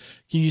job.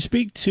 Can you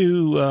speak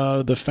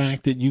to the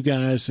fact that you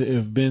guys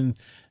have been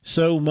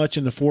so much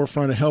in the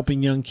forefront of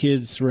helping young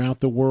kids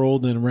throughout the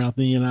world and around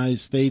the United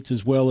States,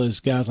 as well as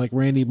guys like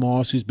Randy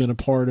Moss, who's been a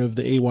part of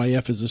the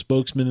AYF as a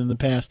spokesman in the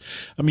past?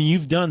 I mean,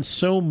 you've done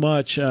so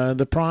much.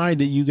 The pride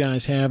that you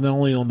guys have, not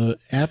only on the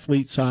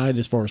athlete side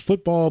as far as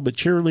football, but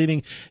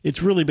cheerleading,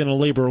 it's really been a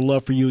labor of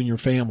love for you and your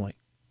family.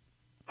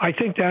 I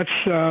think that's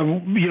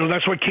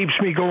that's what keeps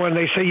me going.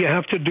 They say you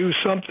have to do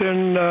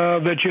something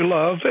that you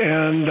love,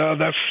 and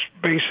that's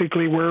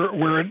basically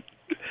where it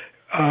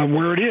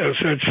is.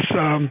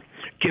 It's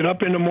get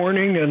up in the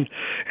morning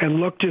and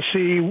look to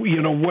see,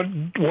 you know,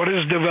 what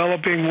is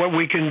developing, what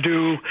we can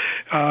do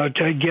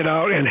to get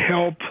out and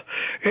help.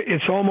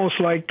 It's almost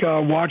like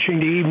watching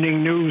the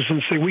evening news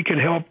and say we can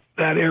help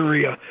that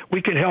area.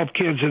 We can help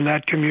kids in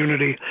that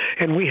community,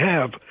 and we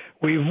have.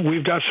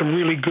 We've got some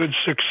really good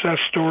success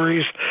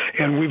stories,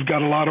 and we've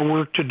got a lot of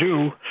work to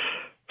do.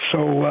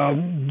 So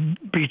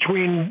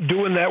between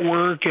doing that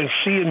work and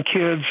seeing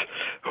kids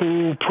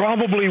who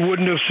probably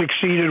wouldn't have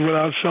succeeded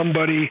without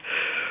somebody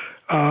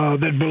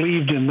that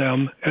believed in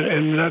them,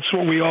 and that's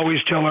what we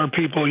always tell our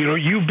people. You know,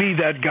 you be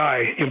that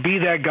guy. You be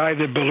that guy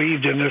that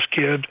believed in this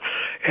kid,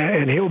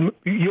 and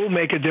you'll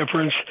make a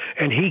difference,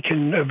 and he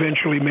can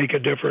eventually make a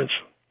difference.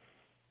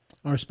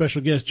 Our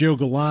special guest, Joe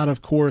Galata,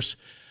 of course.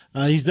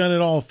 He's done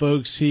it all,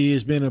 folks. He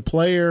has been a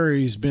player.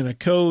 He's been a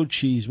coach.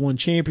 He's won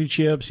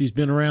championships. He's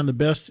been around the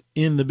best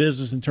in the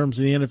business in terms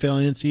of the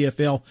NFL and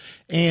NCFL,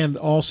 and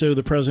also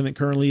the president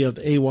currently of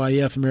the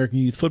AYF, American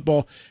Youth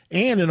Football,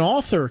 and an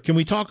author. Can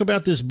we talk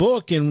about this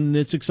book? And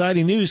it's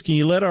exciting news. Can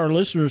you let our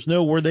listeners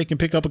know where they can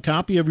pick up a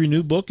copy of your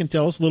new book and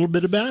tell us a little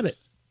bit about it?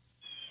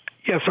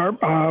 Yes,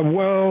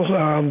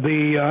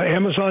 the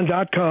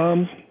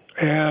Amazon.com,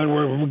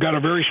 and we've got a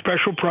very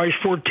special price,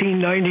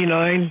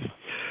 $14.99.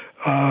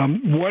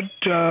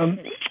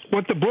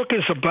 What the book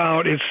is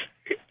about is,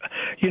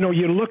 you know,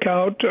 you look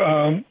out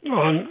on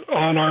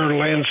our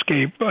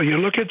landscape. You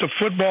look at the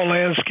football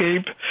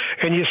landscape,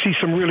 and you see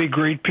some really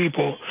great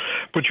people.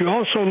 But you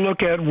also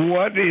look at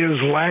what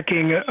is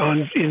lacking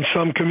in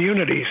some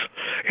communities.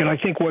 And I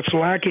think what's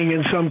lacking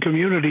in some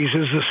communities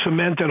is the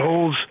cement that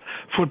holds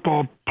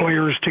football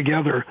players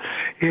together.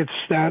 It's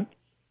that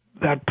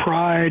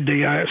pride,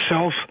 the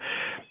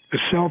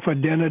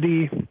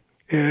self-identity.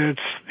 It's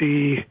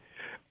the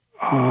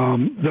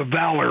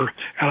valor,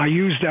 and I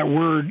use that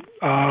word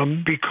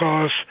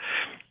because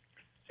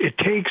it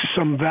takes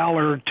some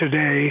valor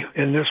today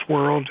in this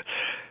world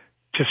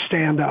to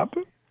stand up.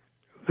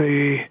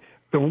 The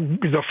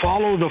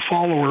follow the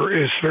follower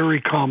is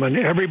very common.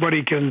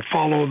 Everybody can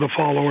follow the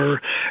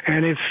follower,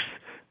 and it's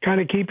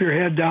kind of keep your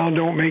head down,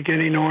 don't make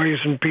any noise,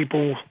 and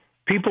people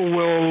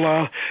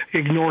will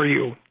ignore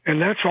you.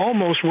 And that's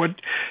almost what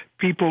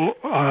people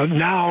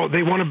now,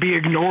 they want to be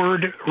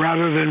ignored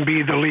rather than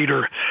be the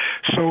leader.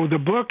 So the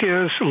book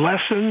is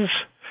Lessons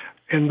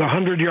in the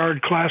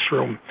 100-Yard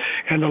Classroom.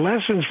 And the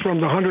lessons from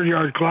the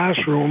 100-Yard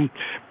Classroom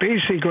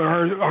basically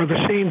are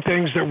the same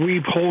things that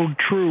we hold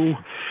true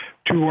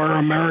to our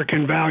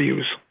American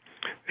values.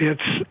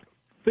 It's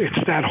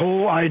that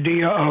whole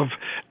idea of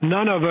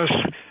none of us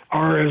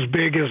are as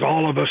big as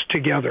all of us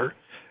together,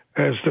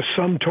 as the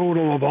sum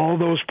total of all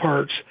those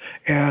parts.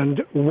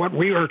 And what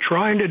we are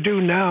trying to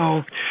do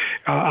now,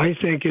 I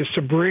think, is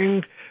to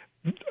bring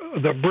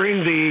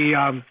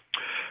the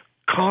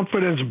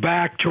confidence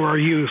back to our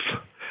youth.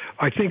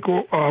 I think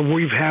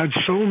we've had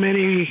so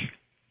many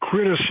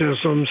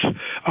criticisms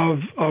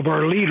of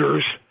our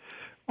leaders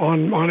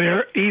on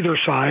either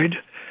side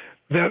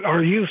that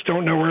our youth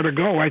don't know where to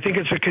go. I think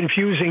it's a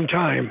confusing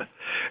time.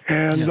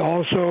 And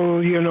also,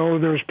 you know,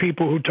 there's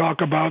people who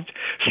talk about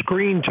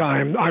screen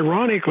time.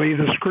 Ironically,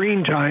 the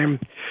screen time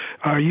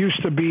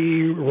used to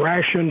be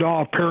rationed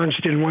off. Parents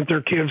didn't want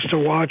their kids to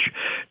watch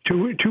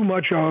too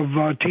much of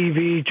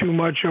TV, too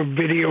much of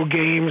video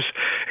games.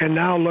 And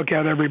now look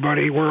at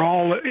everybody. We're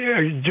all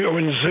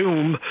doing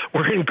Zoom.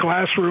 We're in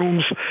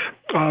classrooms,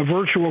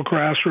 virtual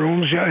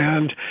classrooms,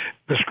 and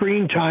the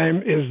screen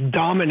time is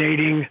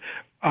dominating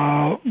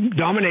our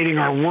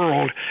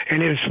world,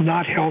 and it's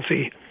not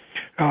healthy.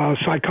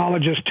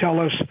 Psychologists tell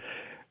us,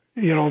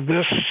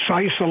 this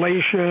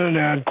isolation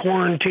and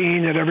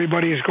quarantine that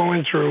everybody's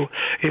going through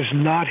is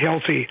not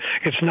healthy.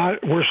 It's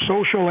not. We're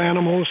social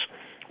animals.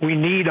 We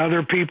need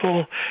other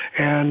people,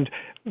 and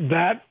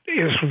that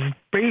is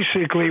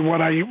basically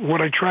what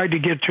I tried to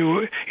get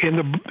to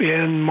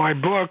in my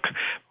book.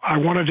 I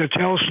wanted to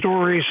tell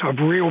stories of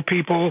real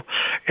people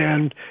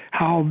and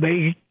how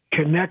they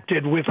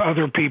connected with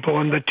other people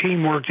and the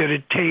teamwork that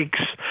it takes,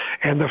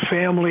 and the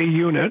family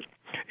unit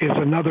is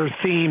another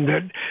theme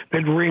that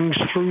rings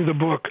through the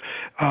book.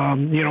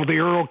 The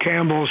Earl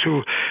Campbells,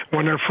 who,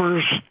 when their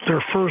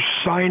first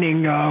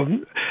signing,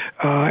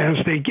 as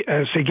they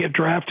get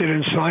drafted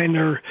and sign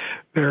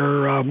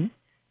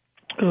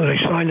they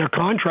sign their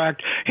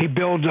contract,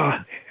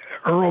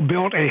 Earl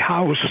built a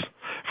house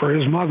for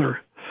his mother.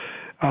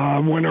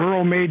 When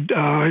Earl made,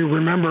 I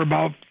remember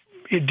about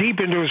deep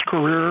into his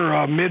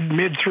career,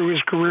 mid through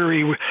his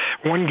career,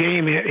 one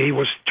game he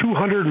was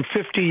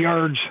 250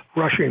 yards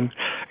rushing,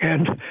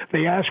 and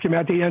they asked him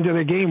at the end of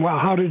the game, "Well,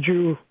 why did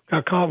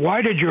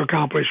you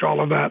accomplish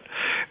all of that?"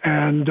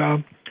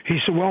 And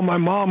he said, "Well, my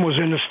mom was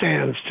in the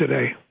stands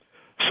today."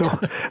 So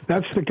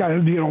that's the kind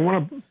of,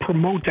 want to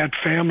promote that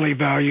family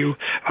value.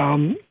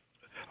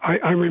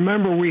 I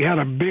remember we had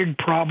a big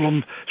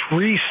problem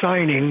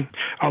re-signing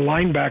a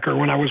linebacker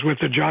when I was with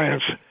the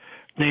Giants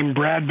named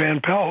Brad Van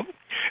Pelt.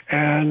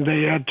 And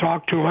they had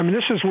talked to him. I mean,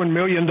 this is when $1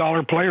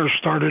 million players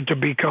started to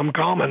become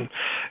common.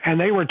 And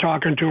they were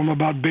talking to him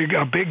about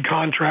a big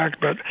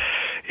contract, but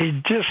he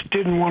just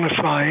didn't want to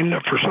sign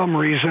for some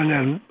reason.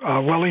 And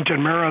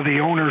Wellington Mara, the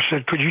owner,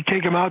 said, "Could you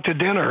take him out to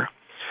dinner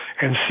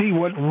and see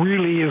what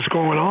really is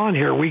going on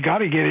here? We got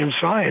to get him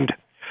signed."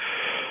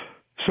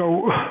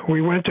 So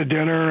we went to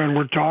dinner and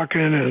we're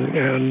talking,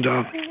 and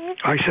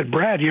I said,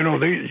 "Brad, you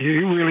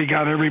really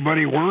got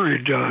everybody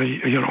worried.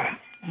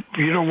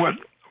 You know what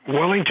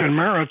Wellington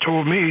Mara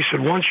told me?" He said,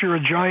 "Once you're a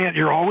giant,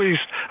 you're always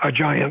a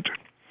giant."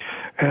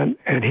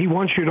 And he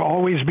wants you to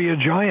always be a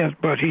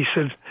giant. But he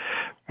said,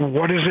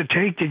 "What does it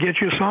take to get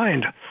you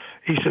signed?"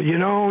 He said,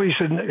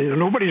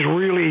 "Nobody's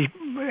really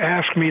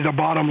asked me the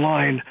bottom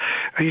line."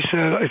 He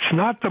said, "It's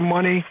not the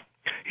money."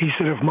 He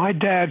said, "If my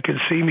dad could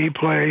see me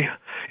play,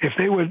 if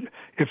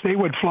they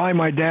would fly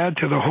my dad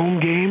to the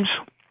home games,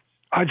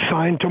 I'd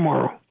sign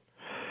tomorrow."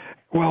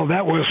 Well,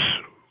 that was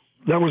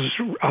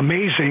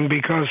amazing,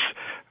 because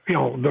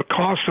the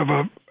cost of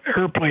a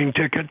airplane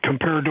ticket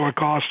compared to a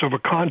cost of a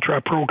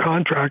pro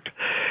contract.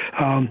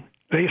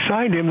 They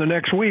signed him the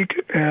next week,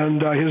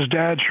 and his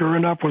dad, sure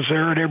enough, was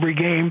there at every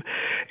game.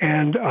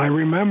 And I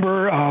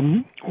remember,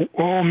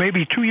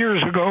 maybe 2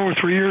 years ago or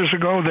 3 years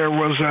ago, there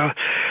was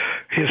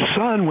his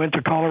son went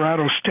to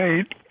Colorado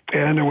State,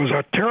 and there was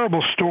a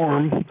terrible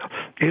storm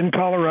in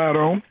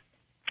Colorado,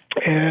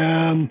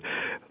 and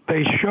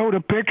they showed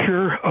a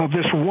picture of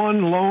this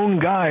one lone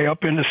guy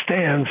up in the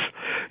stands,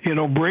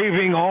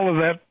 braving all of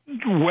that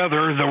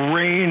weather, the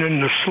rain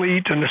and the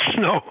sleet and the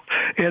snow.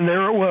 And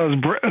there it was.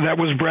 That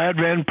was Brad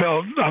Van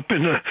Pelt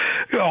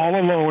all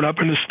alone up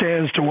in the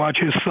stands to watch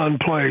his son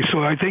play.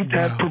 So I think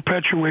that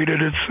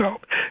perpetuated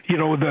itself.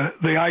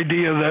 The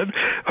idea that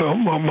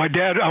my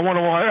dad, I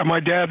want my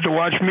dad to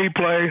watch me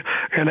play,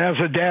 and as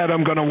a dad,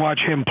 I'm going to watch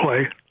him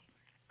play.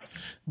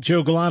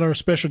 Joe Galata, our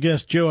special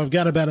guest. Joe, I've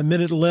got about a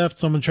minute left,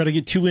 so I'm going to try to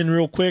get two in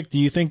real quick. Do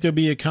you think there'll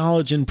be a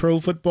college and pro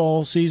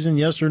football season,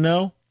 yes or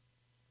no?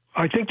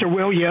 I think there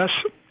will, yes.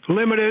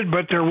 Limited,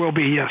 but there will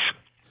be, yes.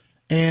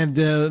 And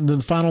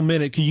the final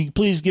minute, can you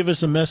please give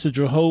us a message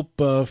of hope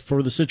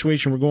for the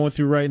situation we're going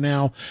through right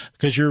now?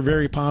 Because you're a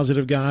very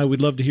positive guy.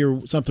 We'd love to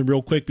hear something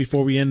real quick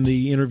before we end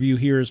the interview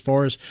here, as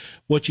far as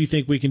what you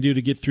think we can do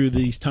to get through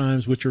these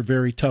times, which are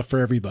very tough for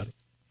everybody.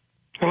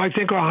 Well, I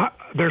think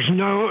there's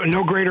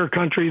no greater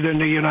country than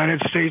the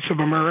United States of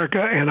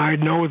America, and I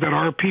know that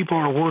our people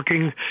are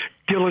working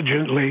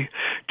diligently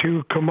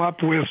to come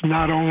up with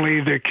not only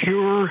the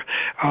cure,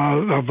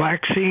 a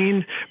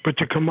vaccine, but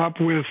to come up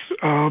with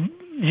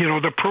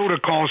the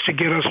protocols to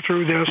get us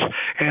through this.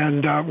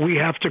 And we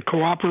have to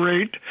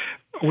cooperate.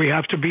 We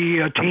have to be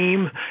a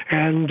team.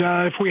 And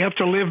if we have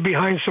to live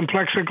behind some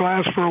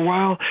plexiglass for a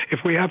while, if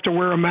we have to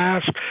wear a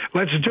mask,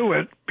 let's do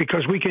it,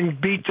 because we can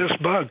beat this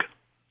bug.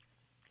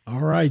 All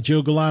right,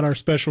 Joe Galata, our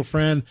special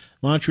friend,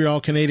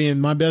 Montreal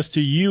Canadian. My best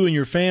to you and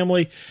your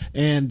family,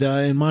 and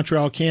in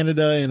Montreal,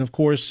 Canada, and of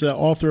course,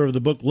 author of the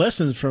book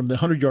Lessons from the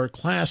 100-Yard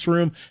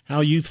Classroom: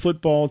 How Youth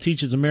Football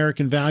Teaches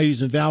American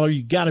Values and Valor.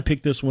 You got to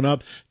pick this one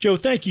up. Joe,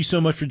 thank you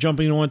so much for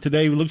jumping on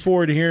today. We look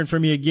forward to hearing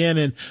from you again,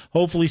 and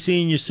hopefully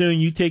seeing you soon.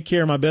 You take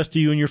care. My best to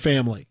you and your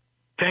family.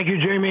 Thank you,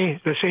 Jamie.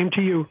 The same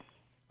to you.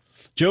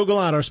 Joe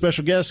Gallant, our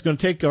special guest, is going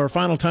to take our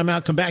final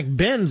timeout, come back.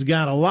 Ben's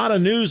got a lot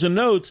of news and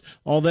notes,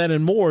 all that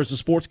and more as the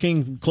Sports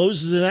King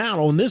closes it out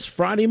on this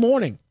Friday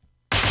morning.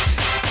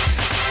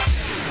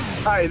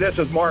 Hi, this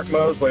is Mark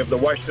Mosley of the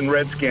Washington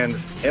Redskins,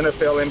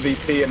 NFL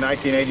MVP in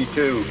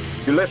 1982.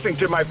 You're listening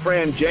to my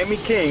friend Jamie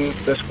King,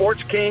 the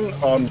Sports King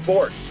on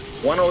Sports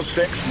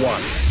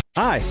 106.1.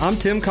 Hi, I'm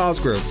Tim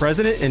Cosgrove,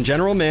 President and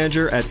General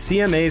Manager at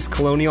CMA's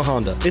Colonial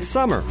Honda. It's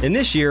summer, and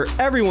this year,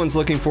 everyone's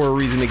looking for a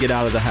reason to get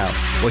out of the house.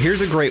 Well, here's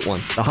a great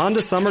one, the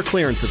Honda Summer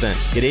Clearance Event.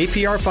 Get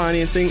APR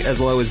financing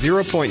as low as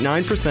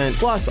 0.9%,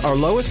 plus our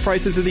lowest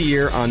prices of the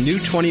year on new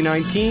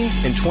 2019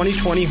 and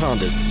 2020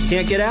 Hondas.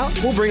 Can't get out?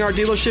 We'll bring our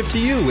dealership to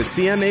you with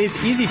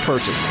CMA's Easy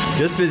Purchase.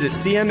 Just visit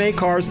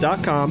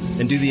CMAcars.com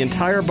and do the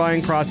entire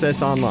buying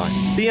process online.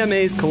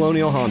 CMA's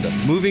Colonial Honda,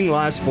 moving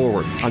lives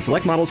forward on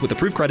select models with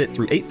approved credit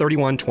through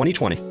 8/31/2020.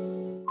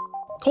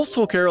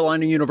 Coastal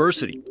Carolina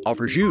University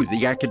offers you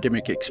the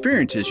academic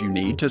experiences you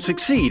need to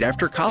succeed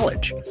after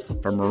college.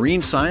 From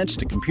marine science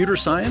to computer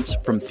science,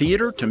 from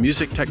theater to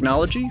music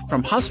technology,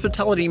 from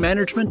hospitality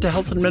management to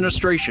health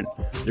administration,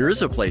 there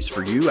is a place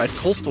for you at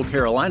Coastal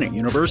Carolina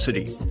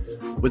University.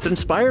 With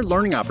inspired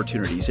learning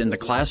opportunities in the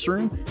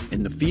classroom,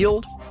 in the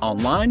field,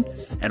 online,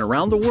 and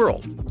around the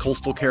world,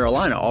 Coastal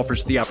Carolina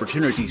offers the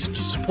opportunities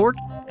to support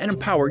and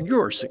empower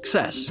your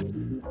success.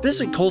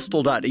 Visit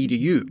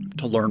coastal.edu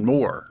to learn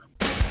more.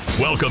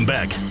 Welcome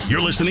back.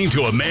 You're listening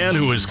to a man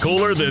who is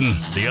cooler than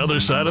the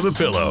other side of the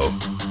pillow.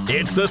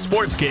 It's the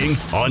Sports King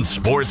on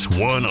Sports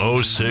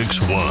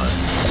 106.1.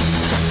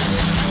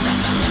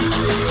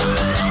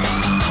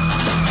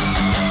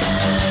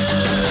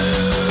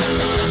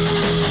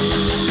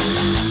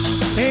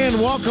 And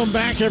welcome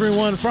back,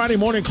 everyone. Friday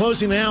morning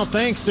closing now.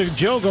 Thanks to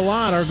Joe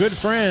Gallant, our good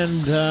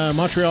friend,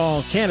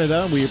 Montreal,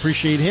 Canada. We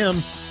appreciate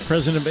him.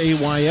 President of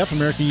AYF,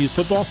 American Youth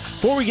Football.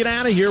 Before we get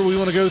out of here, we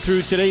want to go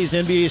through today's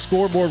NBA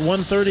scoreboard.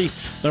 1:30,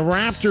 the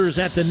Raptors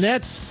at the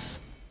Nets.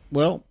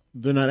 Well,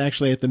 they're not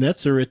actually at the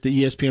Nets. They're at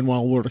the ESPN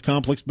Wild World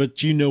Complex,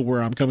 but you know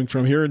where I'm coming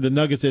from here. The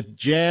Nuggets at the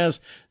Jazz.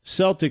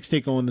 Celtics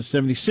take on the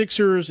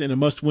 76ers in a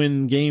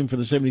must-win game for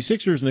the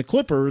 76ers, and the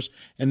Clippers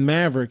and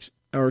Mavericks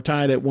are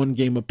tied at one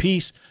game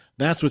apiece.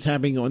 That's what's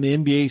happening on the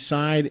NBA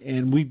side,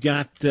 and we've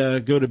got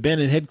to go to Ben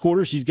at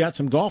headquarters. He's got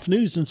some golf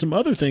news and some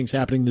other things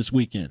happening this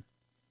weekend.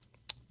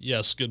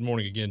 Yes, good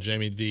morning again,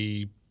 Jamie.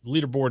 The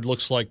leaderboard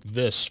looks like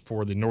this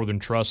for the Northern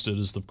Trust. It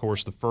is, of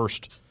course, the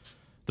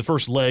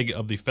first leg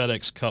of the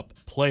FedEx Cup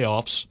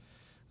playoffs.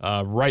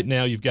 Right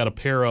now, you've got a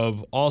pair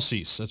of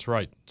Aussies. That's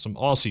right, some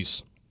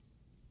Aussies,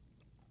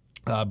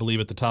 I believe,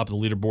 at the top of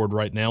the leaderboard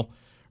right now.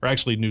 Or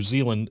actually, New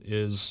Zealand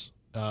is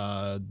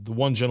the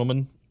one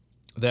gentleman.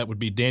 That would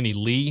be Danny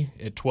Lee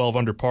at 12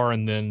 under par,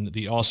 and then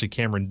the Aussie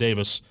Cameron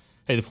Davis.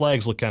 Hey, the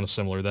flags look kind of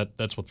similar.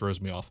 That's what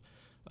throws me off.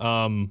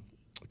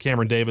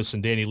 Cameron Davis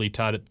and Danny Lee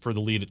tied it for the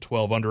lead at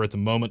 12 under at the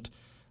moment.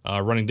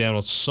 Running down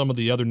on some of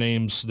the other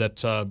names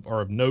that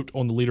are of note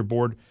on the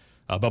leaderboard.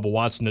 Bubba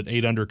Watson at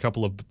 8 under, a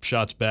couple of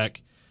shots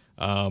back.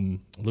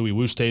 Louis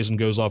Oosthuizen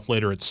goes off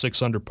later at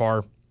 6 under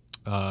par.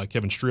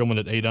 Kevin Streelman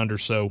at 8 under.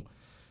 So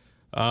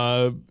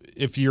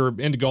if you're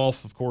into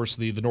golf, of course,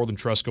 the Northern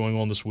Trust going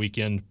on this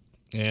weekend.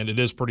 And it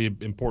is pretty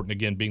important,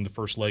 again, being the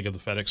first leg of the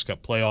FedEx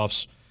Cup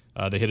playoffs.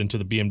 They head into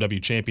the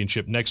BMW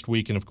Championship next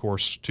week, and, of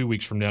course, 2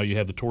 weeks from now you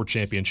have the Tour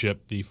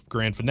Championship, the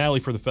grand finale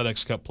for the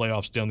FedEx Cup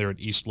playoffs down there at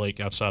East Lake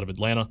outside of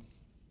Atlanta.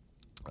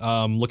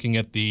 Looking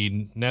at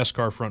the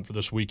NASCAR front for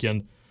this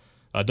weekend,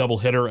 a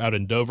doubleheader out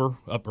in Dover,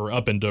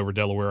 up in Dover,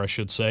 Delaware, I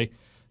should say.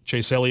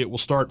 Chase Elliott will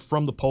start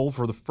from the pole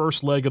for the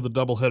first leg of the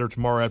doubleheader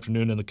tomorrow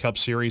afternoon in the Cup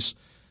Series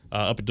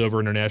up at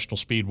Dover International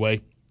Speedway.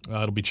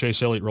 It'll be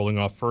Chase Elliott rolling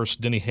off first.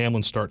 Denny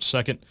Hamlin starts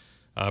second.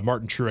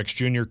 Martin Truex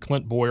Jr.,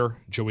 Clint Boyer,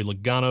 Joey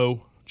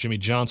Logano, Jimmy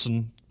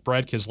Johnson,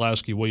 Brad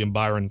Keselowski, William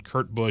Byron,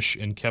 Kurt Busch,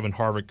 and Kevin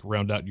Harvick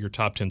round out your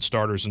top 10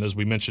 starters. And as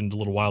we mentioned a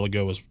little while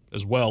ago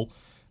as well,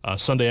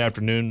 Sunday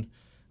afternoon,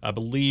 I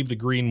believe the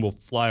green will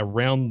fly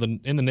around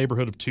in the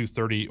neighborhood of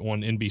 2:30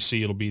 on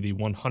NBC. It'll be the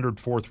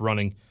 104th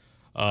running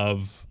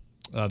of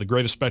the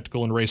greatest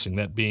spectacle in racing,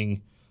 that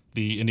being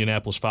the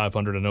Indianapolis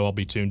 500. I know I'll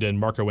be tuned in.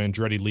 Marco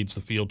Andretti leads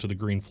the field to the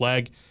green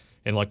flag.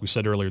 And like we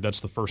said earlier,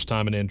 that's the first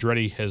time an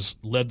Andretti has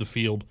led the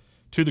field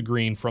to the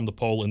green from the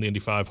pole in the Indy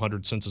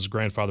 500 since his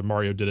grandfather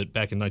Mario did it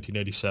back in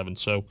 1987.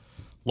 So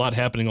a lot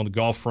happening on the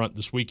golf front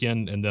this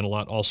weekend, and then a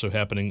lot also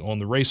happening on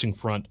the racing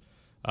front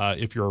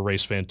if you're a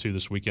race fan too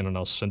this weekend, and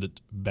I'll send it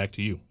back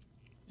to you.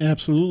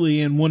 Absolutely.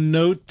 And one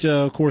note,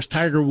 of course,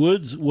 Tiger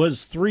Woods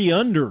was 3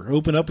 under,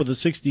 opened up with a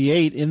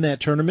 68 in that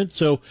tournament.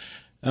 So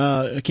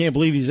I can't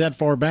believe he's that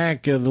far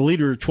back. The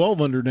leader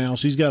 12 under now,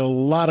 so he's got a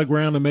lot of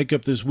ground to make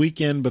up this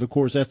weekend. But, of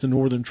course, that's the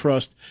Northern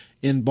Trust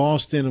in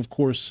Boston. Of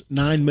course,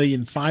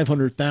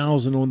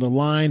 $9,500,000 on the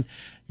line.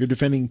 Your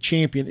defending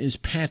champion is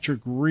Patrick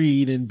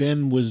Reed, and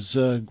Ben was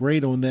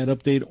great on that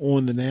update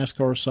on the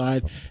NASCAR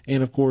side,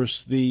 and of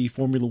course the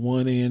Formula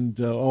One and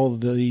all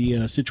of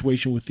the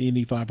situation with the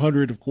Indy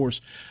 500. Of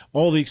course,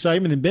 all the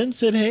excitement. And Ben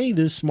said, "Hey,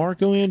 this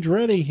Marco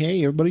Andretti.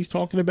 Hey, everybody's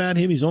talking about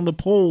him. He's on the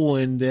pole,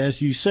 and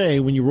as you say,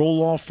 when you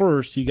roll off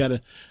first, you got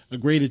a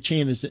great a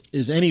chance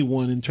as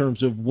anyone in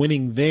terms of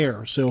winning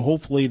there. So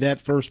hopefully that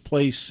first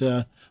place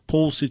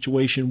pole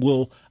situation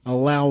will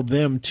allow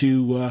them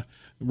to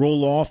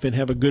roll off and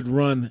have a good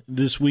run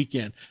this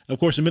weekend. Of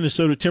course, the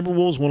Minnesota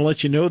Timberwolves, want to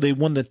let you know they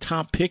won the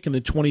top pick in the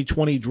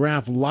 2020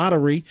 draft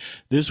lottery.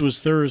 This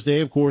was Thursday.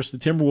 Of course, the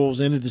Timberwolves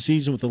ended the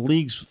season with the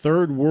league's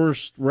third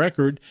worst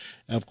record.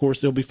 Of course,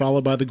 they'll be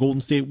followed by the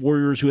Golden State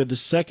Warriors, who had the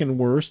second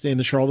worst, and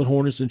the Charlotte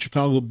Hornets and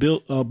Chicago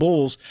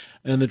Bulls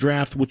in the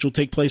draft, which will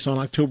take place on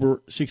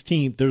October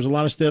 16th. There's a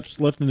lot of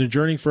steps left in the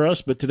journey for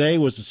us, but today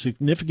was a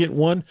significant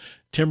one.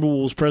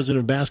 Timberwolves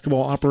president of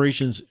basketball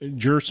operations,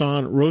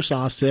 Gerson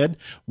Rosas, said,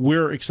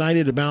 "We're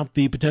excited about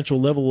the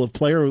potential level of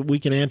player we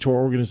can add to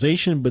our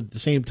organization, but at the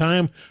same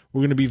time,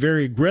 we're going to be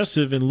very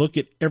aggressive and look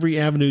at every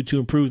avenue to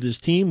improve this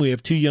team. We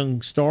have two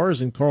young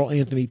stars in Karl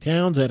Anthony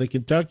Towns out of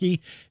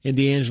Kentucky and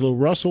D'Angelo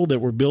Russell that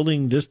we're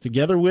building this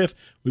together with.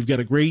 We've got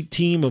a great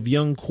team of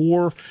young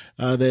core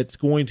that's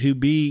going to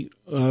be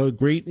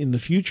great in the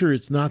future.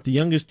 It's not the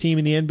youngest team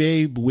in the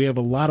NBA, but we have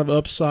a lot of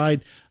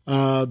upside.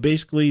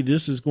 Basically,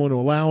 this is going to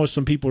allow us."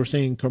 Some people are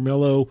saying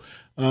Carmelo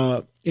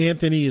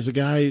Anthony is a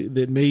guy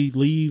that may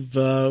leave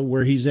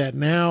where he's at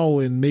now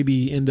and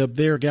maybe end up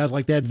there. Guys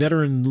like that,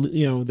 veteran,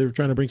 they're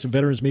trying to bring some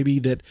veterans maybe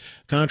that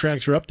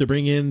contracts are up to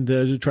bring in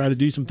to try to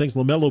do some things.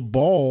 LaMelo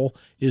Ball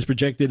is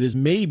projected as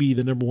maybe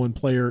the number one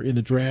player in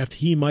the draft.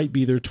 He might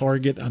be their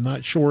target. I'm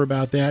not sure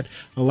about that.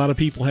 A lot of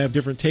people have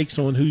different takes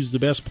on who's the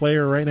best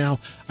player right now.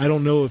 I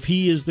don't know if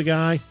he is the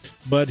guy,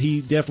 but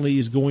he definitely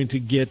is going to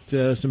get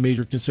some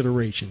major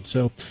consideration.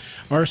 So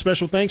our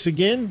special thanks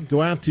again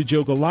go out to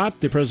Joe Galat,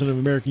 the president of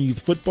American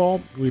Youth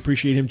Football. We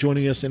appreciate him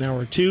joining us in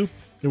hour 2,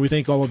 and we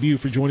thank all of you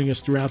for joining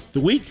us throughout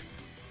the week.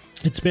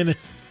 It's been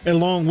a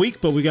long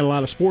week, but we got a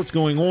lot of sports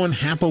going on,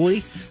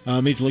 happily.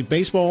 Major League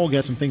Baseball,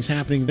 got some things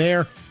happening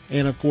there.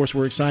 And, of course,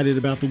 we're excited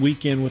about the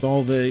weekend with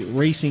all the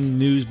racing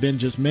news Ben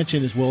just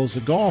mentioned, as well as the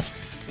golf.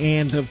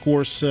 And, of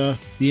course, the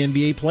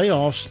NBA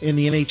playoffs in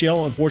the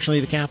NHL.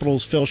 Unfortunately, the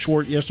Capitals fell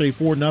short yesterday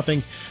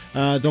 4-0.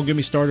 Don't get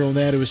me started on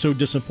that. It was so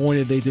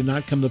disappointed they did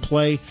not come to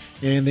play,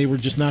 and they were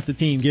just not the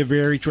team. Give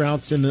Barry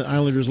Trotz and the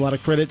Islanders a lot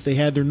of credit. They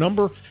had their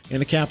number,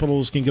 and the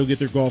Capitals can go get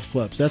their golf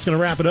clubs. That's going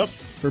to wrap it up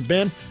for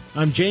Ben.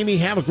 I'm Jamie.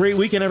 Have a great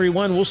weekend,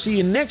 everyone. We'll see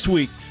you next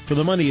week for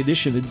the Monday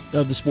edition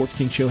of the Sports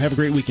King Show. Have a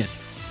great weekend.